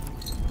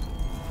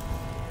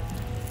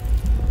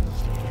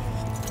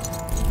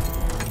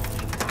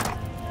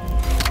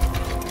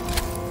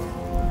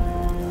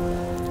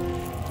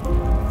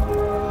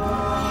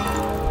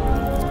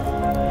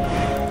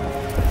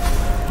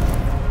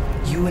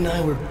 You and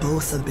I were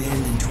both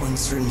abandoned to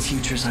uncertain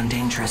futures on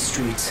dangerous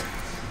streets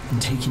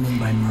and taken in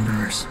by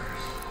murderers.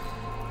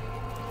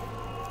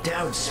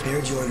 Dowd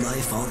spared your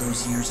life all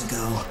those years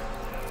ago,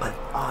 but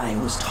I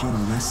was taught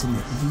a lesson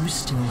that you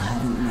still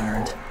haven't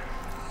learned.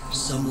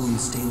 Some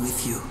wounds stay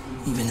with you,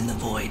 even in the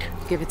void.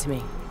 Give it to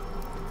me.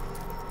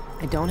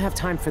 I don't have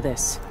time for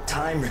this.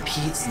 Time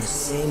repeats in the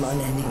same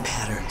unending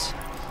patterns.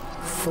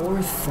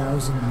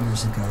 4,000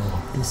 years ago,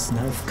 this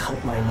knife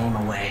cut my name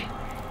away.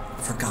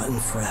 Forgotten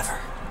forever.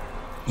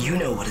 You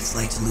know what it's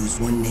like to lose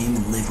one name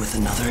and live with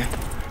another.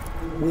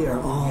 We are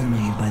all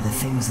made by the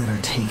things that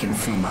are taken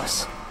from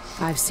us.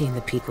 I've seen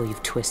the people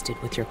you've twisted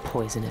with your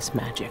poisonous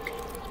magic.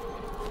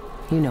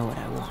 You know what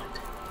I want.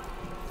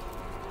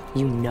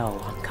 You know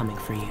I'm coming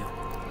for you.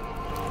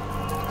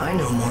 I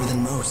know more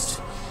than most.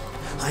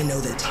 I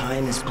know that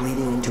time is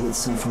bleeding into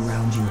itself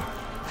around you.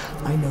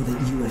 I know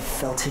that you have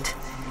felt it,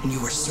 and you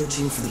are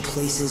searching for the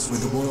places where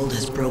the world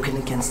has broken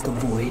against the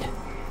void.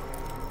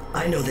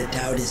 I know that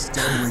Dowd is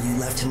dead where you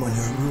left him on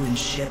your ruined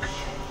ship,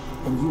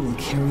 and you will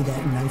carry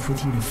that knife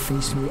with you to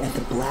face me at the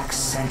black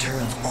center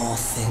of all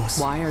things.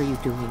 Why are you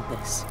doing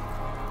this?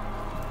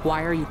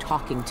 Why are you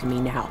talking to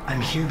me now? I'm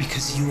here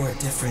because you are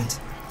different.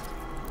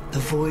 The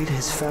void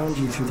has found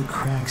you through the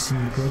cracks in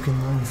your broken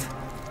life.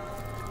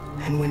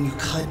 And when you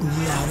cut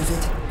me out of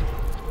it,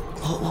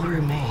 what will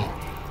remain?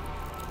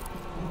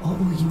 What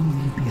will you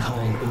leave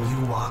behind when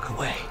you walk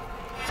away?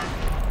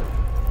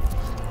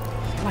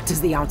 What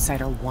does the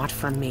outsider want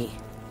from me?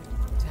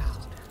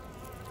 Dowd.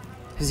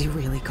 Is he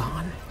really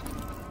gone?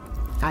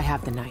 I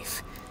have the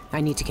knife. I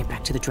need to get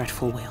back to the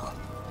Dreadful Whale.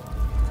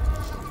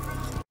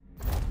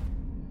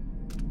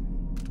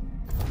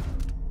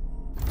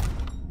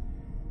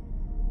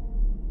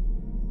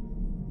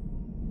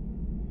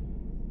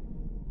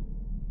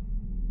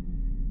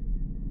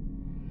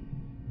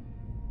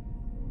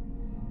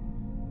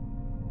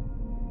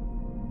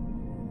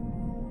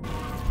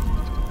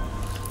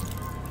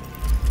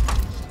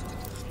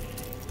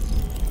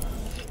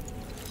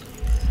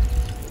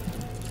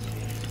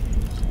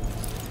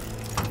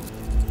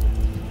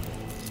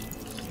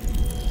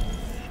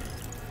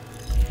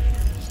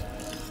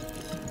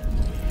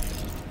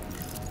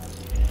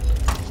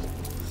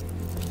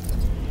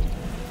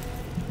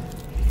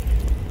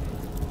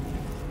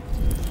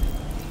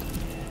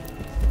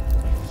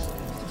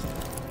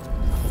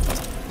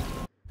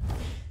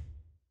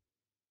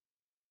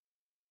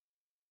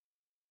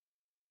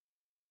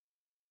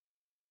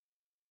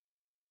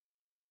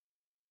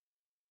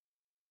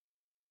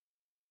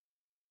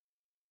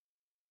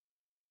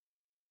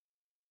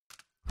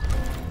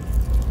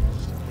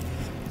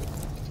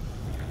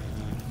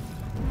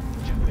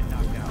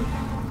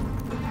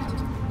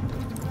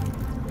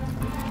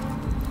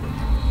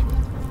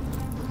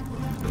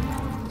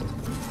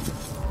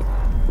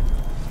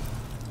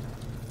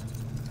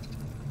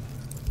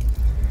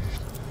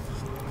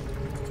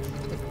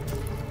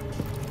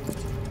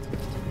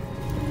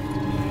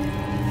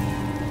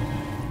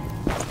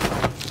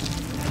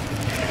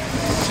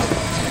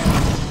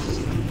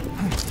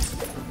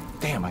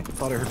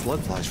 thought I heard blood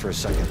flies for a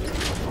second.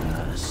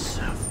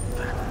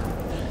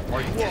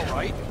 Are you all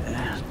right?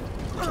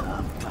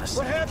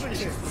 What happened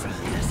here? I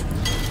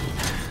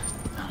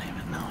don't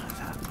even know what's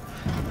happened.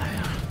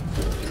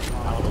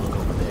 I'll look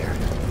over there.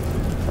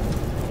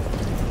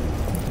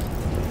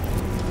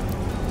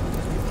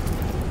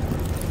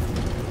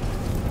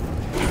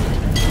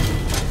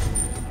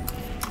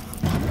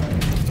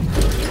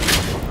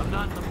 I'm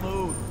not in the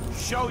mood.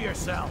 Show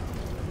yourself.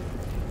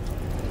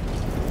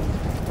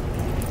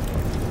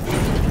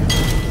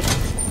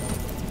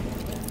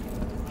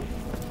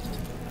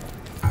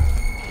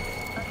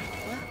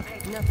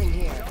 Nothing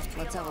here.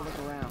 Let's have a look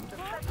around.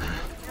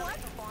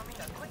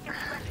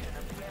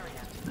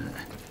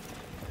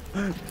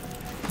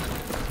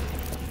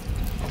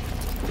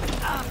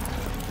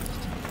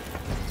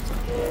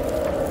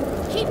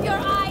 Keep your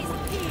eyes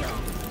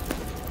peeled.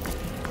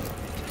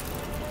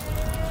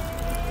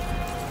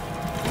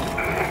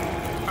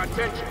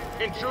 Attention!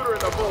 Intruder in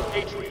the vault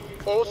atrium.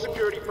 All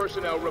security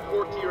personnel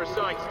report to your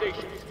assigned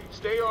stations.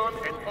 Stay armed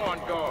and on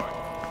guard.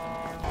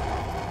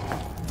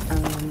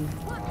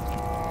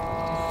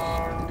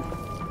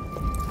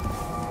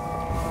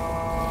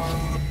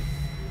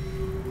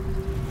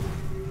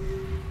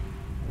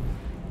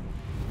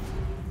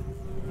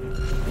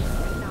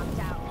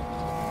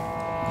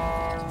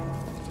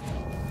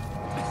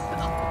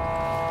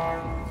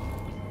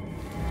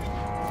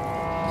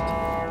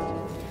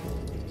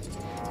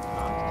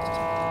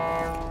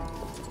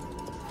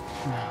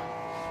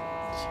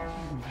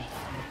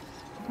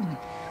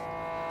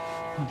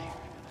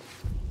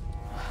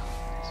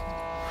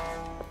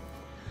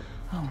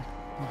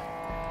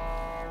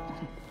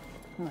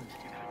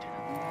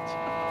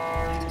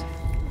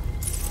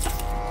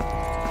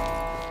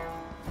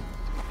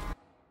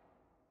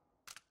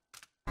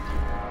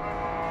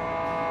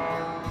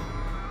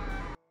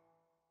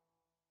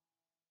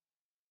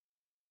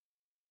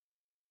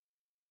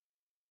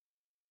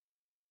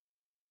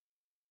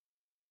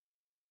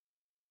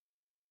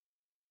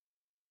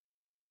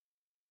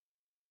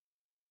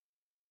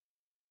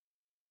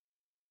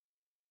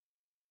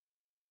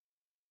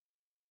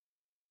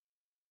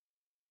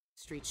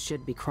 Streets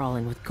should be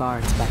crawling with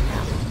guards by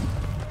now.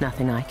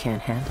 Nothing I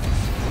can't handle.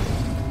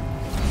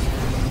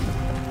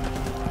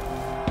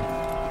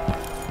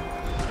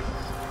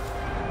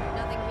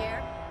 Nothing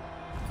here?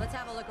 Let's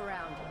have a look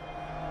around.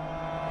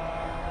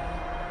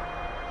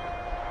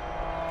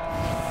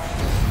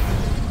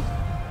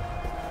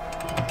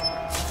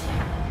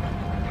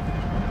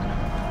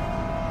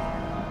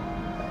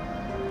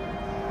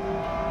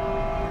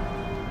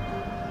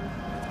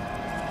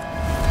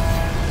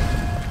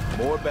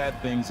 More bad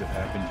things have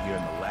happened here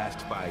in the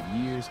last 5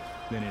 years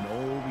than in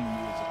all the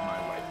years of my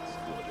life as a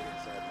lawyer.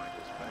 Inside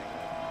Michael's bank.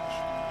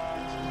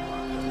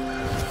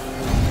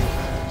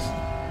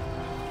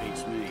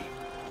 Beats me.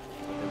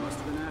 But they must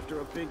have been after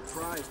a big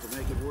prize to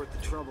make it worth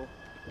the trouble.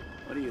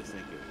 What do you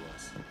think it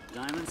was?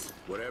 Diamonds?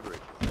 Whatever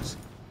it was,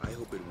 I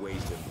hope it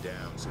weighs them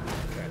down so we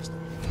can catch them.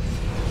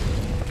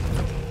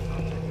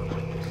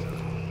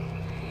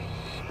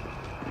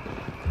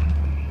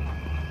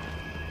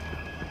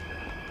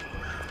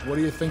 What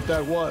do you think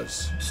that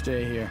was?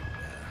 Stay here.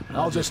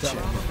 I'll just check.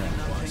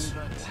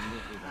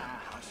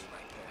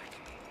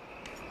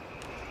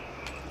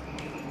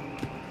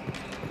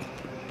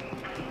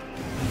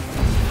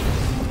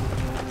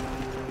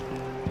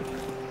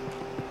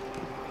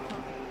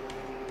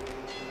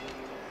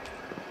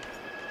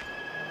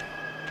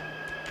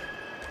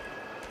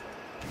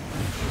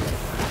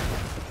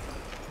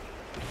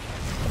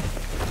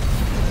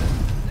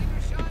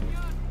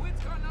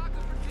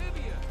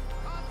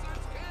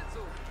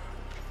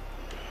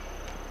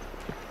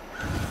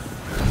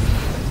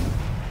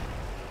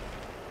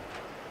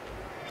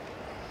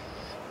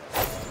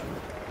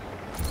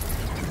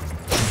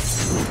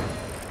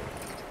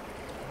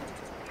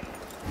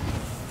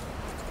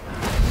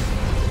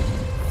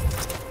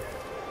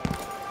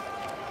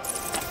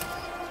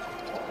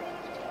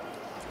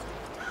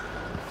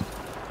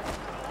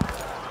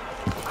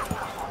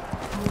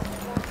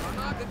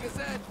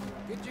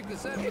 Get your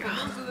cassette for the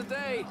news of the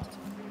day.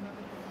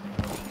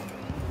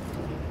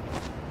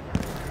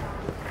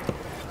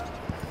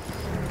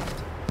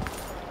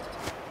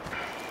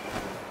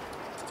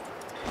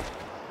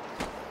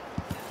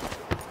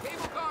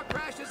 Cable car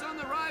crashes on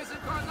the rise in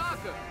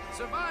Karnaca.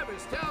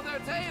 Survivors tell their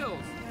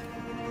tales.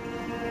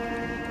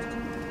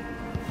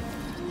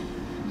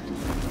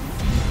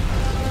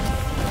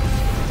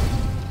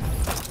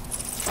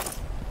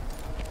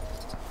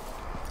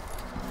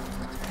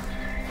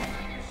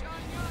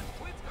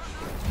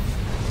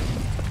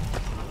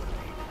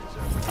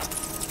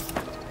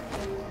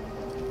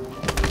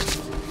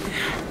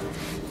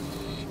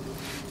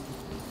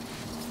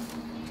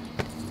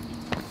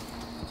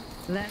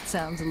 That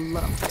sounds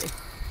lovely.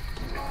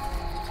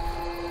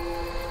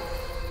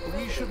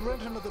 We should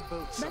rent another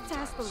boat. Let's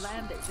ask the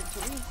land agent to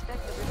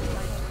re-inspect the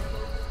riverside.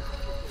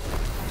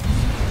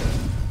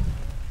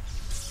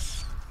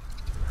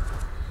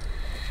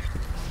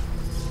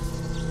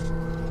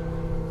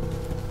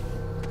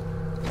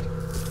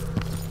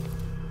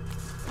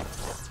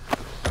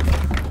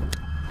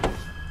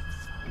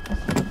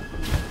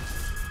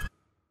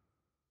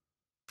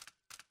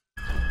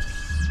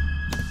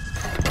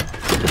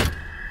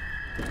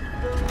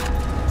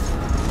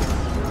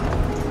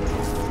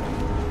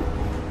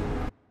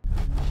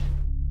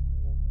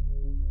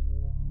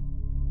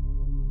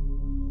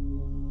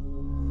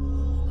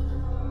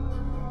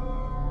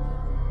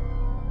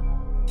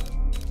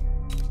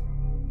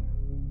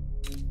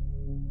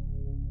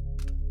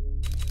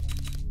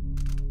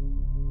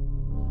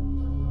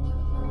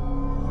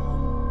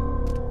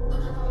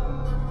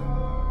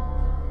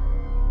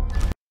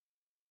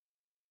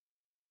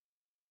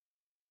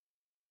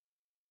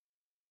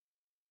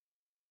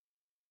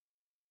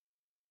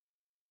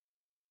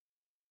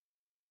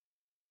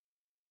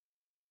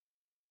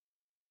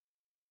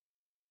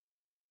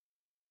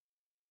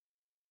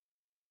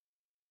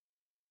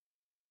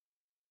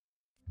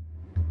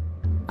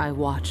 I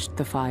watched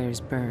the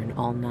fires burn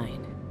all night.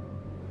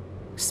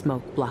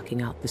 Smoke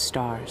blocking out the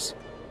stars.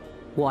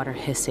 Water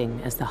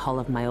hissing as the hull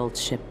of my old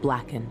ship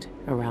blackened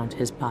around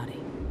his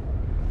body.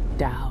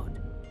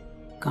 Dowd,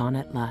 gone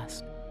at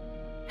last.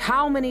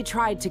 How many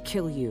tried to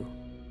kill you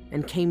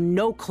and came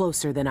no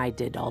closer than I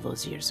did all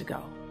those years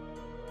ago?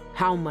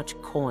 How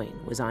much coin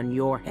was on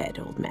your head,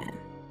 old man?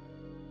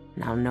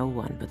 Now no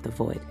one but the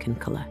Void can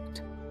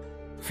collect.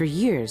 For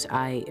years,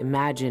 I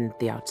imagined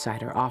the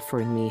outsider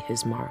offering me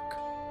his mark.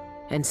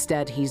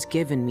 Instead, he's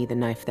given me the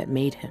knife that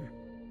made him.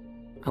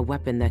 A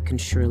weapon that can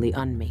surely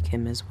unmake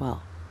him as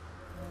well.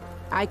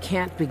 I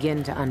can't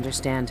begin to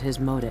understand his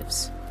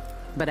motives,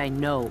 but I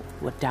know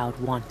what Dowd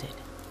wanted.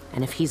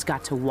 And if he's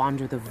got to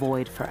wander the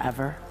Void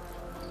forever,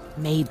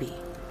 maybe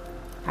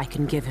I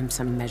can give him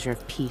some measure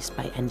of peace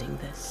by ending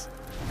this.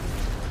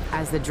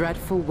 As the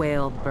dreadful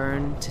whale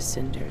burned to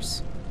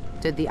cinders,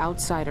 did the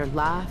outsider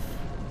laugh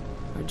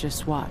or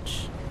just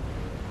watch?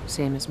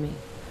 Same as me.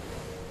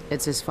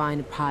 It's as fine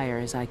a pyre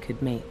as I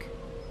could make.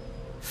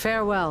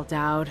 Farewell,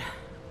 Dowd.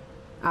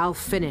 I'll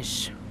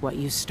finish what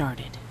you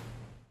started.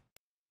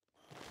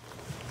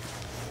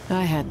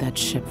 I had that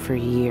ship for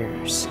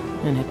years,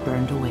 and it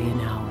burned away in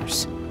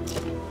hours.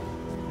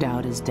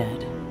 Dowd is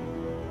dead,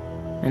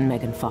 and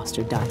Megan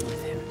Foster died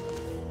with him.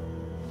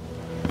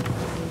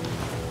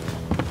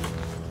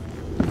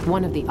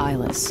 One of the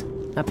Eyeless,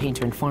 a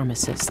painter and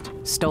pharmacist,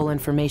 stole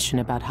information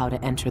about how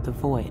to enter the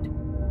Void.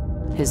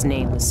 His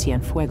name was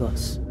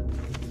Cienfuegos,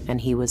 and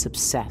he was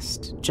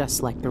obsessed,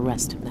 just like the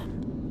rest of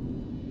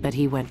them. But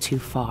he went too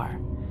far.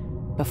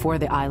 Before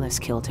the Eyeless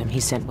killed him, he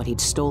sent what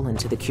he'd stolen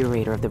to the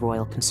curator of the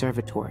Royal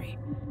Conservatory.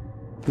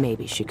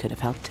 Maybe she could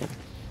have helped him.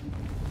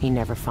 He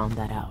never found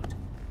that out.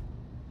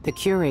 The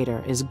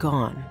curator is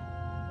gone,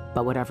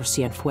 but whatever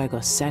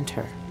Cienfuegos sent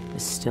her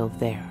is still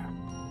there.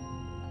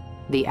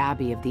 The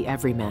Abbey of the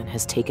Everyman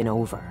has taken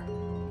over.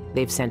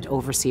 They've sent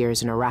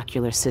overseers and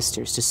oracular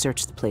sisters to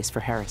search the place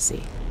for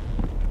heresy.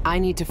 I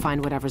need to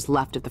find whatever's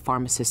left of the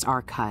pharmacist's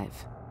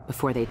archive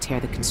before they tear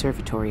the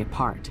conservatory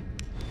apart.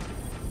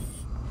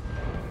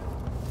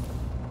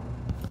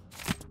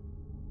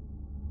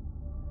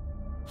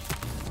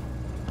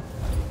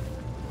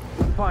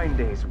 Fine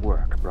day's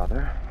work,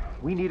 brother.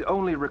 We need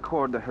only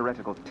record the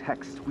heretical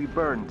text we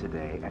burned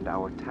today, and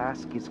our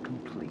task is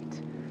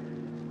complete.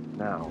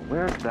 Now,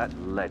 where's that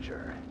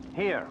ledger?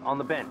 Here, on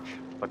the bench.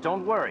 But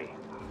don't worry.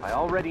 I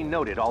already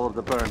noted all of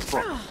the burned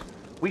books.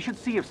 We should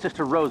see if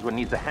Sister Rosewood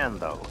needs a hand,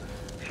 though.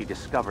 She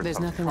discovered There's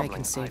some nothing I can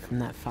troubling save from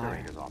that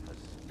fire.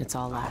 It's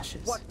all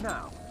ashes. What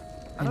now?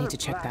 I need to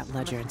check that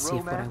ledger and see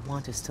if what I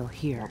want is still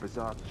here. More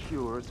bizarre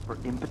cures for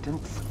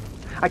impotence?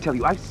 I tell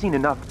you, I've seen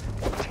enough.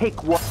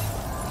 Take what?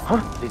 Huh?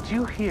 Did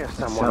you hear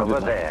someone over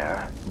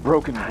there?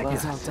 Broken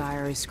It's glass. all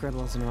diary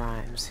scribbles and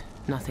rhymes.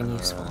 Nothing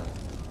useful.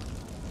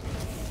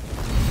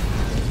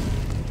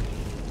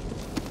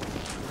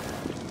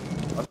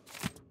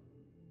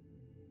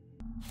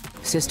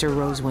 Sister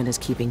Rosewind is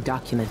keeping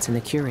documents in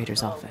the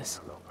curator's office.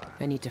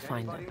 I need to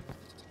find them.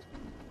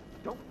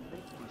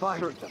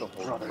 Search the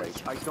whole place.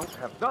 I don't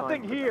have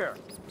nothing here.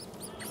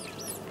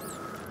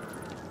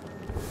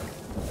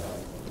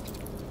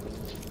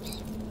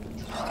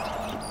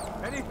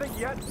 Anything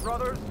yet,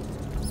 brothers?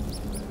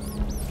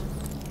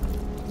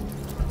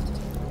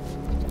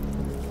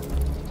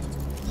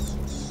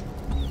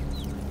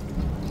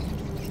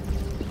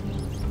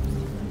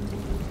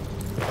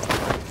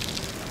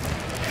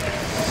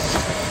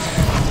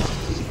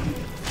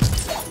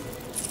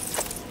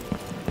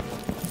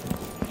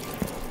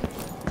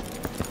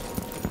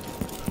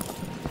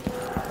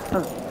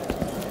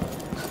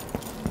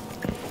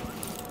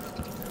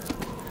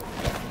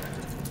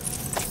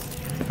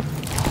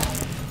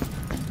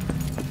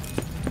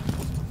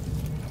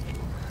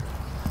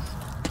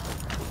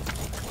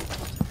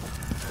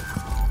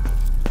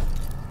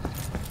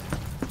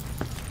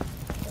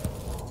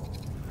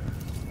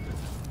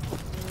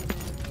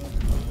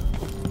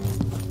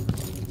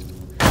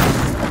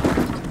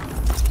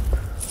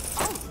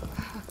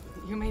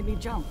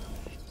 Jump.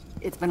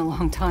 It's been a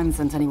long time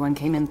since anyone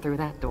came in through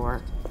that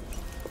door.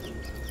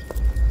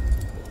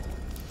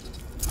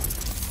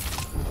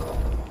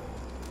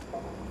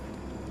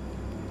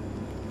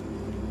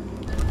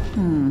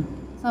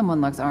 Someone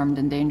looks armed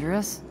and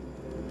dangerous.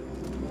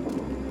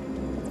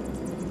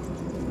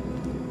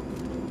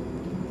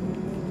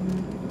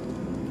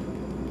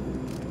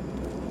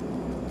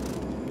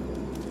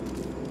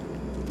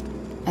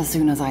 As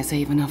soon as I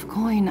save enough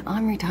coin,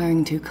 I'm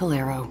retiring to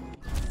Calero.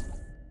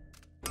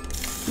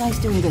 Nice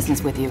doing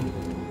business with you.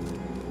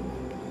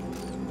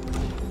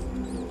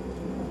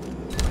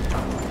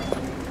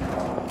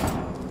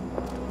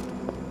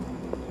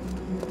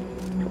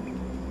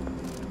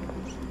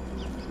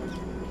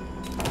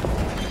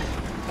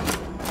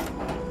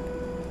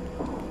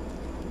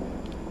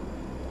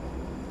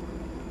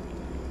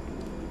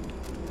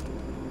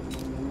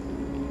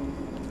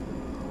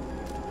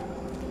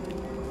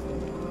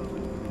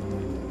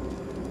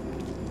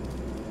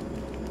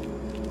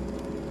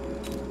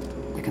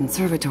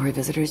 Conservatory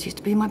visitors used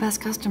to be my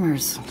best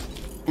customers.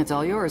 It's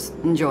all yours.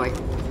 Enjoy.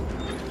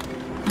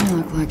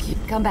 look like you...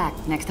 Come back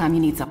next time you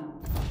need some.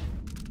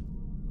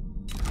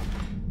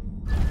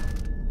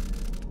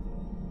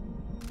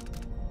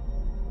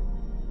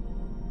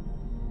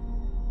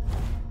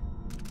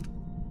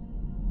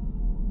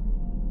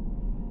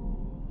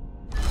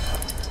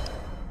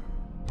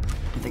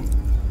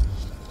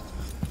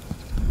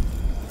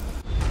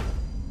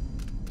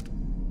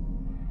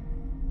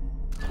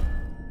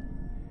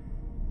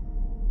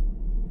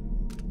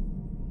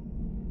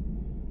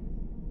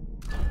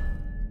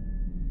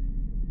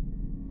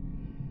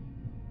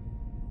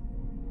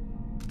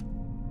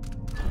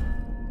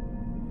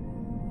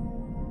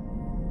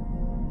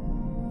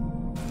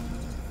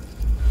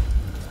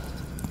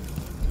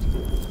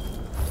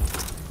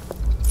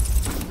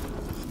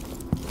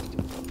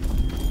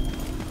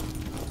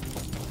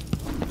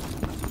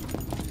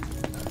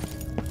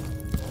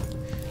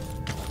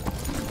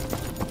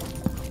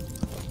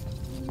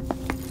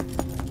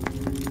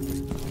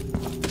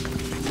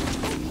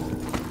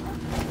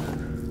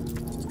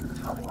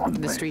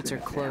 The streets are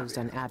closed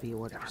on Abbey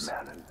orders.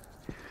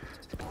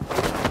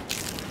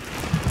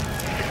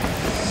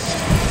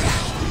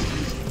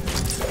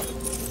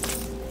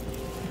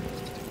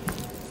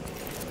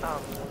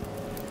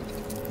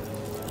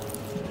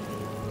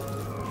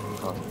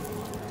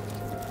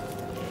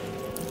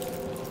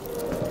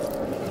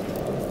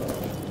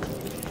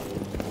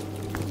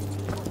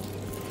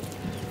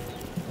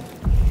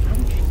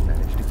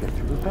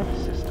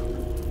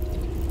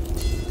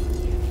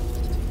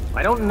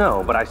 I don't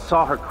know, but I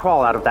saw her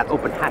crawl out of that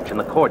open hatch in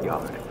the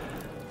courtyard.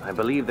 I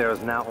believe there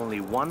is now only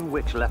one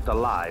witch left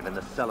alive in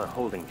the cellar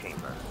holding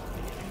chamber.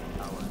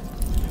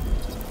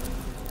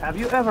 Have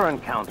you ever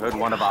encountered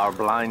one of our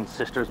blind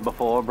sisters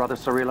before, Brother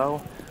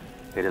Cirillo?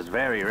 It is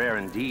very rare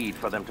indeed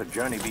for them to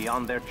journey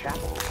beyond their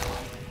chapel.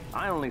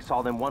 I only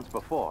saw them once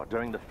before,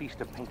 during the Feast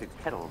of Painted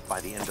Kettles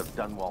by the end of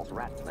Dunwall's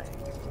rat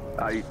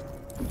plague.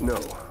 No,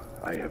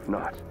 I have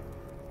not.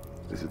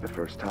 This is the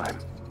first time.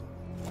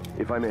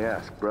 If I may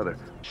ask, brother,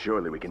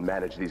 surely we can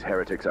manage these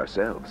heretics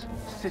ourselves.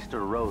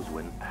 Sister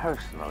Rosewin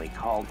personally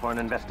called for an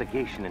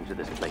investigation into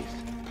this place,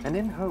 and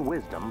in her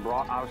wisdom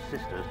brought our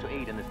sisters to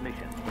aid in this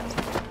mission.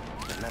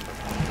 Remember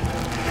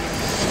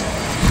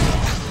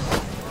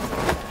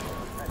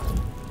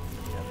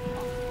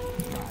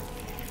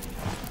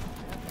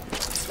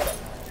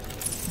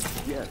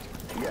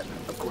Yes,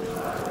 of course.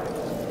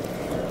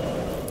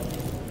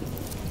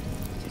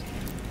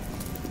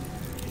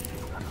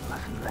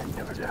 Listen, I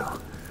never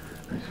do.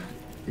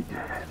 It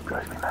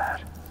drives me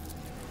mad.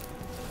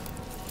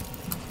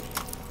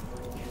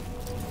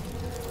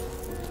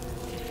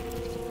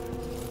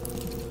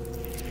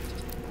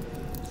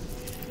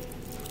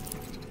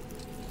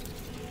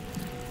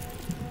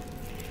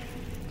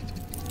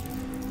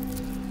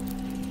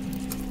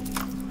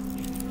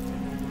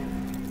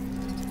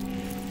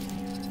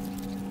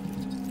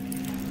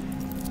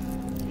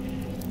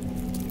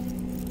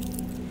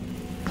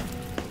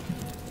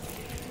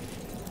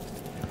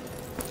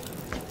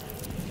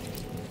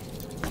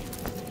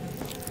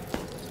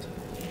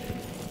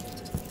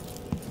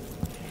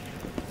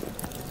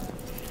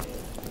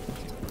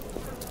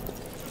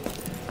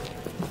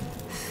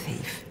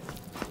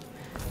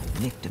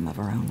 Victim of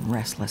her own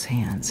restless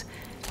hands.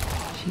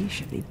 She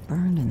should be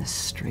burned in the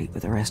street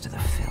with the rest of the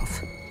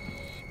filth.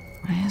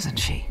 Why isn't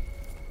she?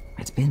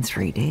 It's been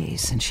 3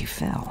 days since she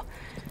fell.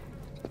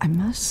 I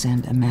must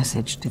send a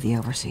message to the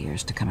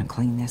overseers to come and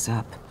clean this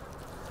up.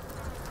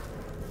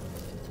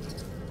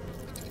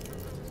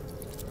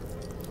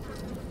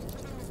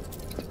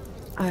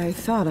 I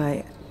thought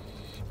I...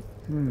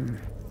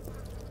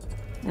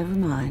 Never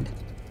mind.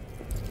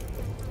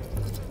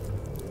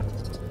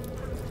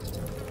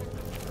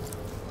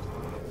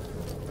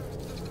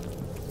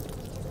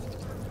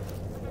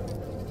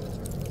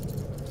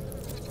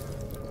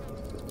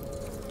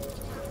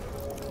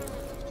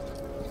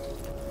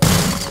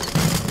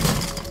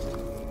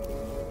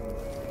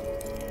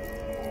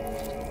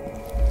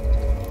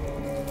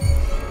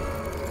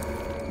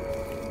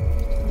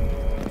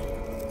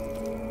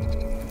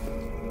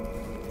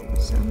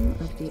 Some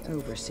of the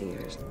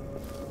overseers.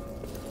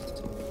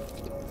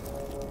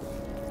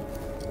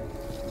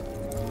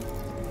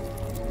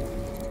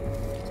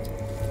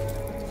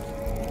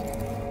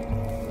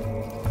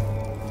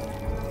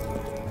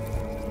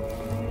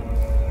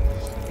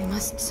 We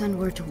must send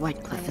word to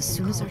Whitecliff as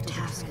soon as our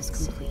task is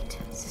complete.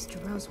 Sister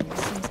Rosewin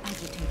seems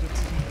agitated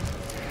today.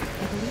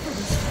 I believe it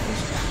is the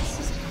fish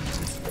crisis upon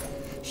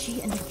her.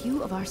 She and a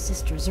few of our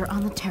sisters are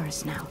on the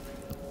terrace now.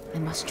 I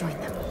must join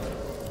them.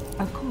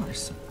 Of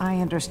course. I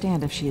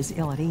understand if she is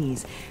ill at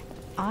ease.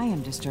 I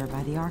am disturbed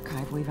by the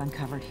archive we've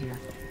uncovered here.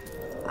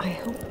 I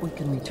hope we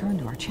can return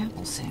to our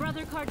chapel soon.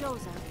 Brother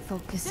Cardoza,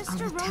 Focus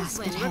Sister on the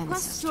task at hand,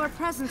 requests sister. your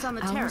presence on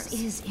the Ours terrace.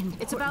 is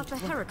important It's about the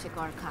work. heretic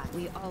archive.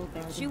 We all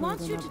bear the She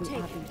wants you burden to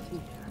of the take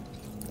Abbey.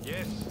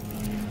 Yes.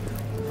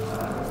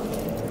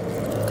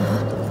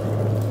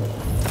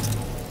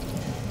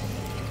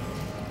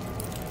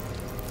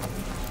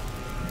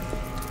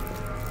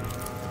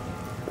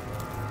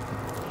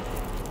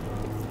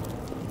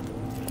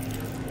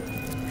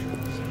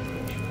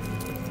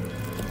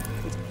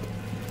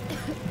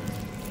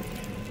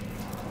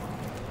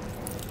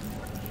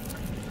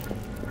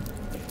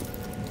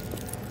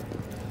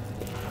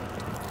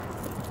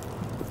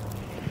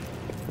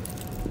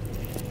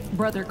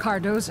 Brother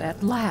Cardoza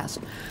at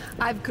last.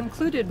 I've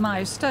concluded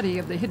my study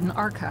of the hidden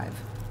archive,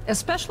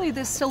 especially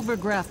this silver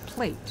graph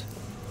plate.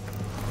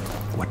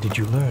 What did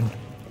you learn?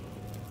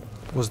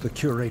 Was the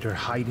Curator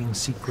hiding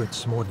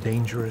secrets more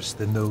dangerous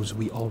than those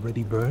we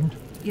already burned?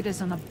 It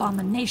is an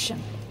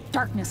abomination.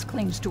 Darkness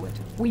clings to it.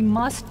 We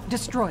must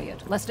destroy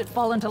it, lest it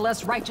fall into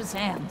less righteous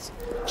hands.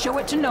 Show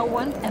it to no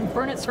one, and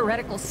burn its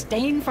heretical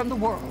stain from the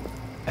world.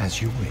 As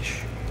you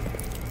wish.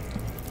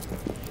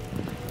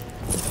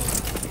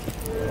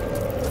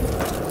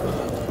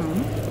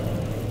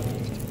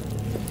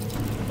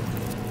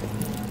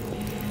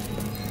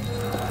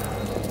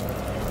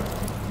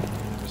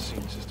 Never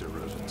seen Sister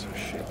Rosen so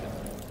shaken.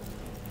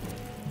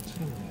 What's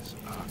in this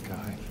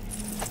archive?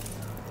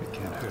 It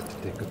can't hurt to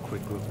take a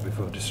quick look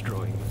before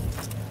destroying it.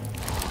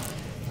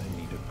 I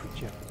need a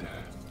projector.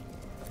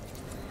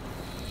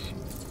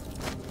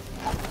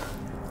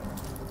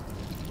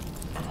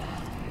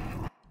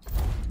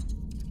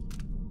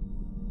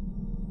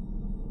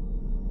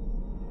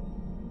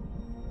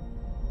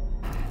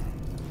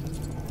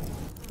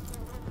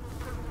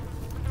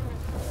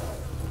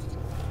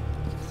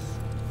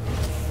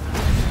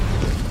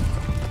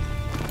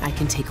 I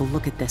can take a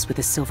look at this with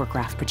a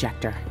silvergraph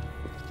projector.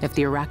 If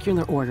the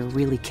oracular order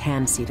really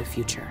can see the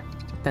future,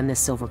 then this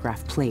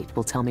silvergraph plate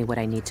will tell me what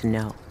I need to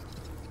know.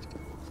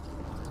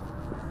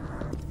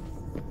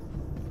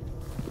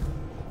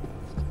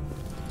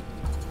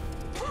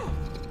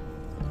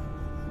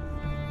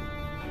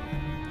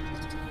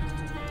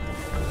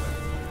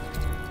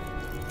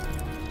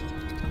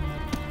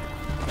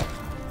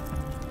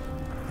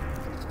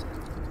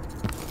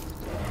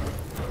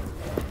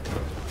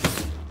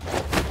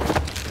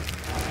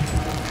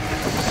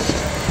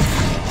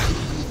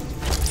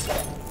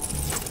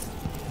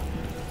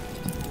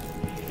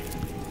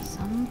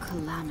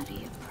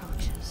 Calamity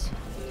approaches.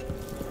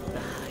 The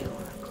High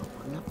Oracle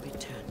will not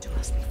return to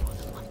us before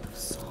the month of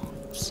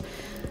songs.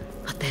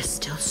 But there's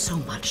still so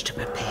much to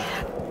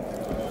prepare.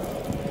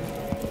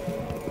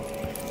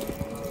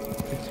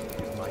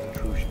 Excuse my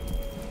intrusion.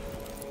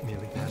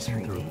 Merely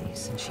passing through. 3 days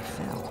since she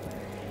fell.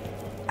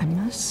 I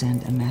must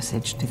send a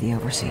message to the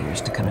overseers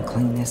to come and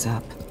clean this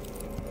up.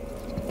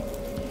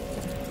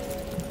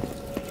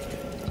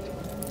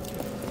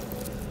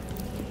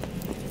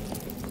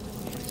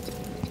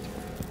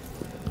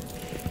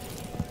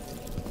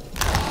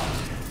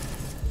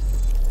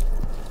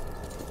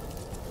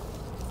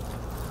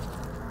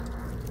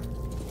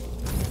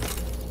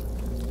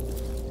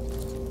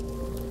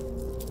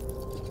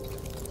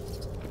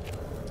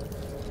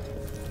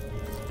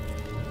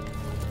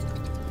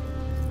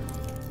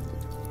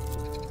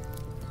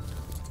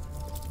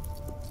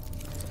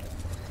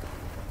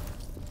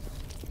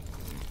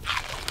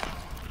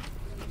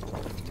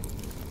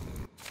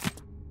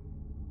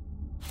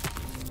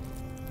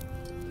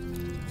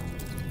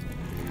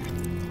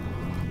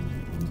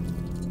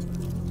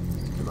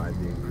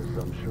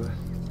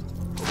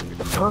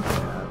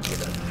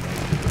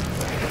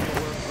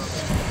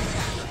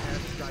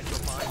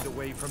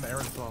 From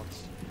errant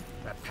thoughts.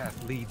 That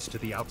path leads to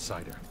the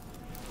outsider.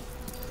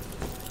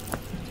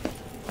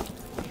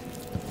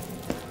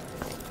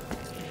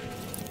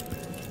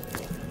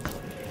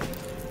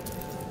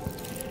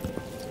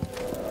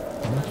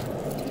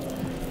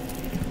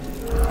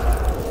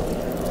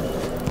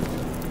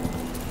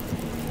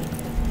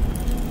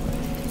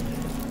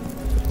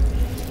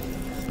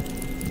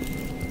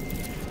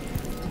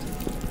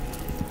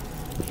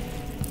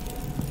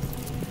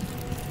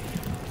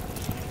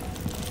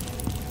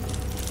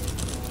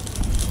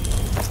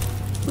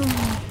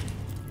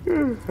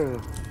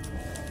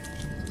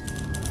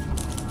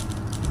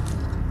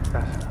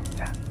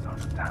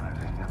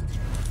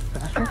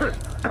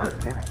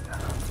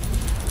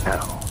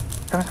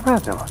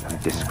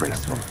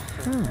 Disgraceful.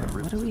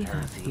 What do we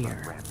have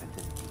here?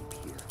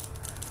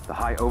 The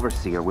High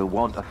Overseer will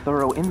want a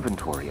thorough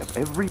inventory of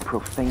every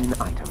profane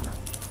item.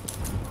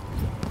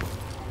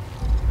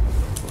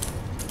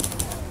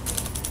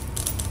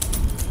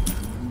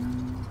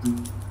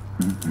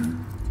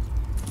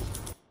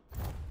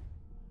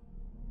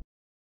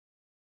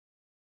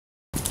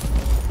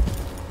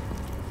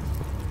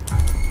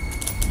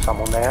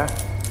 Someone there?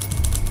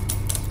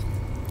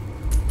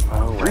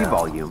 Oh, 3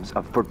 volumes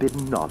of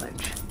forbidden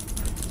knowledge.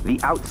 The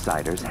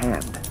Outsider's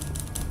Hand.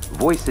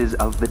 Voices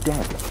of the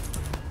Dead.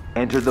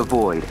 Enter the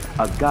Void,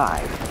 a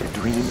guide to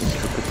dream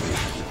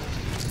interpretation.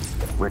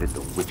 Where did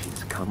the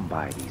witches come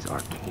by these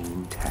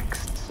arcane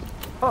texts?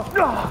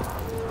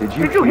 Did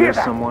you hear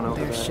someone over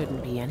there? There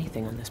shouldn't be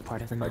anything on this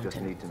part of the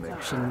mountain.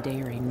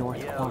 Shinderi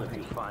North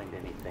Quarry.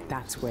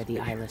 That's where the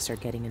Eyeless are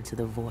getting into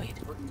the Void.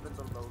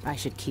 I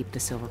should keep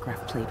the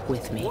silvergraph plate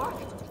with me. What?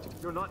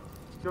 You're not...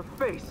 Your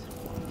face!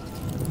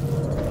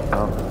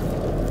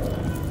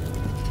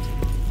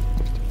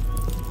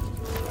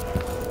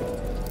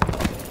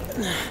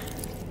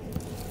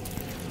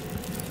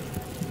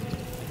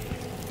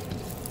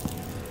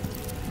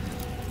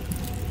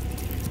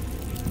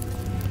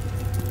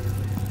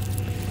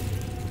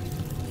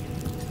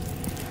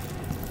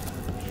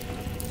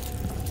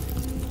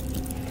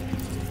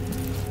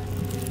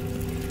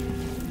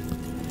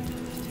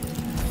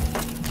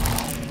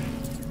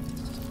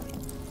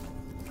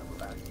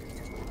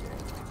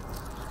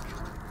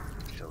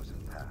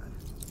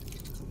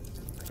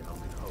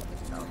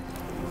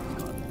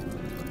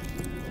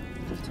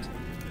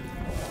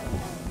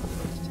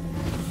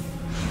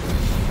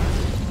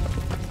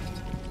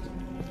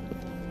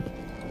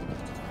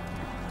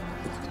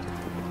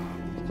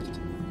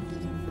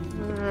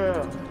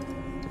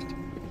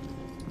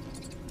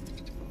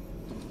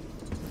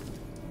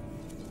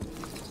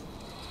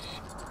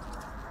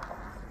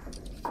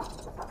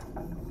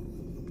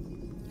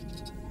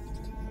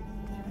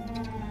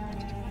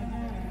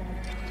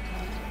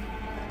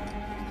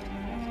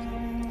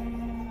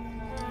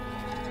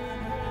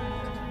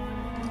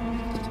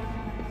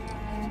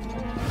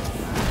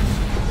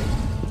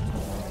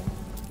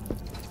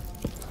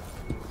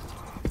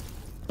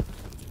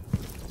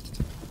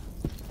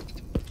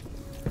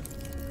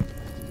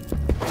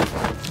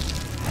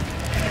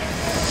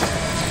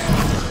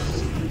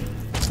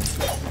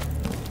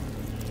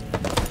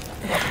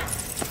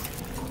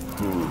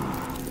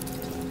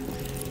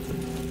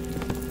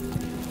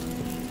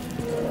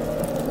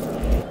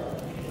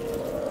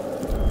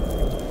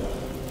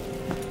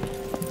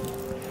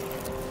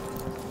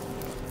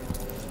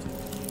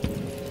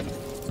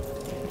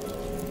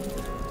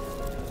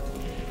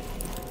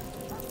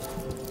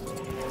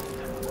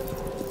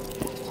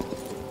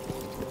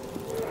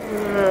 We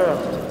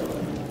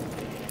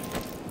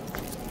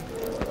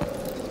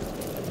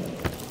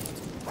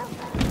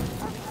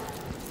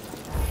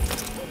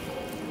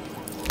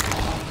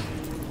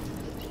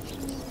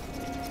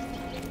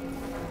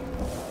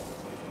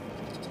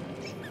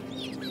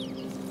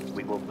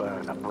will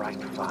burn a bright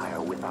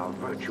fire with our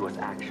virtuous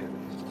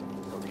actions,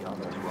 so the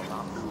others will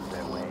not lose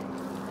their way.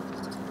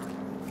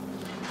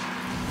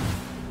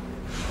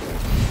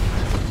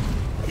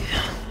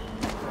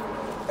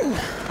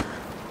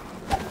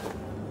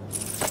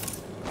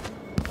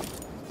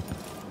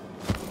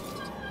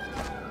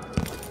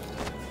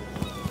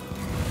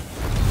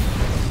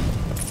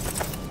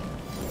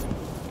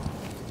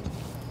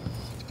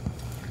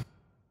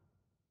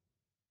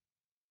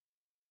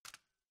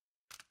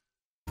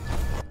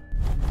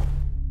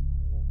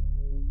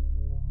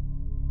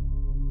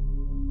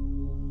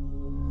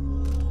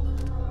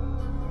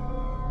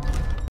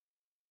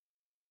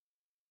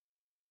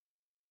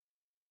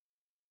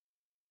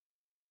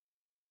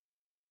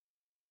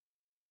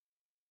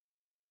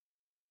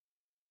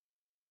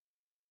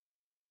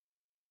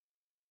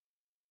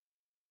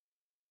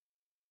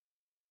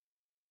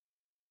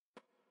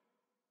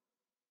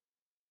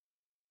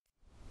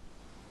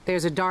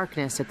 There's a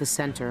darkness at the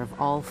center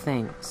of all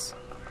things.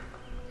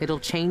 It'll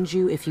change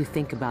you if you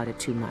think about it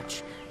too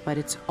much, but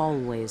it's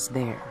always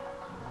there.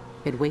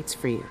 It waits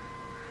for you.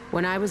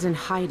 When I was in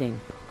hiding,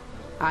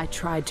 I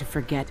tried to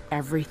forget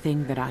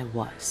everything that I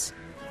was.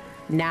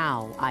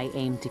 Now I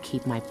aim to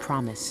keep my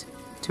promise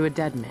to a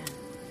dead man,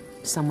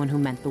 someone who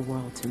meant the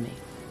world to me.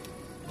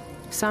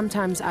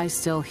 Sometimes I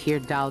still hear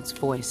Dowd's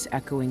voice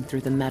echoing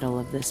through the metal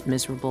of this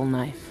miserable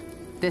knife.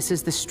 This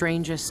is the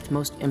strangest,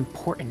 most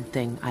important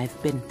thing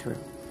I've been through,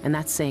 and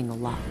that's saying a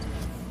lot.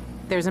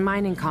 There's a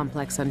mining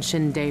complex on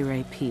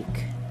Shindeire Peak,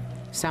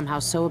 somehow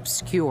so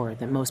obscure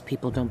that most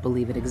people don't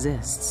believe it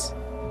exists.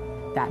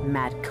 That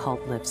mad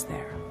cult lives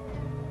there,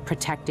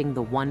 protecting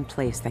the one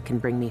place that can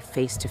bring me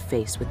face to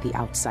face with the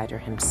outsider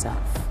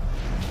himself.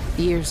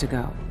 Years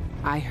ago,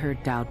 I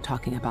heard Dowd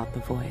talking about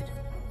the Void,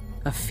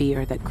 a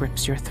fear that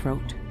grips your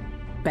throat,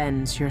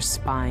 bends your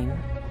spine,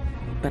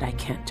 but I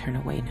can't turn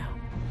away now.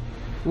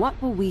 What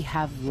will we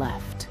have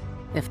left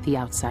if the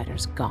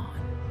outsider's gone?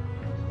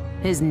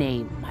 His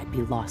name might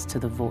be lost to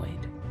the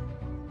Void,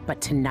 but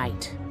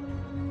tonight,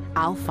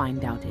 I'll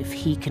find out if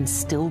he can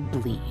still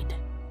bleed.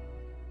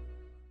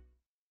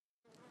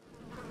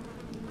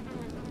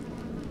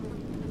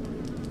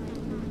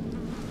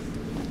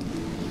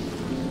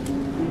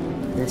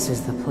 This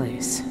is the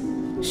place,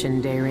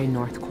 Shindeire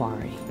North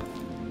Quarry.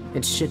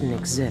 It shouldn't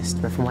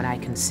exist, but from what I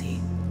can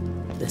see,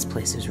 this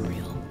place is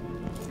real.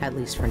 At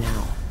least for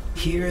now.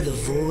 Here, the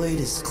Void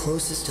is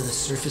closest to the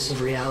surface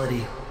of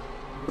reality,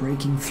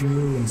 breaking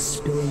through and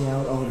spilling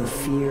out all the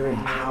fear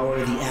and power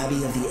the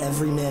Abbey of the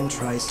Everyman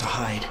tries to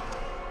hide.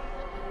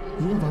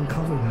 You have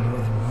uncovered more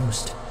than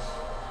most.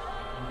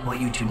 What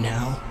you do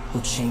now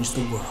will change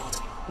the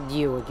world.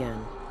 You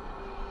again.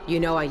 You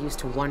know, I used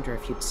to wonder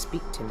if you'd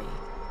speak to me.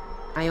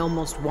 I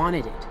almost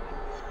wanted it.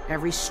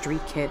 Every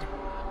street kid,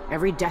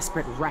 every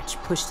desperate wretch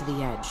pushed to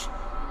the edge.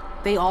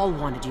 They all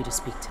wanted you to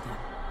speak to them.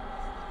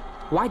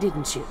 Why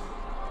didn't you?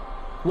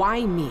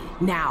 Why me,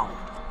 now?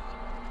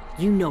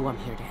 You know I'm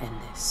here to end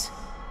this.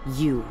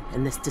 You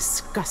and this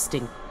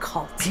disgusting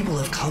cult. People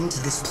have come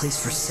to this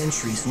place for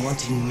centuries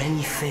wanting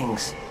many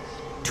things.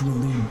 To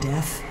elude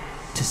death,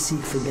 to seek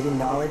forbidden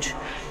knowledge.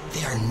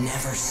 They are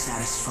never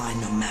satisfied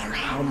no matter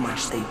how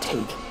much they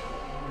take.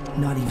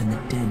 Not even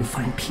the dead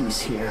find peace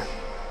here.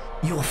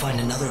 You will find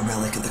another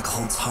relic of the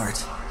cult's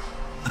heart.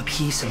 A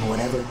piece of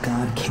whatever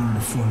god came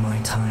before my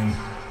time.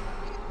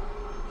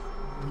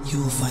 You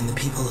will find the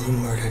people who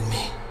murdered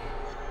me.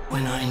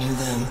 When I knew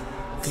them,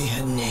 they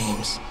had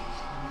names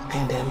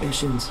and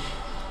ambitions.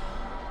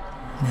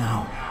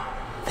 Now,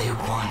 they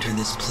wander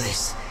this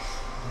place,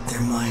 their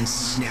minds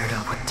snared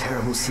up with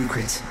terrible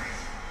secrets,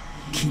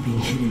 keeping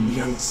hidden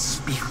the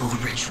unspeakable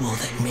ritual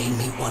that made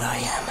me what I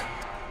am.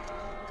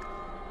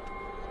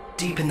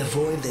 Deep in the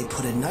Void, they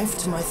put a knife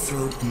to my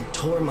throat and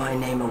tore my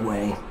name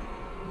away.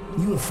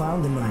 You have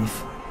found the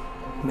knife.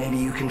 Maybe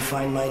you can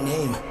find my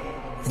name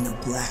in the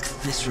black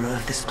viscera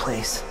of this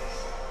place,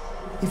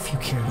 if you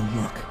care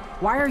to look.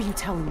 Why are you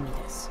telling me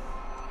this?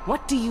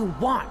 What do you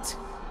want?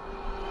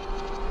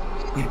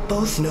 We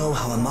both know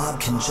how a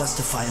mob can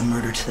justify a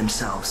murder to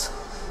themselves.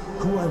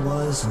 Who I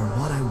was or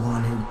what I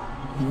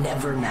wanted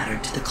never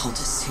mattered to the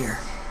cultists here.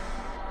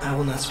 I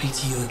will not speak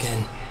to you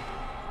again.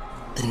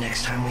 The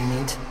next time we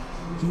meet,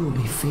 you will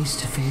be face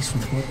to face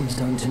with what was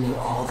done to me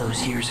all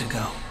those years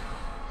ago.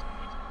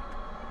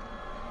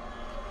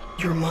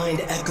 Your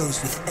mind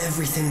echoes with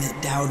everything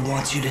that Dowd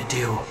wants you to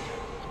do.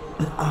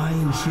 But I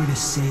am here to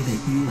say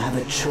that you have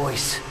a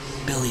choice,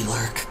 Billy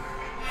Lurk.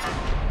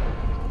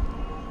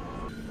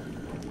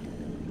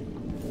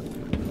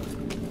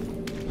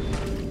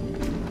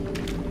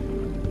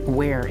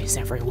 Where is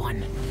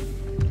everyone?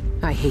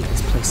 I hate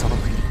this place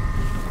already.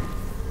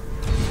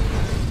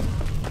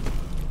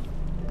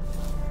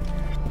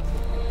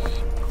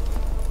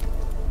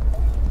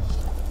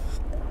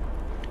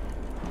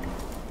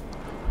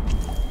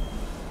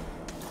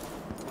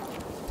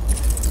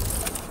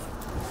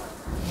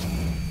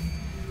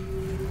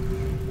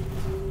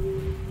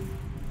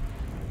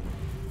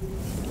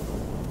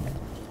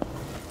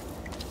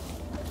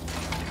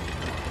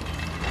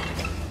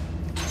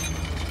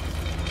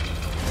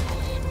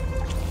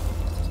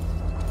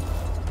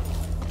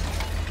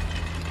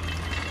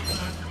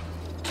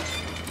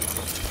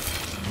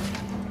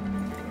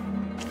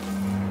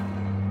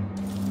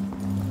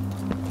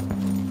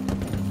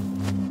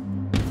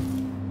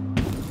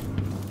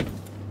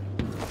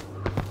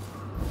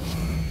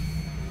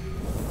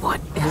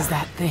 is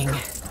that thing?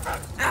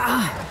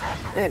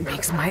 Ah, it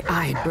makes my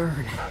eye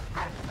burn.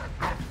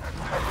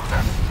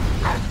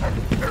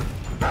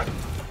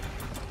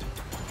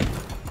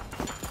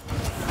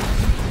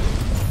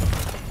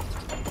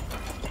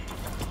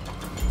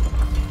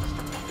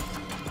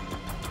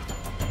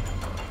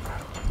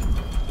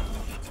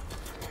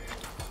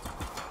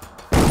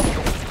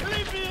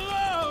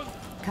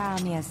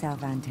 Calm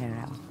yourself,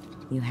 Antero.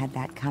 You had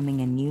that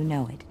coming and you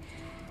know it.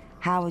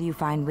 How will you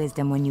find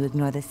wisdom when you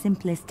ignore the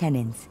simplest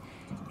tenets?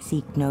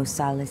 Seek no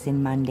solace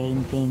in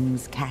mundane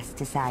things, cast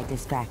aside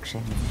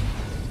distractions.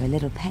 Your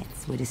little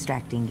pets were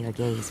distracting your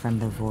gaze from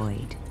the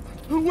void.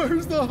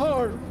 Where's the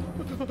harm?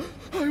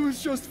 I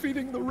was just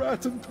feeding the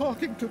rats and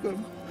talking to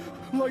them.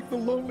 Like the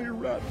lonely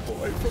rat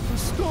boy from the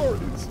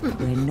stories.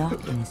 We're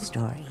not in a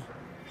story.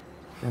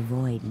 The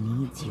void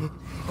needs you.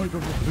 I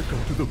don't want to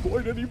go to the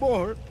void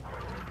anymore.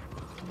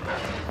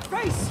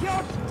 Face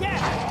your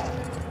death!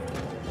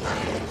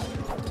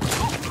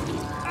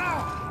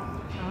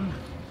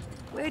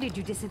 Where did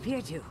you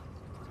disappear to?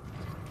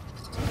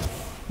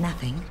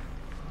 Nothing.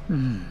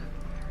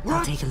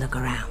 I'll take a look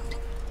around.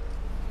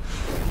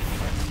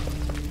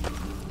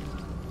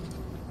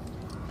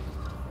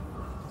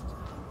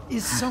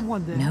 Is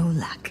someone there? No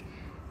luck.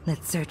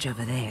 Let's search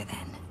over there,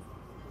 then.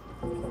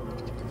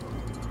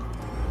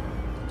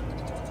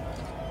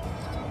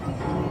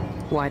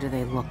 Why do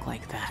they look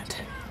like that?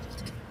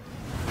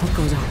 What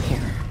goes on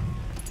here?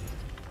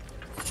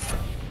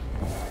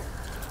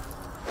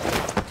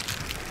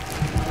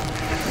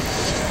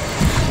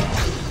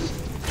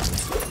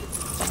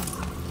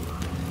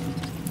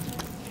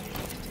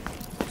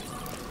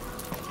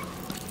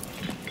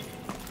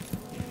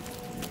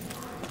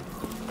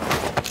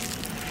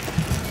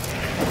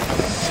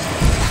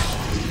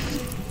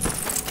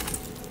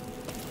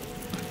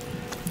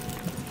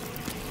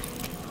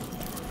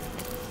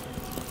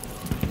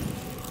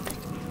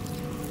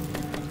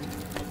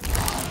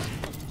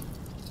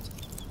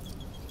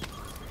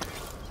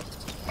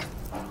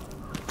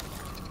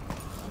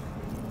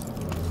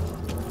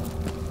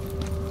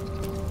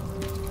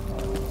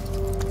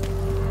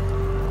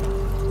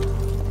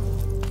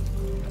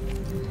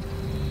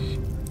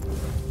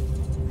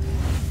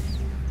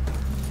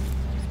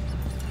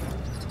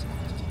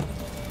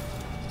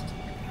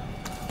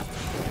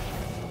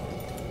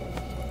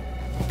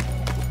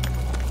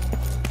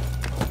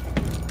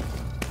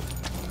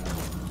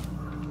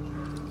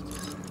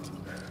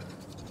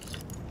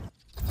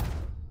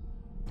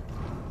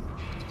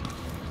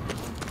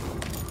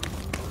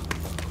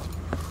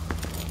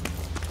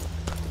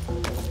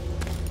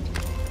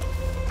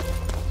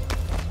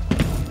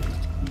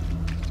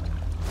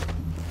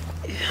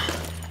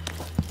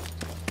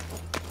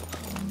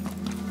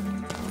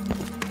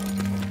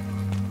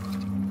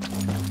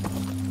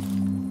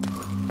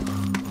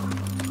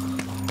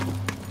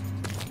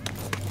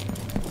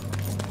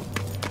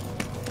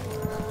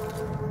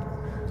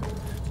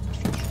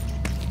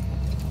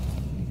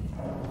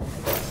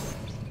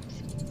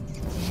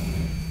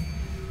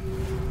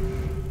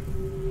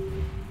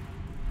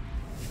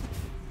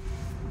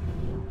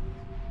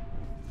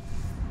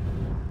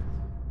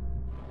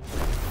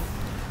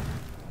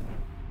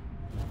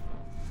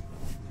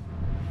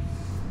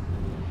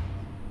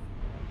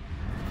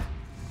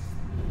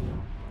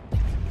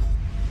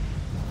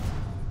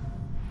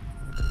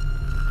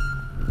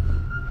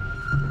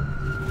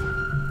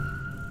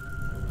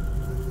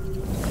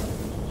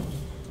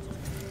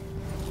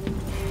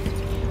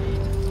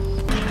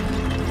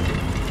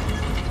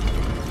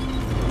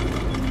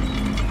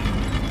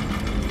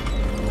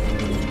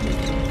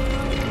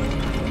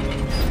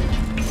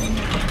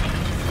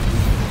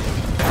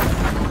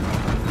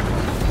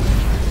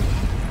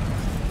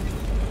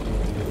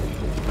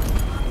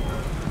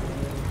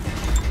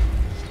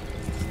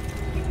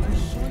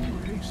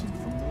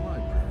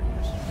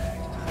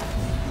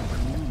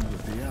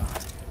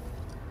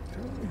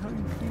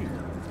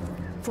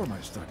 For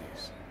my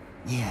studies.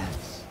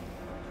 Yes.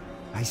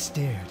 I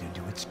stared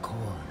into its core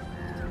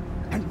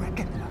and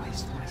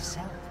recognized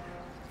myself.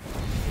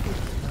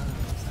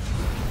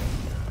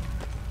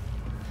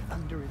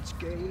 Under its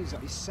gaze,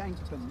 I sank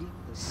beneath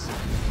the sea.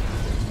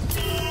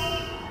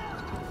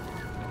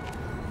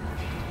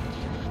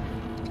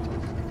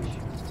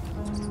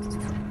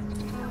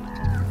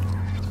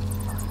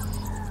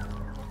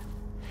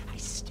 I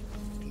still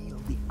feel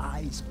the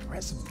eye's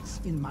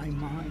presence in my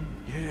mind.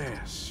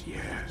 Yes,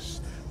 yes.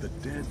 The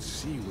Dead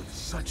see with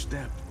such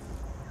depth.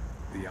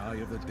 The eye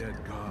of the dead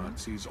god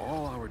sees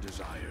all our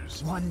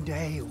desires. One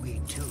day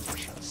we too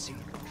shall see.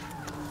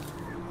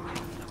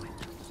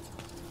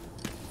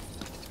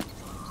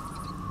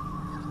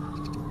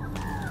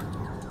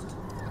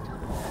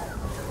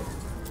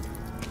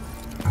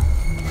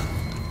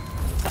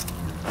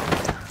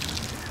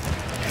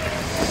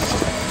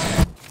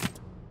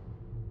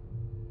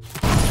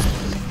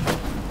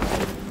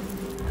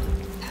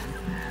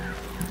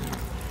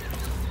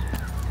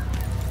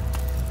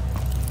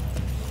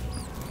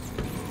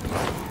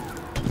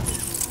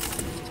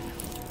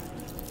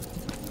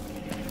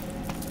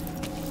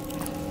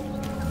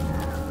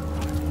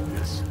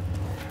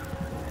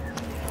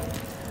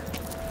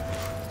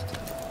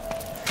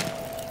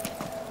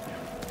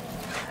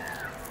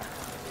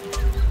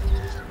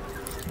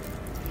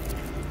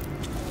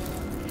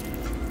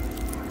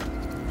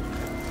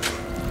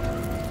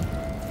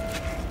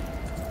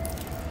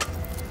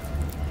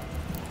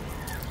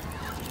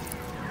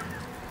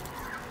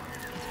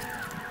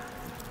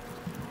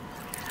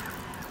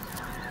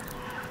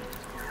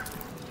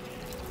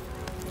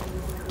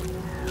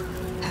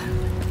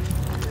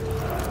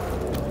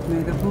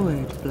 May the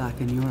void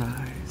blacken your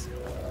eyes.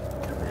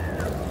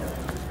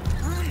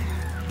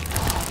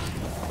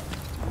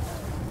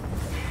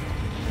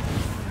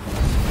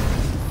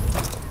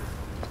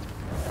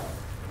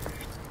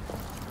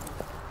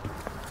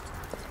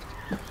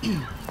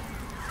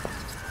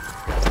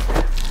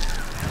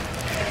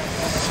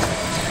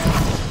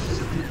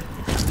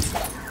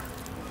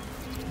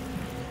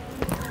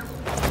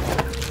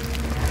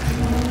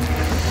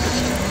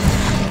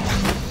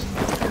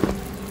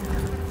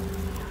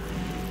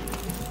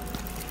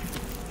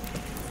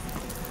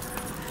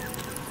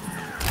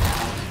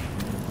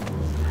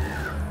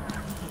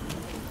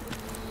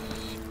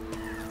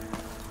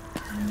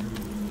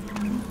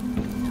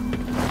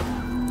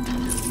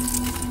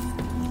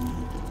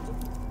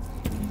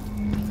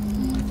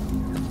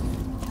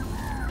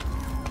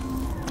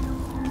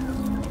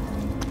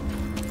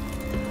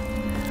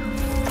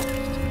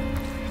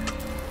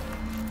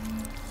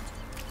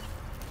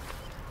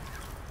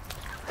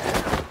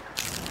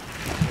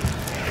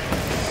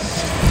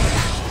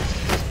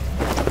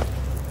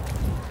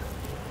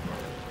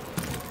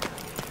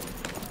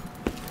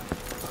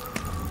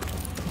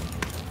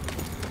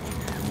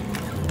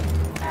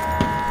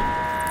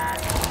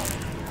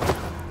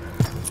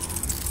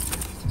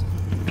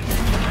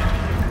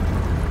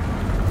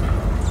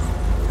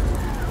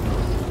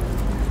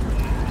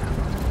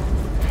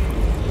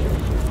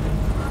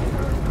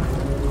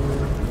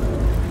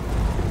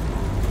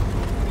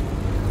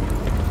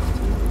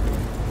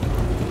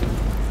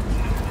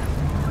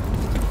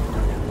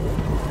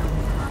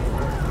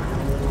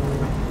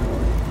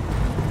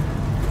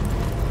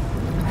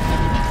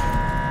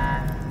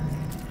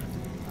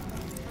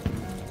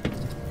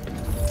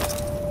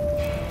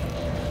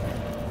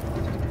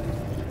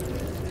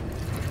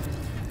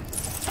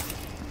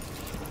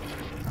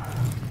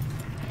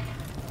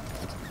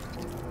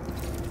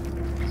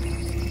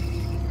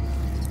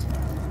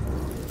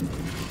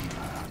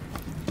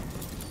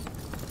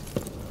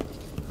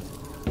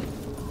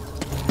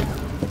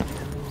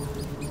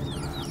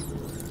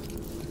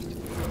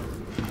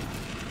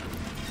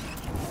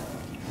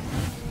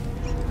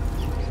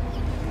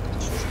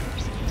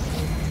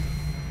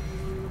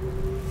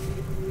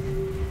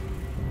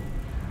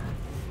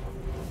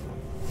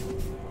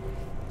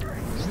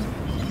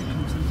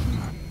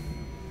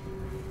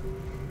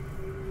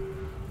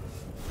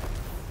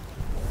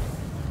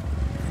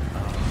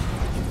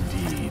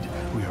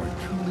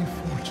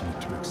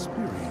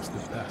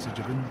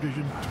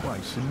 Vision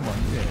twice in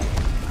one day.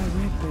 I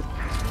read that.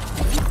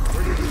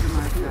 Where did you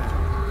like that?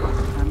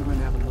 I'm going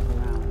to have a look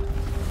around.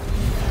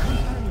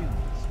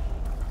 Companions,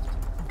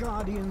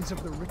 guardians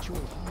of the ritual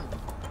home.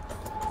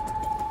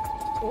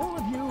 All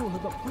of you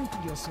have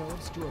appointed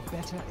yourselves to a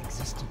better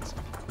existence,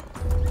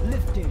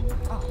 lifting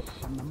up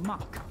from the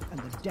muck and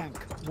the dank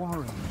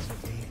warrens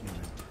of the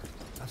ignorant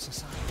of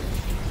society.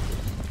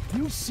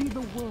 You see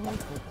the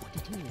world for what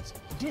it is,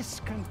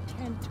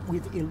 discontent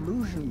with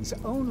illusions.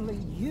 Only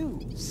you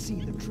see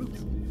the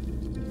truth.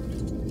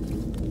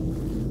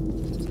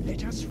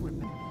 Let us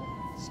remember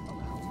what's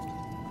around.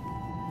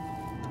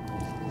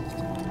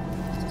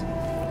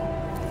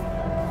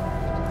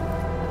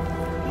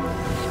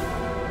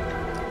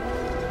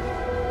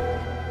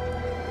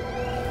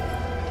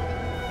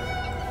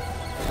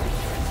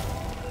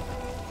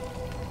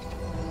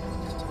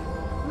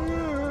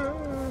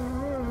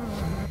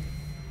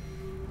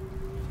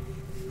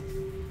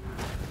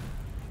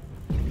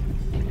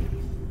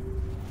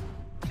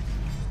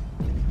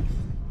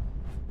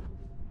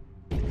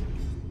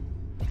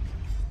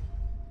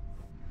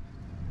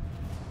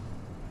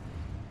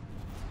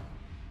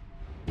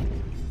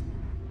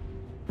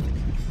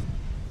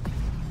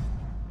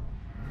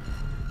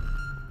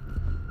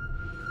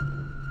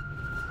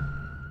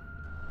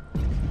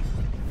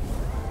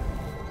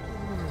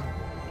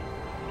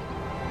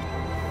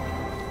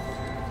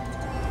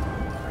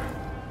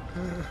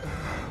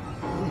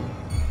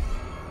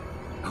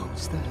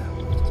 Who's there?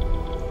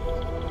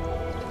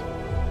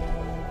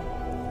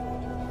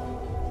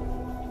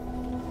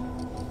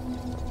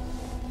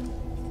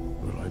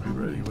 Will I be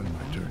ready when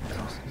my turn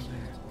comes?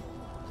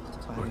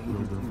 What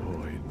will the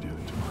void do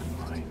to my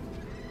mind,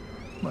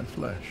 my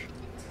flesh?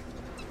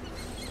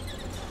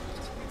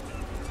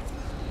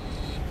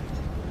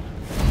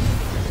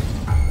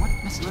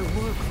 My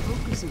work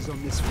focuses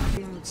on this from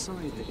the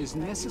outside that is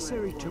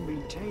necessary to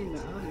maintain the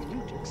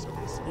hermeneutic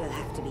space. You'll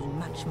have to be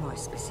much more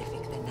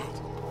specific than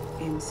that.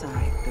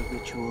 Inside the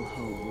ritual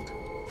hold,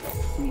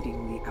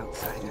 meeting the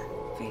outsider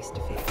face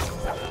to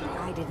face.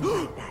 I didn't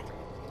like that.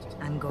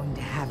 I'm going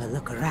to have a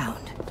look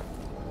around.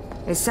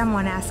 Is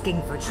someone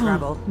asking for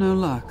trouble? No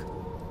luck.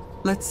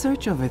 Let's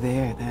search over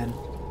there, then.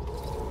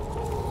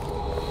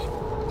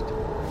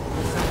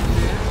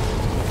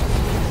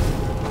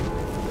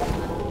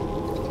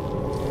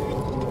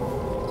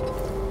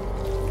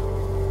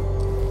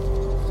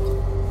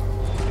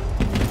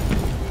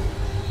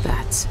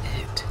 That's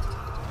it.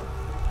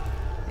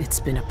 It's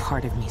been a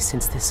part of me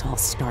since this all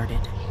started.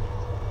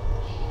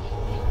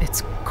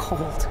 It's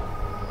cold.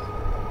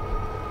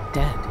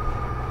 Dead.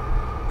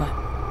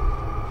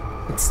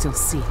 But it still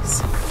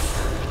sees.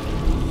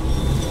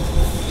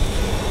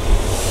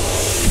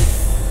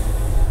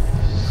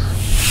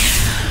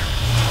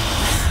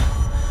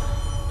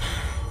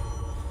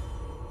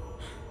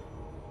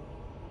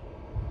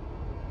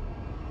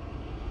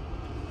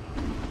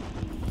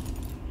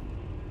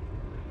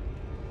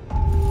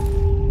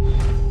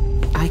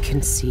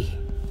 can see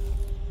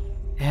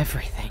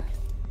everything.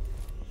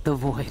 The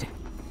void.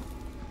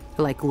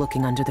 Like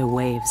looking under the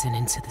waves and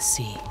into the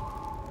sea.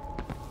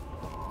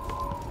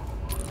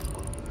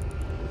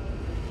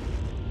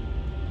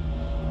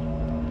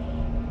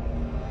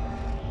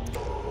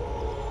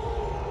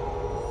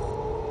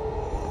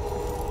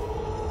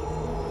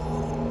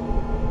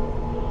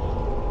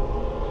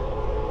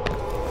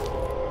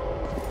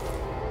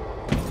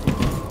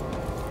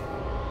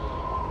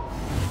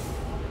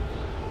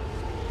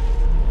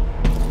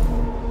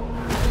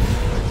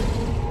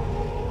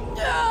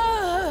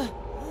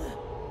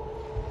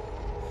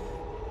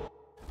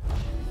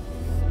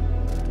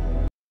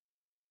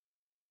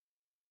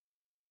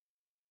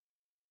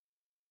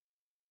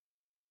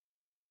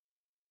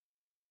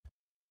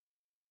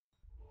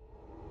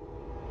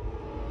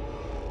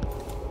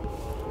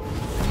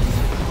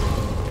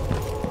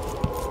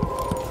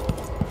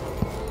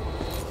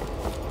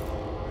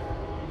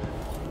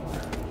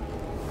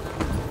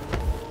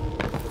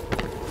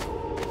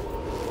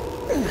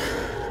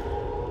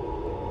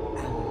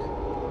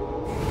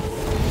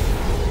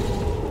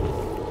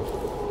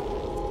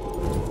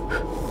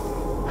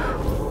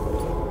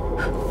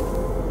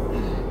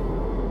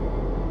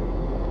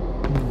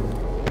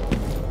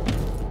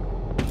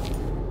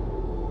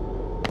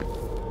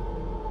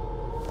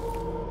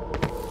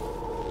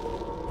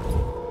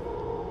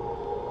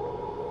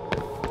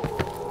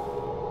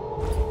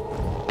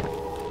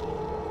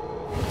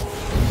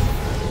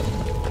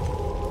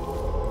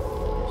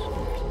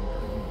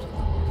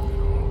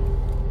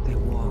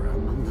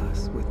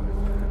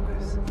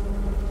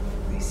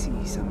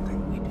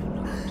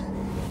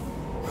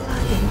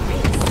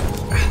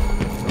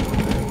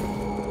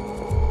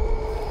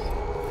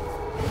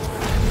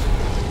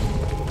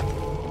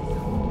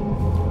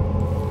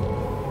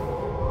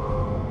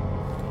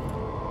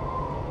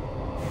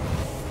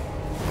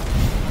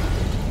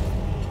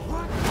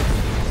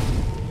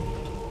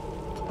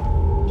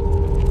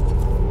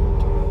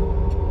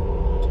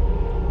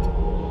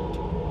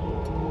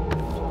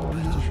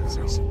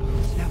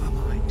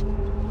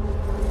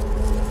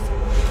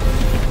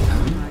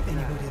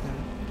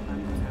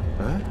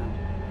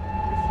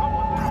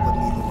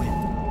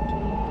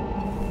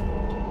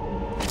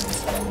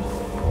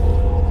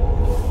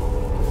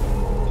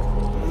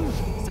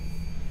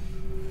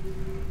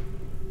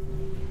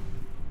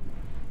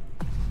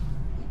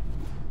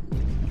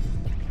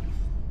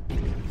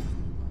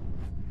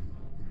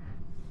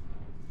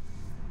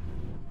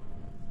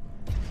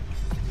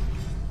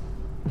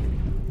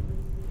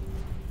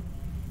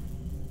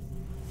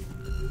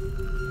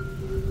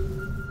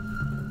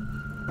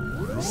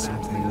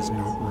 Something is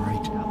not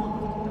right.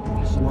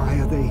 Why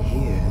are they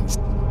here?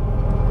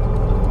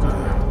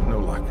 No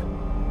luck.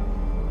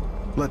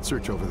 Let's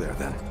search over there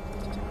then.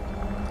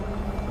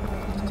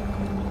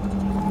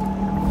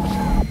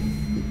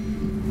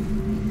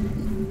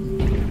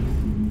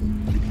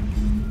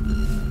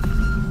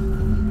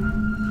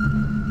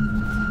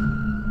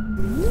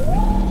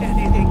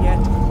 Anything yet?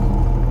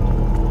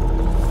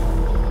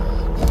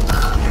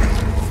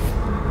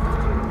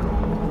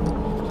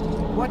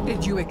 What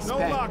did you expect?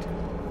 No luck.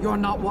 You're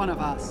not one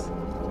of us.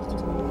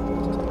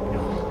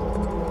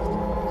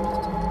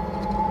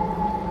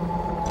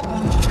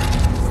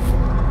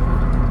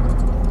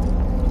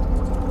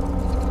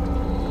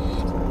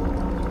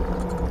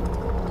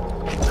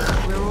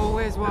 We're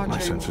always watching. My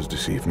senses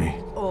deceive me.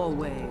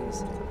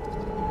 Always.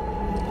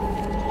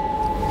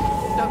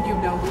 Don't you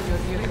know who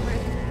you're dealing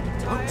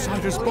with?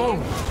 Outsider's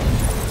bone!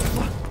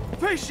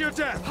 Face your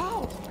death!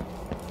 How?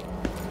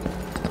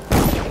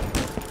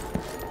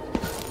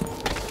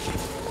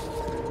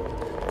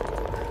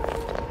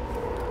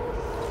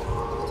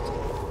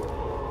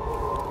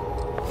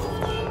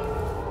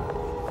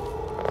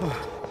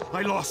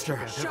 I lost her.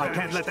 I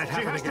can't let that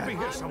happen again. She has to be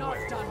here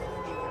somewhere.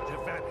 She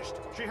vanished.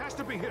 She has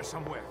to be here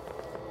somewhere.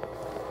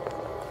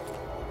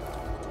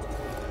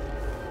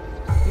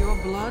 Your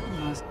blood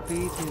must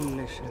be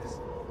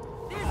delicious.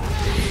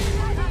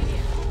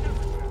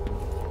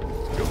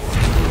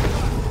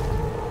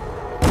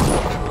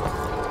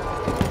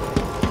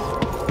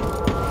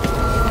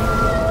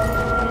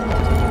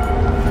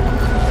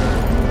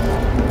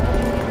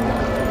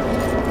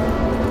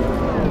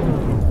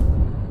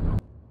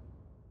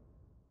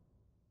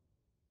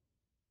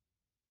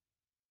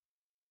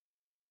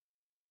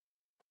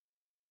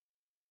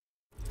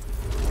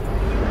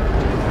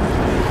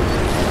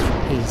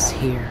 He's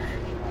here.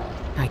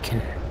 I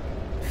can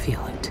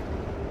feel it.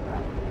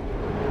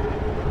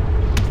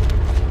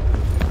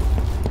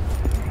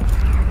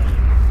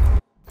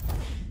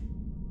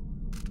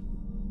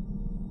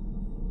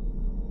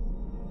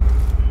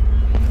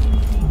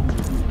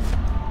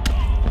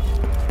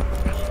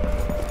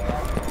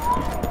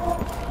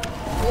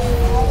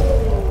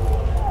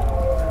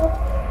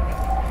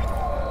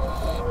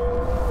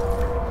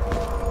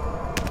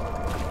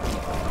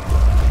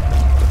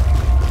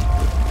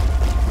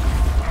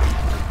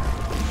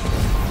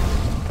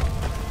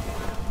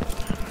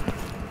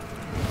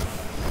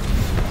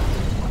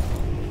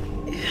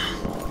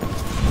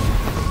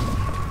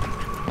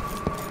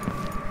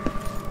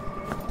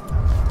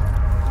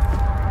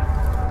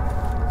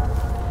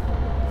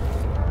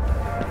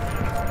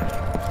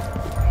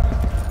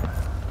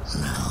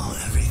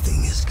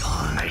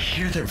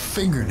 hear their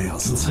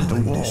fingernails inside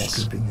the walls.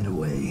 Stripping it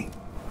away.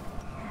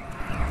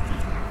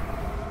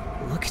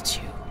 Look at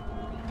you.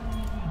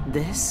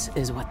 This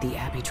is what the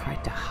Abbey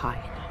tried to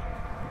hide.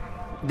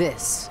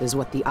 This is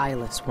what the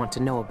eyeless want to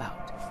know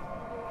about.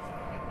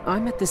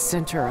 I'm at the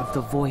center of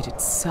the void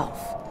itself.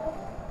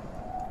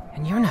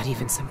 And you're not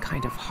even some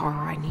kind of horror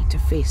I need to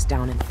face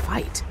down and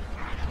fight.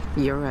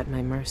 You're at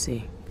my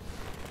mercy.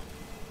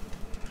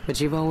 But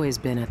you've always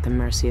been at the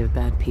mercy of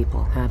bad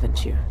people,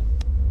 haven't you?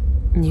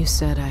 You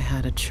said I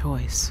had a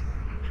choice.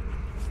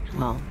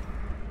 Well,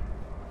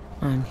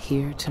 I'm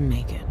here to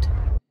make it.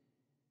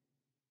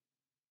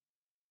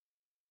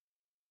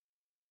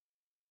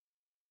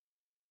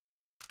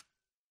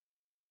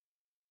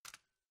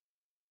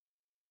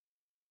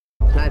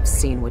 I've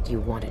seen what you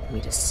wanted me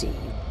to see,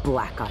 you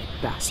black-eyed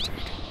bastard.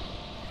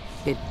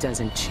 It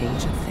doesn't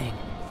change a thing.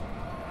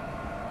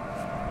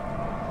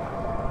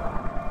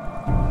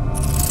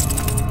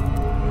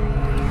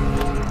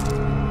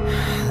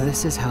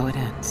 This is how it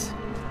ends.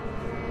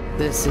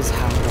 This is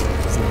how it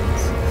always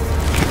ends.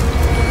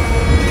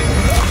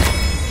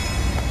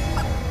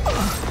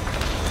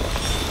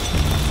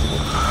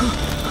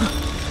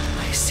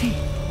 I see.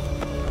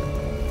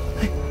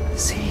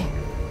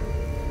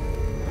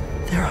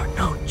 There are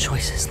no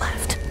choices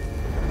left.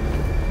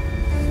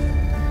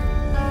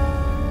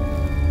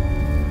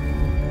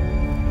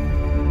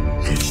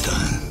 It's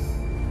done.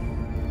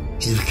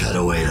 You've cut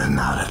away the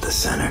knot at the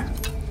center.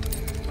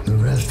 The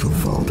rest will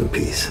fall to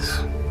pieces.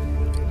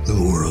 The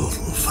world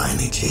will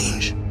finally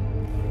change.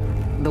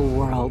 The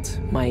world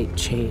might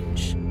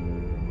change,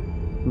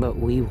 but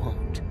we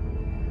won't.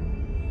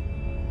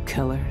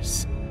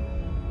 Killers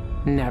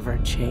never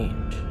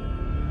change.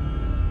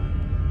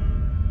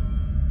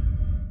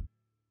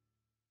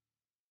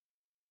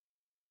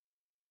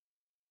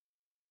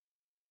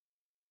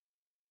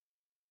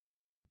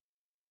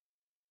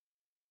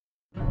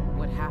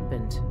 What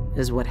happened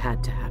is what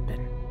had to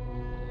happen.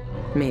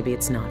 Maybe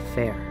it's not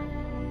fair,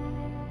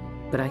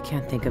 but I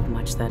can't think of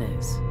much that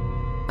is.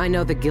 I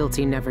know the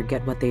guilty never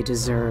get what they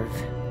deserve.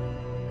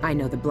 I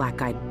know the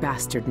black-eyed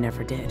bastard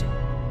never did.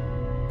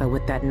 But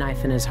with that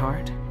knife in his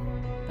heart,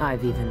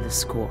 I've evened the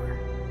score.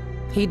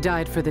 He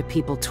died for the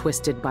people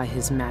twisted by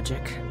his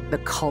magic, the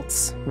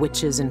cults,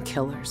 witches, and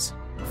killers.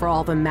 For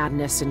all the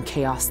madness and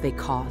chaos they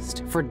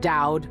caused. For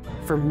Dowd,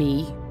 for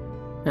me.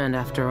 And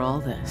after all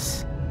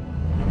this,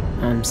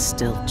 I'm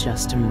still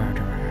just a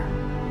murderer.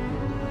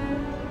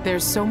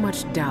 There's so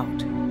much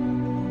doubt,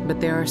 but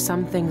there are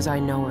some things I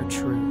know are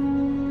true.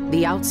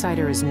 The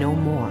outsider is no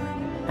more,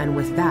 and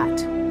with that,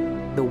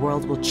 the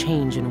world will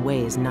change in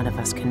ways none of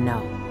us can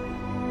know.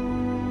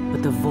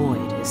 But the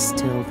void is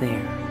still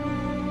there,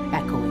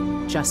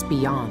 echoing just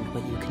beyond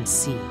what you can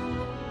see,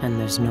 and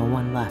there's no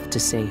one left to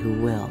say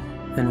who will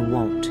and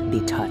won't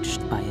be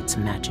touched by its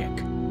magic.